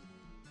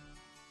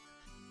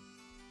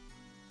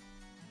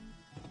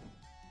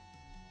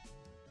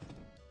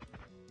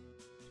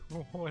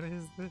 What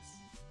is this?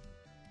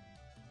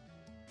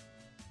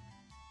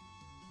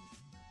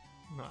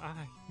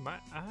 My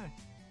eye.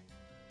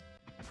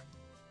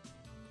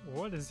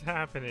 What is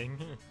happening?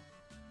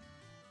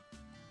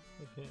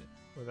 I can't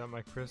without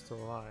my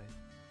crystal eye.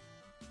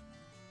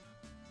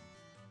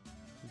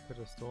 You could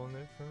have stolen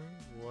it from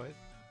me? What?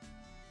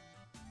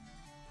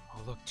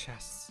 Oh look,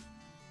 chests.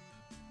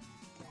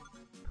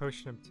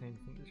 Potion obtained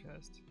from the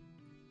chest.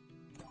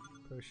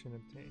 Potion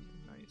obtained,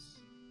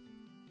 nice.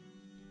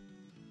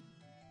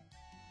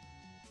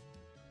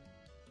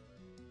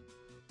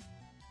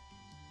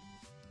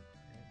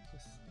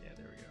 Yeah,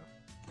 there we go.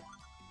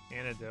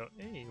 Antidote.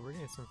 Hey, we're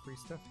getting some free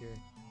stuff here.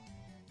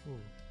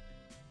 Ooh.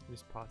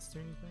 These pots do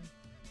anything?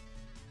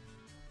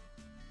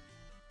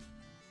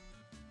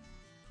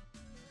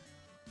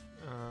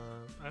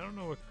 I don't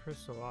know what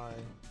crystal eye.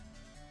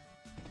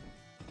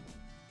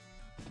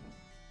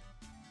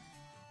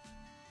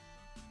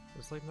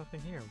 There's like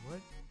nothing here.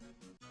 What?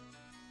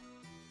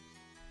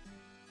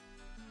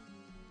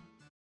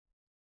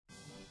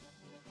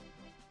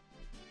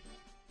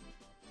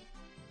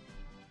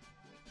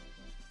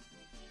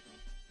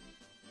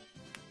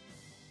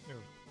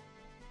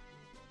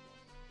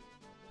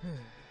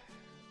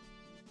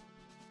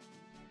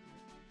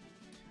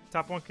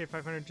 Top 1K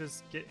 500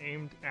 just get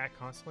aimed at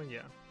constantly?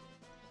 Yeah.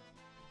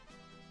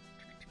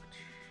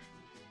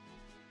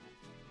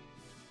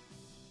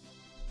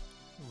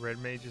 Red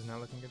Mage is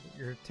not looking good.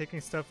 You're taking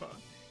stuff.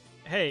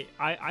 Hey,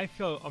 I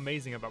feel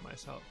amazing about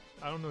myself.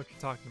 I don't know what you're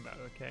talking about,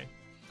 okay?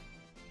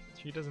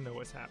 She doesn't know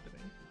what's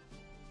happening.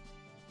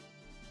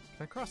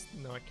 Can I cross?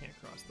 No, I can't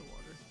cross the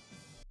water.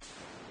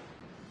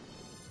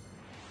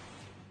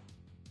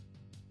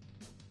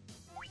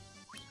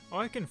 Oh,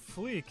 I can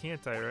flee,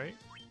 can't I, right?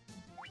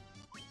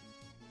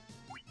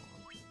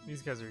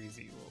 These guys are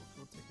easy.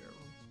 We'll take care of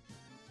them.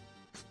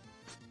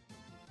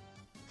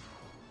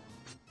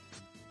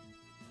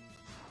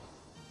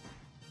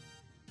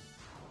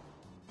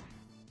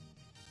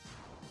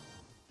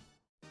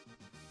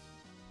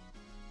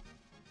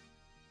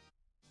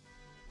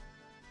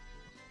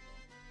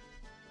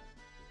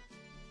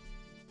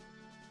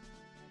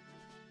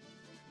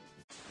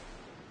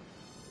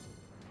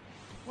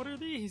 What are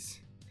these?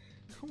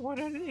 What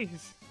are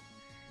these?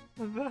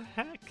 The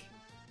heck?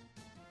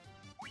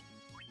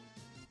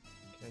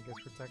 Okay, I guess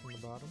we're attacking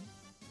the bottom.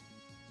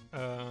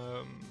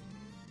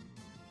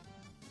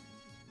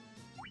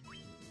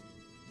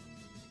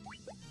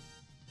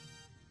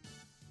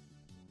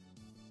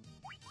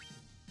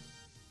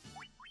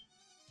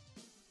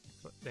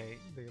 But they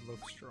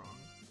look strong.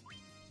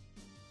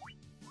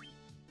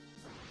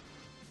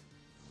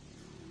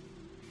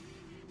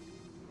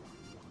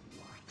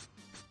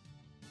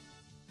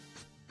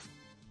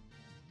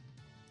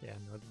 Yeah,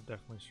 no, they're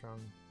definitely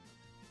strong.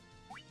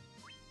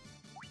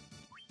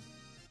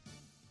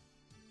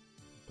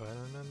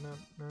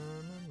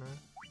 Ba-na-na-na-na-na.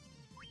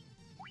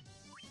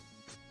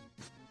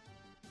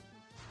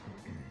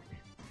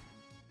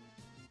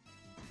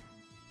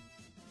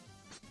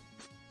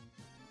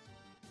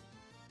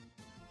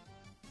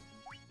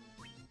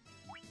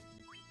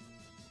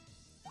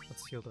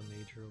 Let's heal the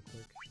mage real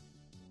quick.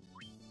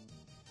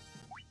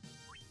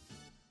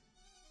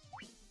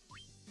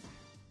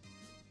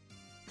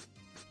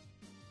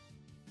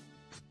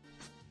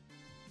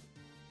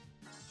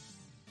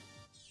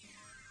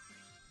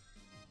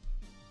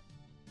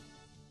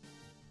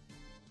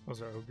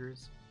 Those are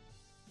ogres.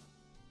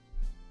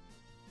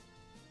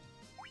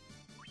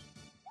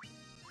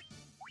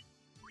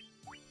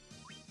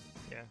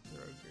 Yeah,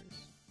 they're ogres.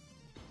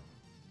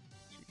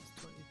 Jeez,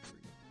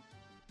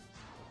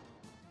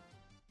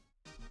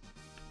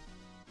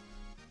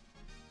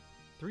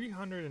 23.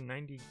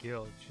 $390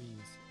 gil,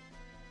 jeez.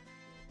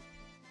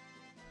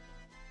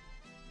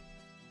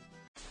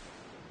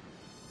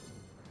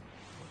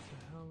 What the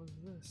hell is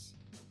this?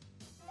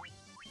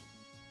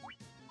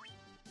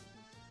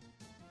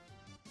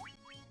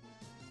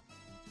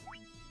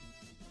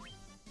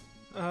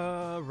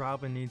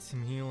 Robin needs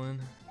some healing.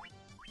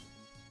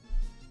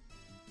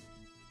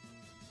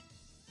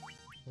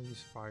 I'll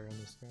use fire on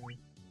this guy.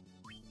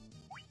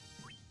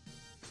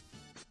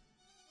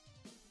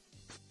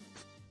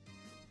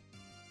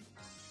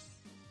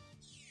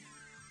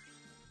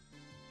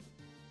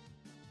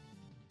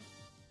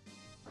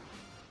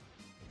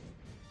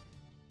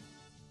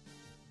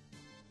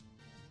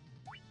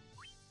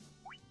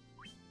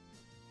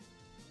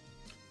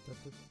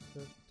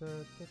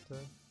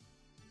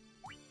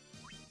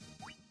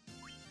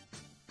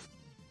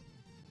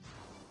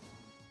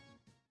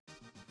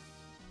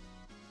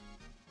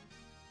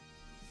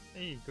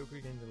 Hey,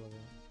 Goku gained a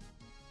level.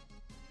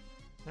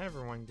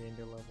 Everyone gained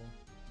a level.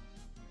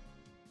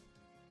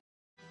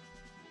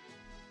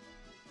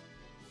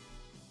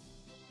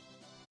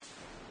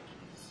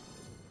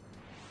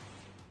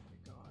 Oh my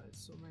god,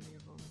 so many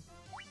of them.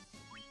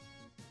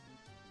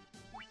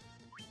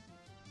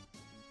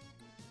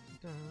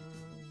 Dun.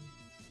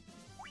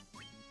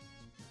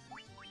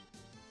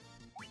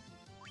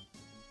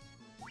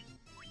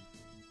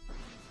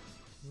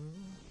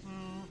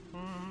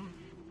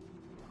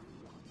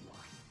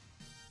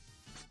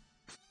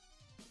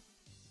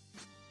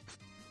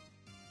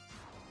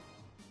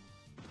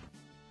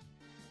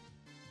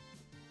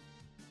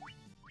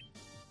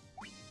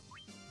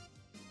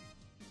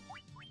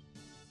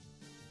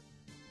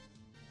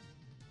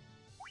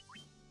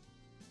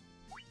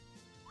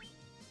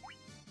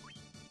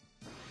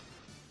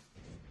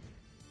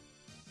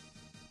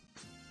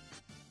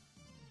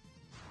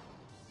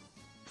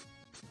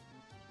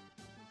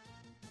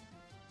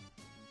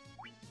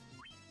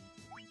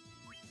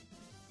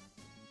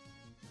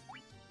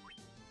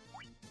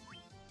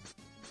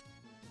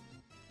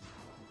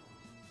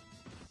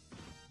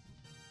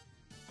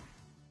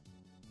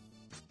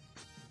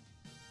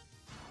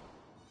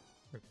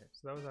 Okay,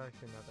 so that was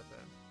actually not that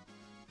bad.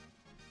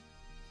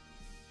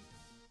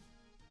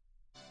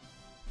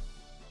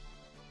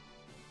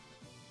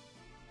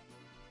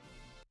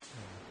 Oh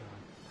my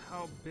god.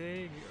 How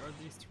big are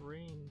these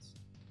terrains?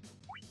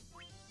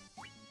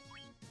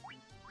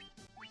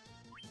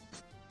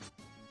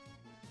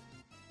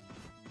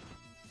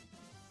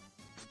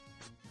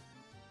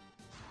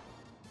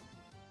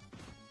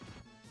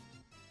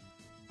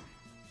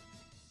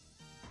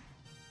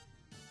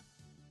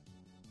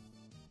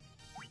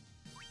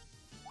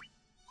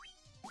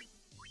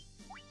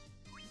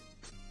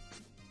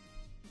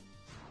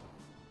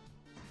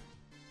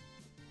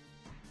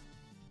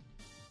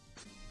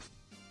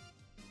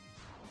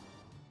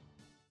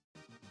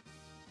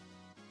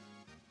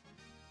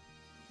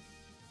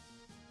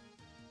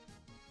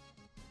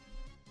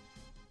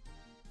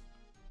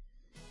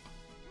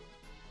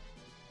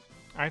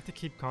 I have to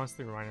keep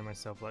constantly reminding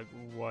myself, like,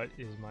 what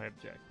is my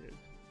objective?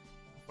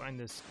 Find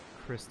this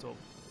crystal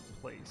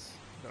place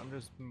that I'm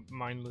just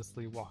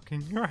mindlessly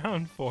walking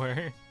around for.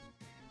 Let's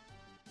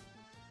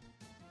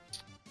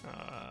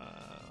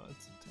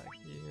attack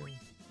you.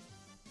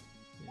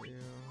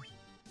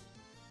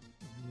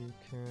 You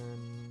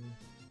can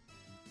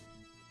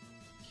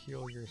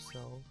heal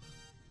yourself.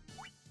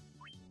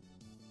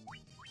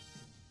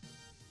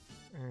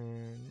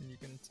 And you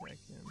can attack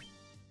him.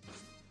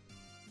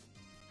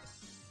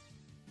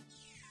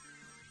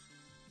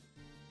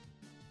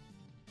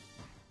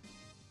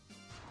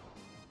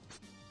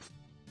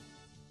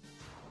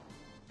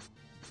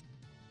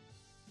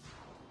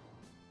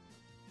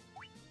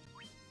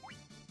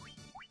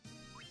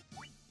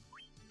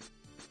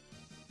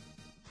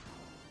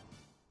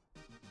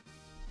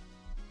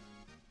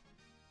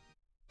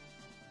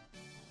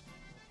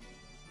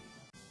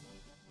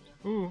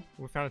 Ooh,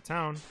 we found a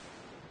town.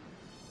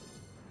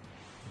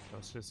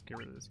 Let's just get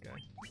rid of this guy.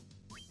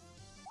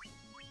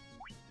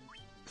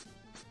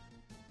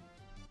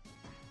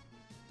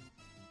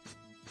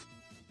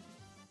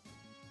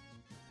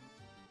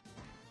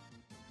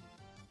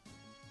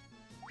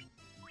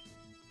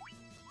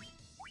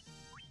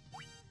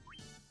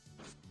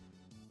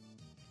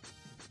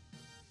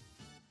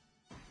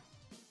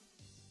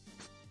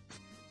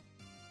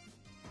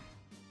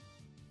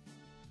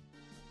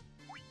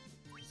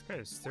 This guy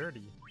is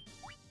sturdy.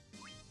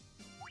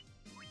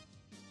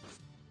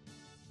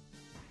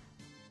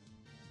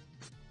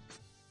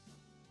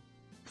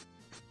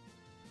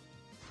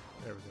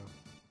 There we go.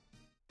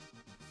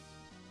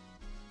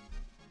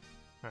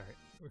 Alright,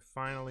 we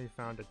finally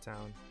found a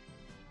town.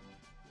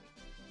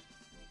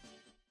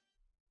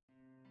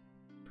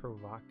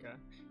 Provaca.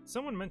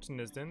 Someone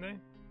mentioned this, didn't they?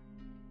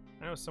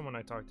 I know someone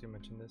I talked to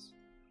mentioned this.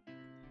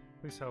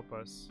 Please help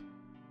us.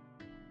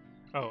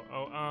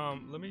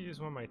 Let me use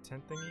one of my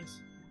tent thingies.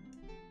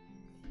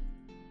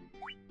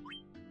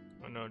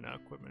 Oh no, now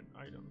equipment,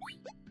 items.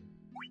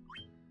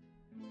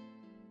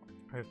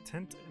 I have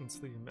tent and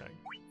sleeping bag.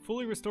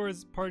 Fully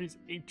restores party's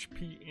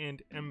HP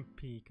and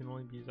MP. Can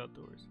only be used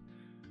outdoors.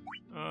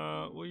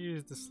 We'll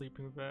use the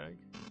sleeping bag.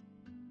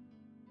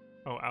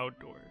 Oh,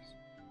 outdoors.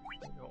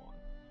 Go on.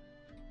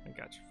 I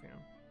got you, fam.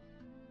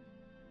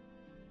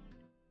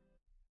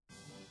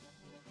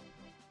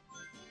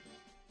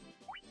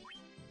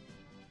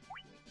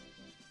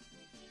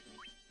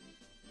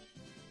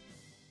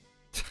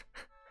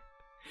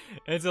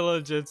 It's a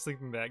legit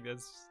sleeping bag.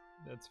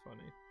 That's funny.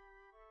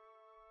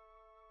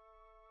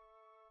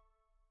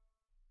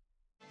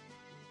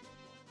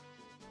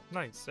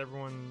 Nice,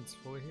 everyone's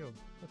fully healed.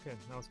 Okay,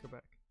 now let's go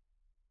back.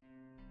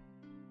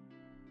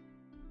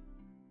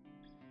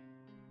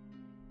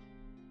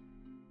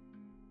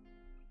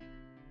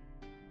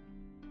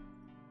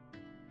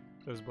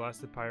 Those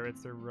blasted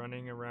pirates, they're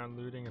running around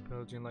looting and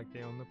pillaging like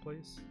they own the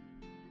place.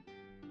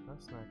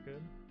 That's not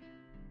good.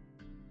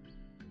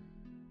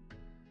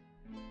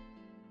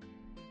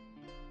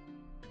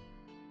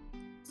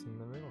 It's in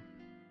the middle.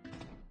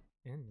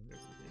 And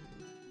there's the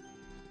game.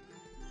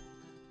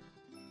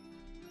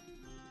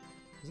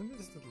 Isn't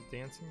this the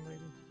dancing lady?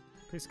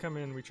 Please come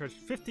in. We charge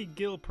 50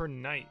 gil per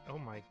night. Oh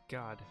my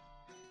god.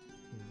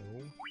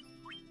 No.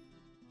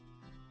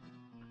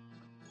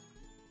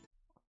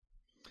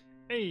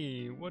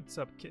 Hey, what's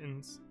up,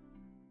 kittens?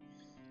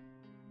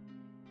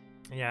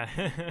 Yeah,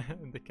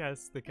 the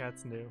cat's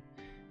new.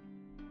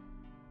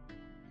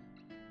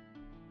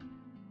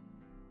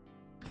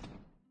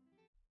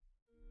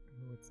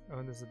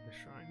 Oh, this is the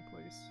shrine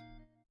place.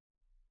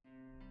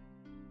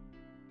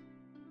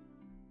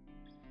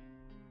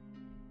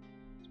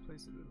 This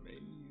place is a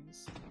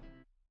maze.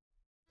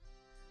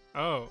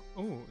 Oh,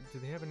 do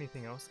they have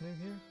anything else new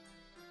here?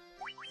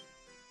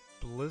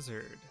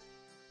 Blizzard.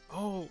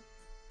 Oh,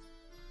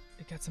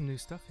 it got some new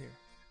stuff here.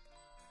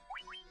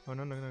 Oh,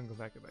 no, go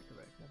back. I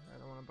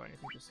don't want to buy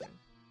anything just saying.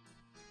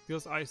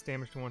 Deals ice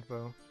damage to one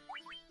foe.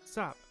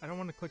 Stop, I don't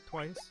want to click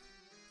twice.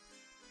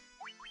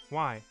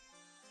 Why?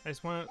 I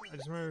just want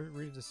to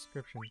read a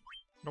description.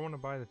 I don't want to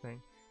buy the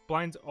thing.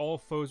 Blinds all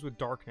foes with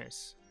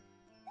darkness.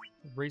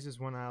 Raises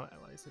one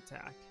ally's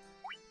attack.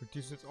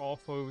 Reduces all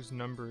foes'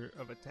 number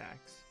of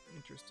attacks.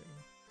 Interesting.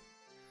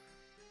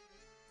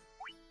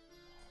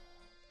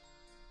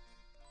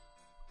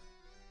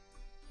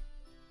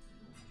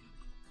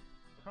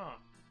 Huh.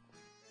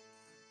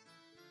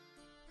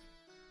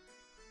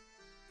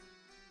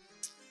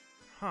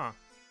 Huh.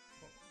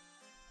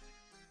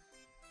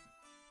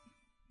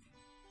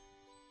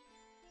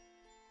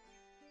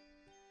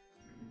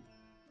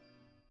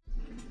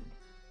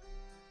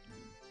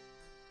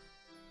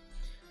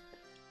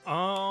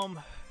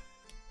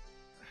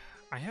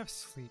 I have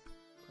sleep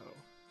though.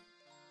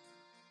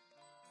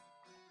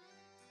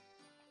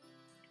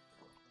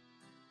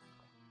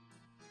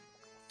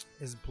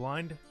 Is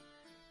blind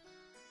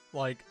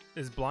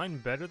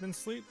better than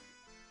sleep?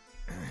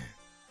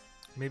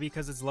 Maybe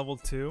because it's level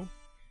 2?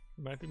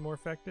 It might be more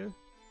effective.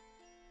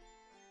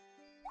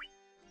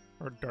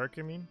 Or dark,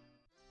 I mean.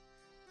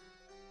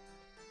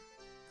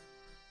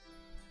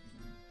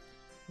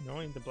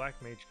 Only the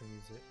black mage can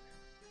use it.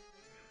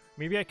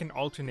 Maybe I can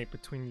alternate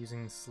between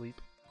using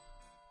sleep.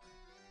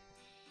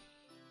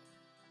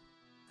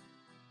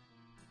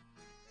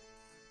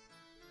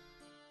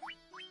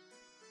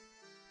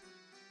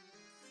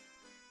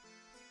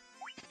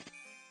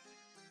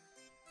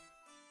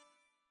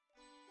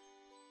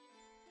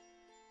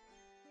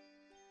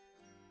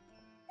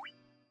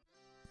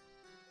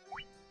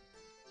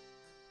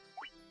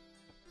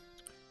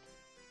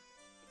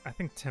 I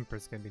think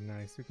Temper's gonna be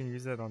nice. We can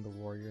use that on the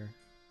warrior.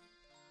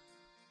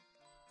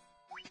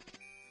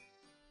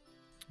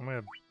 I'm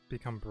gonna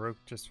become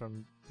broke just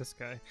from this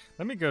guy.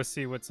 Let me go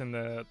see what's in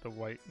the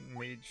white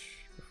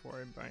mage before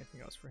I buy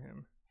anything else for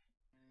him.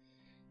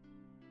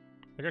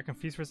 I got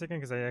confused for a second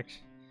because I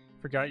actually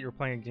forgot you were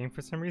playing a game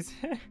for some reason.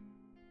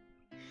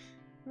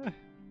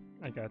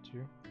 I got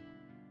you.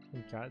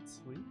 You got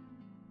sleep?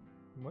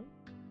 What?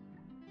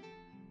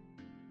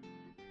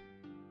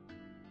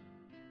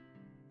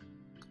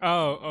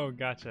 Oh,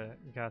 gotcha.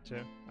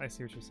 I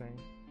see what you're saying.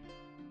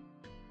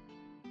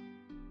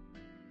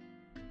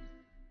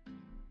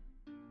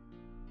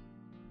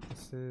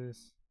 This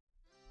is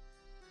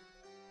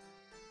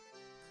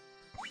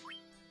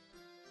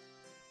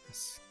a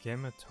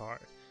scimitar,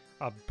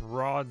 a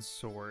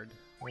broadsword.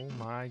 Oh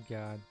my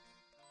god.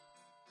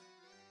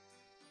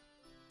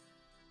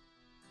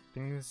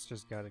 Things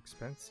just got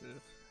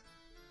expensive.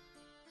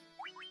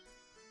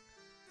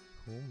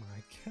 Oh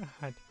my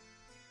god.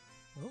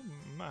 Oh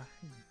my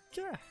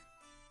god.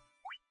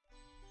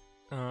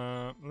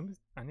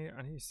 I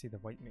need to see the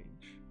white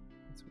mage.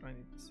 That's what I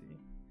need to see.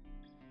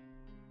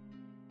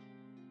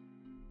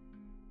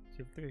 Do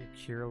you have like a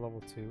cure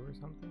level 2 or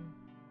something?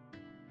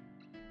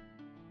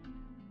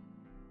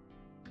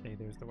 Hey,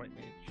 there's the white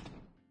mage.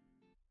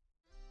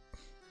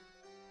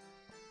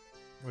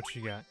 What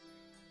you got?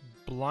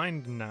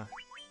 Blindna.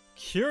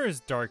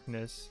 Cures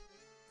darkness.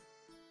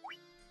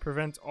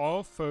 Prevents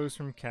all foes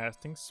from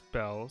casting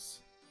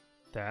spells.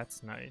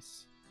 That's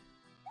nice.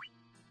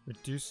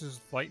 Reduces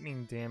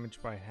lightning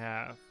damage by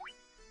half.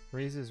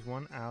 Raises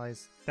one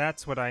ally's...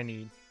 That's what I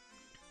need.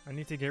 I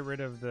need to get rid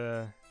of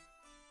the...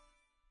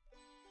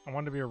 I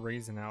want to be a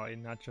raisin ally,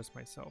 not just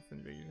myself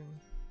invasion.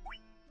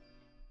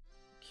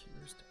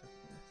 Cures darkness.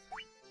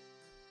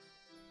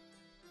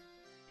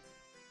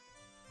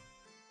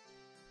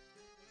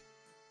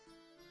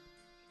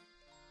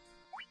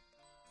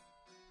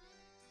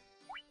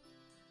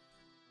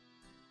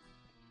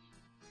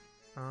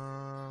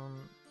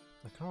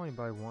 I can only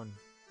buy one.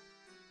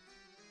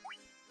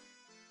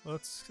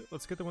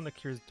 Let's get the one that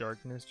cures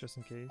darkness just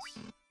in case.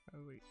 Oh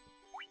wait.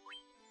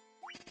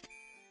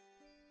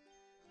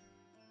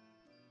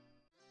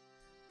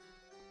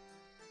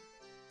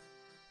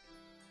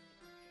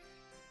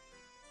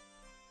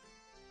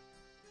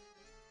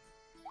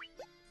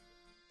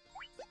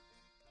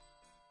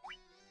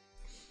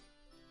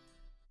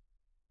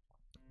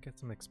 get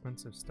some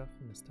expensive stuff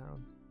in this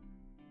town.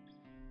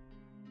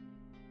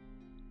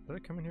 Did I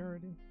come in here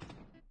already?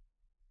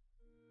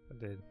 I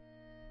did.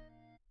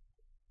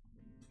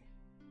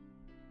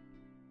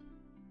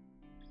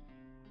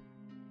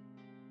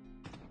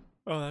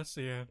 Oh, that's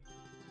the end.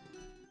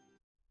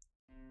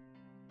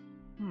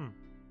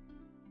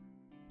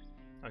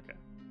 Okay.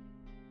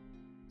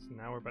 So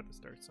now we're about to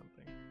start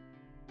something.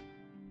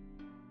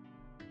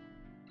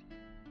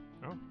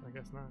 Oh, I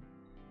guess not.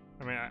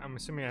 I mean, I'm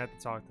assuming I had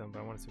to talk to them, but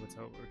I want to see what's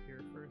over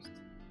here first.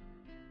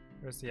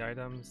 There's the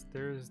items.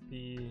 There's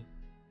the...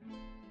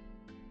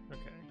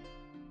 Okay.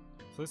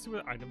 So let's see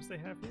what items they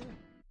have here.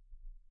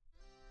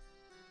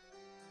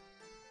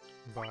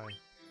 Buy.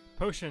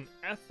 Potion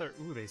ether.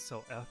 Ooh, they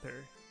sell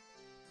ether.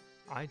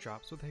 Eye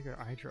drops. What the heck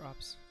are eye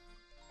drops?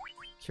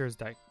 Cures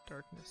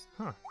darkness.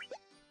 Huh.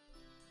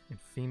 And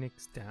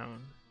Phoenix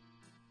down.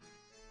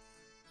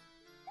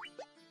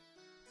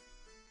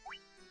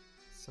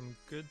 Some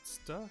good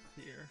stuff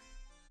here.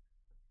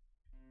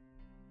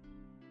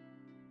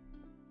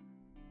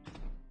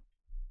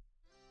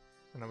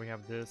 And then we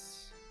have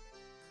this.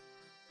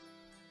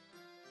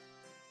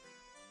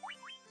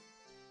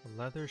 A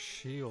leather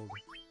shield.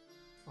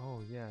 Oh,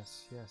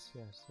 yes, yes,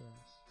 yes,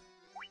 yes.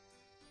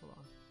 Hold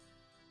on.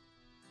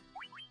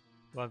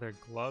 Leather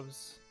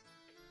gloves.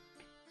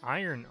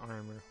 Iron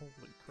armor.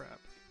 Holy crap.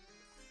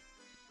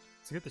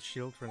 Let's get the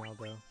shield for now,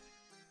 though.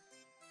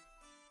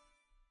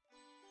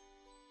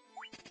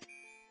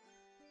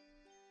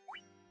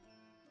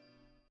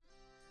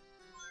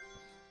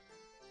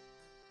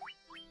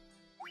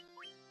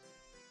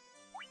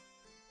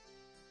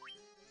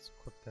 Let's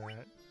equip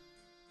that.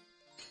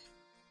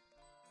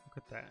 Look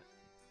at that.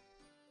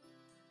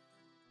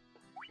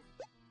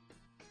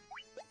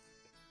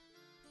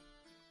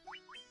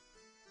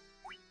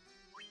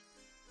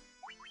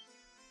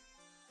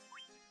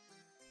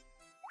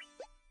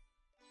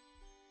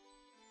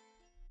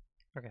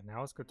 Okay, now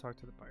let's go talk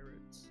to the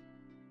pirates.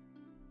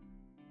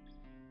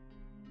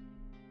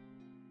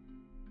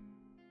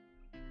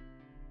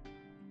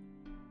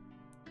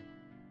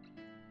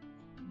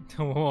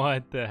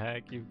 What the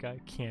heck? You've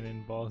got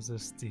cannonballs of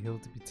steel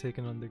to be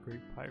taken on the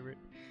Great Pirate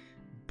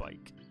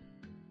Bike.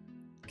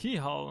 Key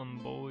haul 'em,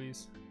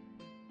 boys.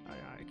 Aye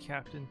aye,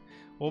 Captain.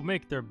 We'll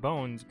make their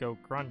bones go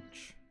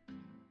crunch.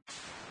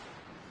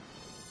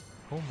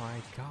 Oh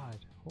my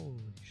god.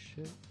 Holy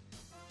shit.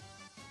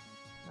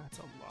 That's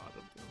a lot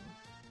of them.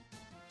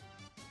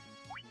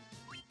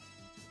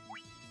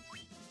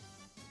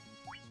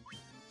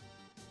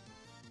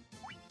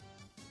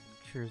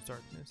 Cures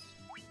darkness.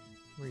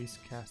 Raise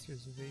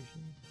caster's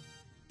evasion.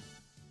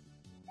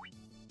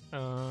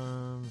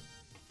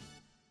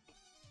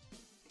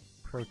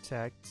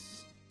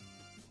 Protects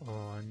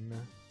on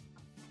the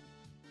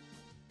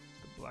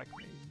black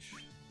mage.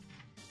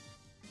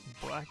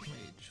 Black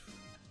mage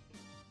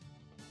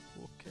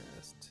will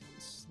cast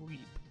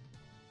sleep.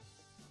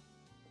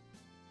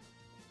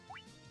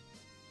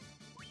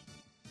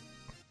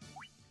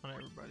 On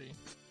everybody.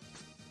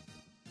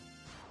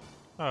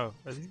 Oh,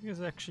 are these guys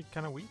actually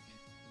kind of weak?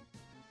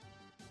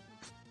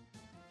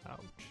 Ouch.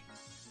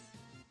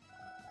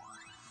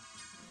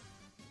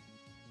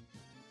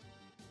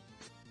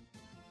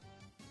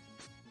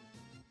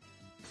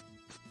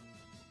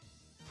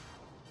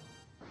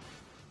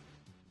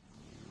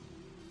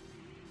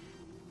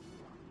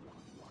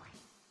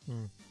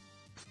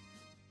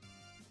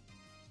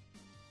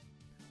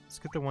 Let's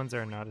get the ones that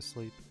are not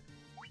asleep.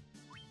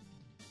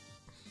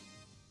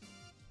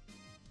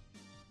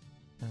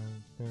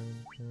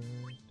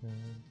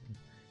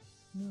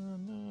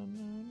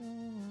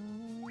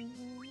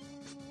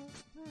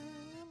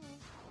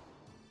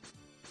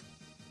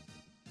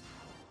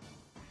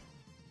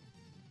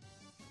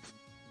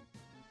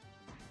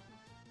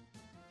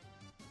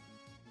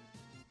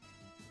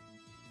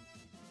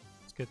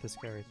 Let's get this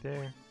guy right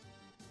there.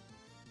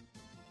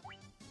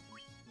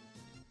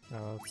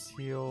 Now let's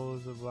heal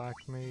the black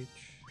mage.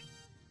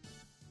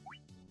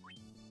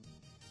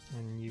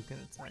 And you can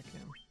attack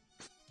him.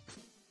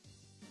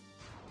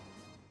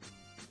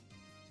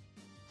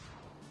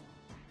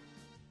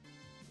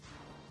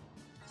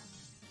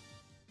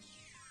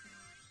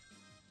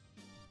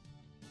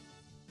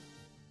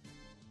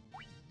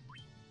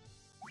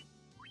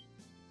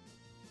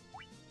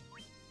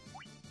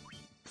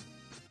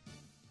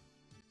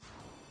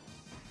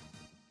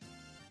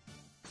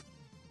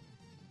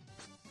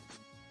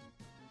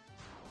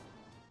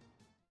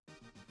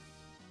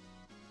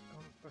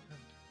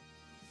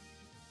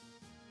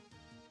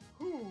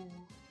 Ooh.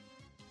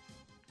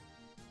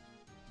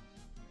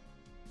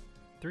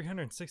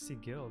 360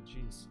 gil,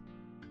 jeez.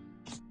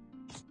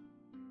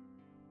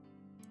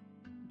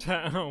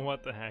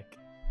 What the heck?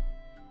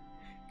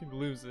 Could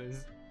lose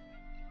this.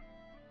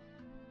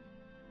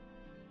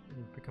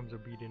 It becomes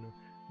obedient.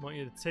 I want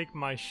you to take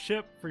my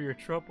ship for your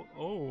trouble.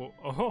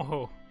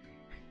 Oh.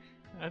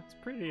 That's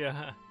pretty,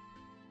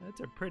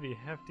 that's a pretty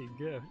hefty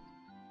gift.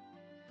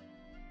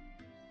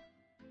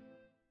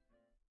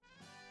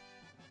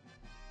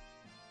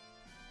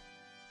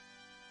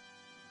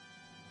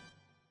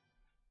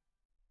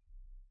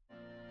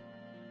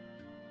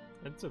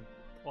 It's a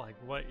like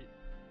what?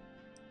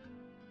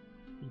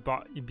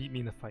 You beat me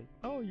in the fight.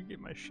 Oh, you get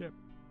my ship.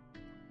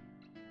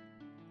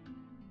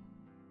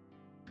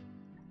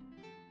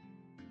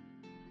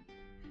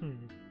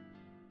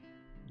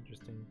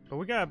 Interesting. But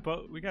we got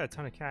a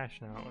ton of cash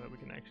now that we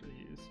can actually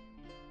use.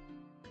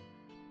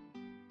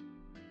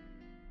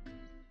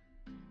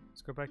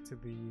 Let's go back to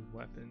the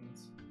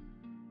weapons.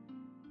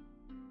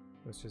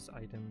 It's just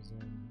items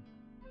and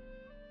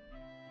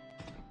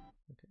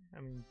okay.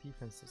 I mean,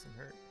 defense doesn't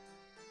hurt.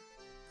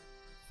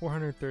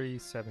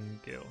 437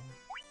 gil.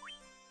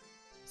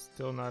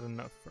 Still not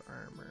enough for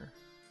armor.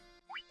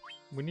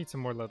 We need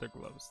some more leather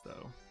gloves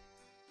though.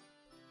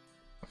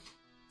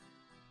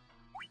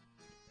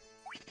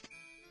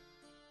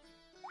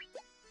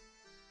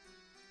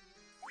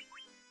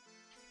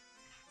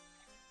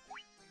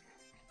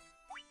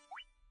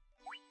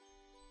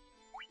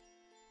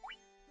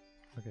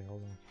 Okay,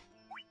 hold on.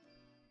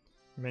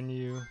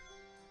 Menu,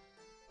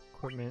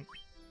 equipment.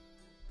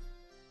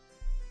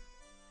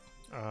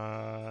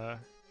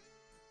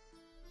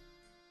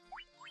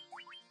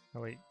 Oh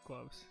wait,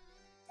 gloves.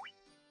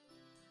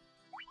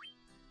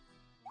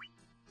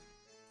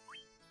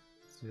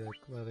 Let's do the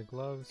leather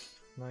gloves.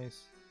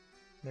 Nice.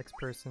 Next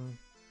person.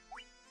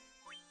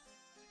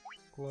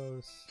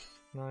 Gloves.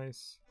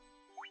 Nice.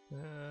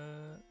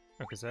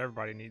 Okay, so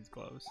everybody needs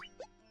gloves.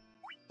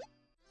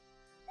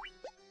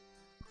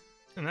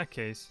 In that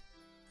case,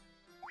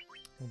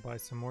 we'll buy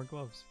some more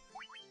gloves.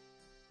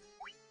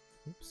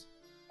 Oops.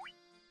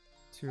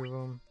 2 of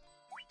them.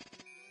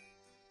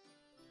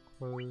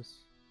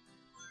 Clothes.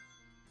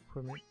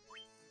 Equipment.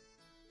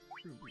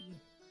 Ruby.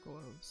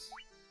 Gloves.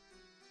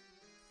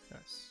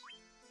 Yes.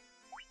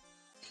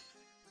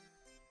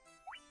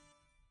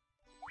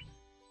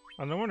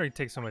 Oh, no wonder he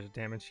takes so much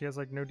damage. He has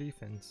like no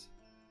defense.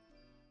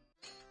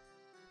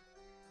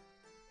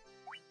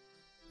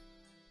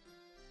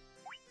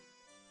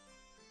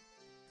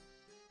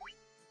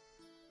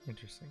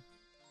 Interesting.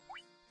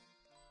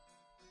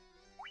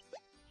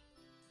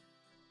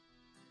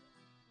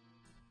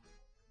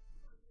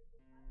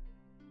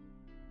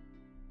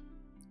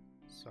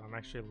 So I'm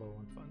actually low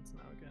on funds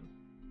now again.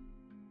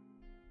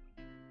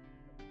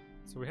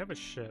 So we have a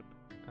ship.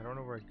 I don't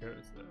know where it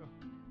goes though.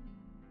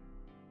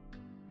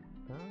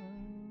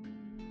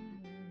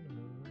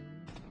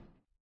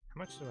 How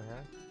much do I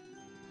have?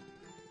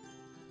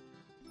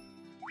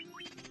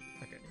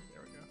 Okay,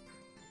 there we go.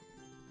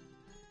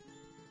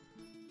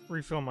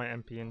 Refill my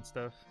MP and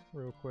stuff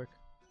real quick.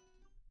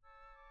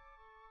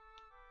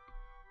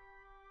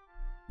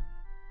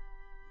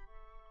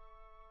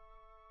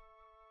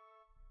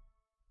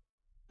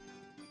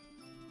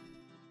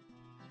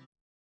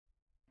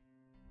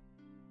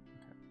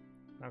 Okay,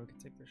 now we can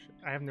take their ship.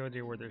 I have no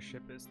idea where their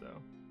ship is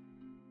though.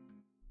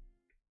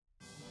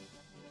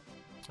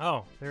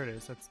 Oh, there it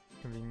is. That's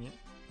convenient.